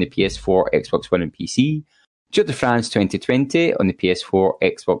 2020 on the PS4, Xbox One, and PC, Tour de France 2020 on the PS4,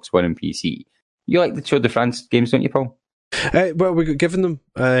 Xbox One, and PC. You like the Tour de France games, don't you, Paul? Well, we got given them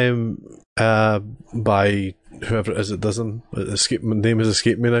by whoever it is that does them. My name has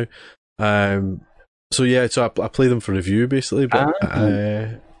escaped me now. So I play them for review basically, but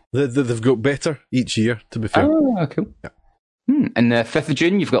they've got better each year. To be fair. Oh, cool. Yeah. And the 5th of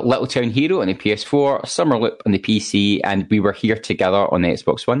June, you've got Little Town Hero on the PS4, Summer Loop on the PC, and We Were Here Together on the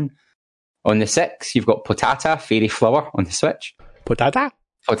Xbox One. On the 6th, you've got Potata Fairy Flower on the Switch. Potata.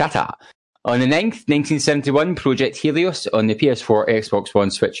 On the 9th, 1971, Project Helios on the PS4, Xbox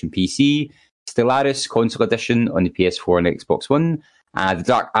One, Switch and PC. Stellaris Console Edition on the PS4 and Xbox One. The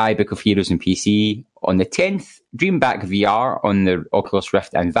Dark Eye Book of Heroes on PC. On the 10th, Dreamback VR on the Oculus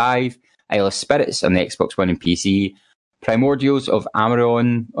Rift and Vive. Isle of Spirits on the Xbox One and PC. Primordials of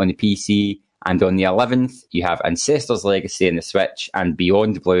Amaron on the PC. And on the 11th, you have Ancestors Legacy on the Switch and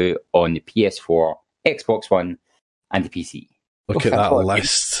Beyond Blue on the PS4, Xbox One, and the PC. Look at that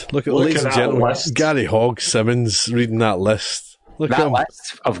list. Look, ladies and gentlemen, Gary Hogg Simmons reading that list. Look that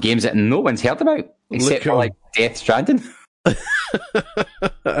list of games that no one's heard about, except for like Death Stranding.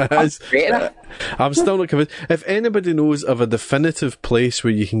 I'm still not convinced. If anybody knows of a definitive place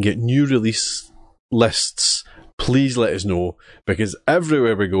where you can get new release lists, please let us know, because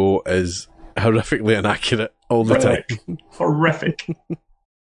everywhere we go is horrifically inaccurate all the time. Horrific.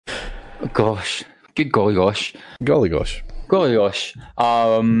 Gosh. Good golly gosh. Golly gosh. Golly gosh.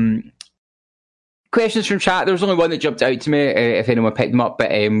 Questions from chat. There was only one that jumped out to me, if anyone picked them up, but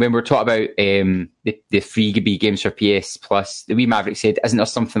when we were talking about the free games for PS Plus, the wee Maverick said, isn't there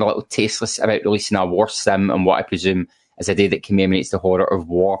something a little tasteless about releasing a war sim on what I presume is a day that commemorates the horror of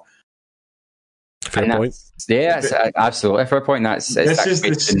war? Fair point. Yeah, absolutely. Fair point.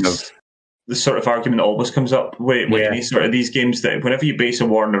 The sort of argument always comes up with any sort of these games, that whenever you base a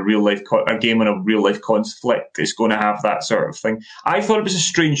war on a game on a real life conflict, it's going to have that sort of thing. I thought it was a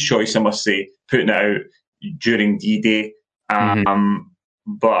strange choice, I must say, putting it out during D-Day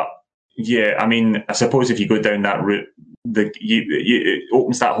But yeah, I mean, I suppose if you go down that route, it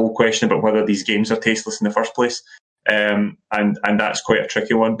opens that whole question about whether these games are tasteless in the first place. And that's quite a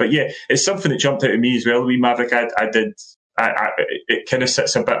tricky one. But yeah, it's something that jumped out at me as well. Wee Maverick, it kind of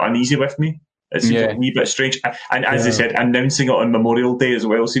sits a bit uneasy with me. It seems a wee bit strange. And as I said, announcing it on Memorial Day as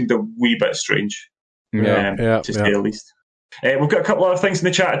well seemed a wee bit strange. To say the least. We've got a couple other things in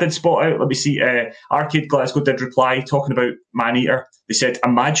the chat I did spot out. Let me see. R-CADE Glasgow did reply talking about Maneater. They said,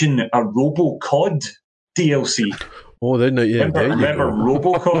 imagine a RoboCod DLC. Oh, they're not yet. Remember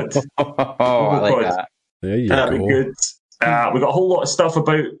RoboCod? I like that. There you That'd go. be good. We got a whole lot of stuff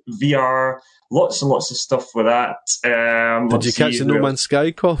about VR. Lots and lots of stuff with that. Did you catch the No Man's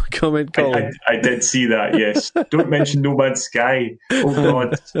Sky comment, Colin? I did see that, yes. Don't mention No Man's Sky. Oh,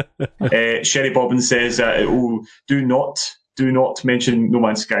 God. Sherry Bobbin says, do not mention No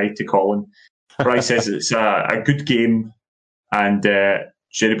Man's Sky to Colin. Bryce says it's a good game. And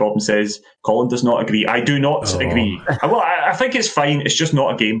Sherry Bobbin says, Colin does not agree. I do not agree. Well, I think it's fine. It's just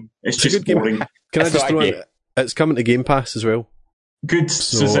not a game. It's just boring. Can I just throw in, it's coming to Game Pass as well. Good,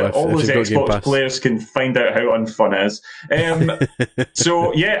 so that all those Xbox players can find out how unfun it is.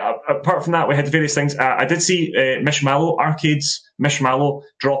 So yeah, apart from that, we had various things. I did see Mishmallow, R-CADE's Mishmallow,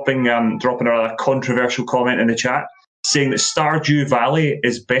 dropping a rather controversial comment in the chat, saying that Stardew Valley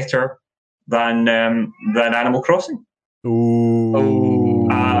is better than Animal Crossing. Ooh.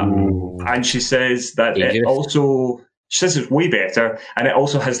 And she says that she says it's way better, and it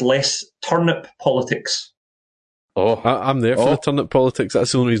also has less turnip politics. I'm there for the turnip politics.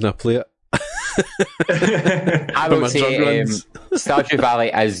 That's the only reason I play it. I would say Stardew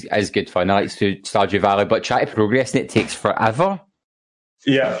Valley is good fun. I like Stardew Valley, but trying to progress in it takes forever.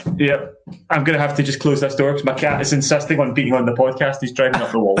 Yeah. I'm going to have to just close this door because my cat is insisting on beating on the podcast. He's driving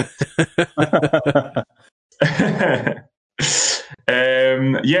up the wall.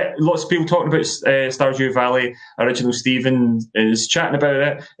 Lots of people talking about Stardew Valley. Original Stephen is chatting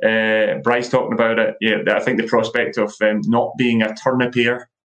about it. Bryce talking about it. Yeah, I think the prospect of not being a turnipaire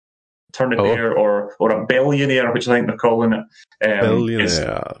or a billionaire, which I think they're calling it,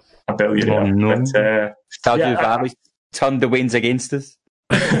 billionaire. A billionaire. Oh, no. Stardew Valley turned the winds against us.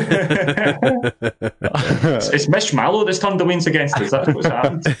 It's Mishmallow that's turned the winds against us. That's what's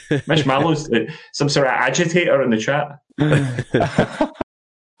happened. Mishmallow's some sort of agitator in the chat.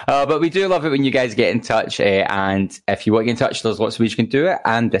 But we do love it when you guys get in touch, and if you want to get in touch, there's lots of ways you can do it,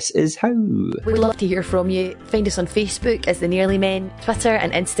 and this is how. We'd love to hear from you. Find us on Facebook as The Nearly Men, Twitter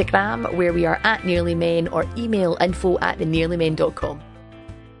and Instagram, where we are at Nearly Men, or email info@thenearlymen.com.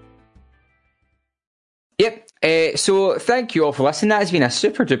 Yep. So thank you all for listening. That has been a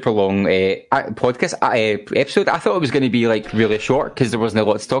super duper long podcast episode. I thought it was going to be like really short because there wasn't a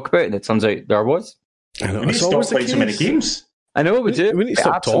lot to talk about, and it turns out there was. I know, we need to stop playing so many games. I know we do. We need to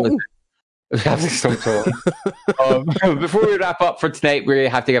stop talking. We have to stop talking. Before we wrap up for tonight, we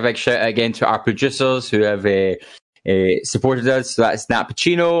have to give a big shout out again to our producers who have supported us. So that's Nat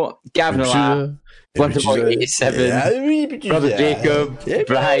Pacino, Gavin O'La, Flutterboy 87, Brother Jacob,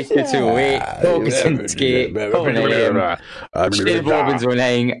 Bryce 208, Focusing Shane Bobbins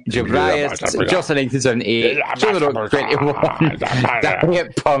 09, Jabrias, Jocelyn 1978, Joe the Rock 21, Daniel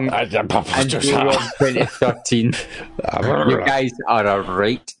Punk, and Joe Rob 2013. You guys are a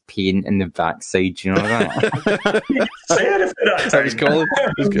right pain in the backside, you know that? It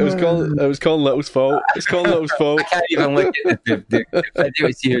was Colin Little's fault. It's Colin Little's fault. I can't even look at the video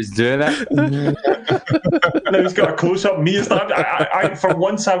to see who's doing it. And now he's got a close up of me. For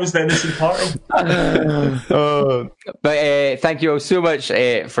once, I was the innocent party. But thank you all so much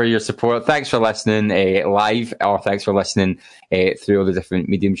for your support. Thanks for listening live, or thanks for listening through all the different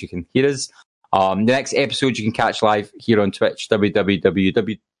mediums you can hear us. The next episode you can catch live here on Twitch,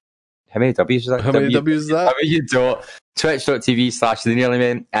 www. How many W's is that? How many W's is that? Twitch.tv/The Nearly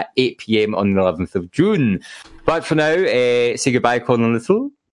Men at 8 p.m. on the 11th of June. But for now, say goodbye, Colin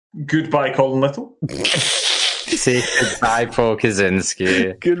Little. Goodbye, Colin Little. Say goodbye, Paul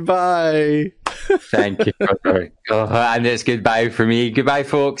Kaczynski. Goodbye. Thank you. And it's goodbye for me. Goodbye,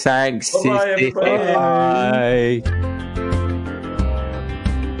 folks. Thanks. Bye, everybody. Bye.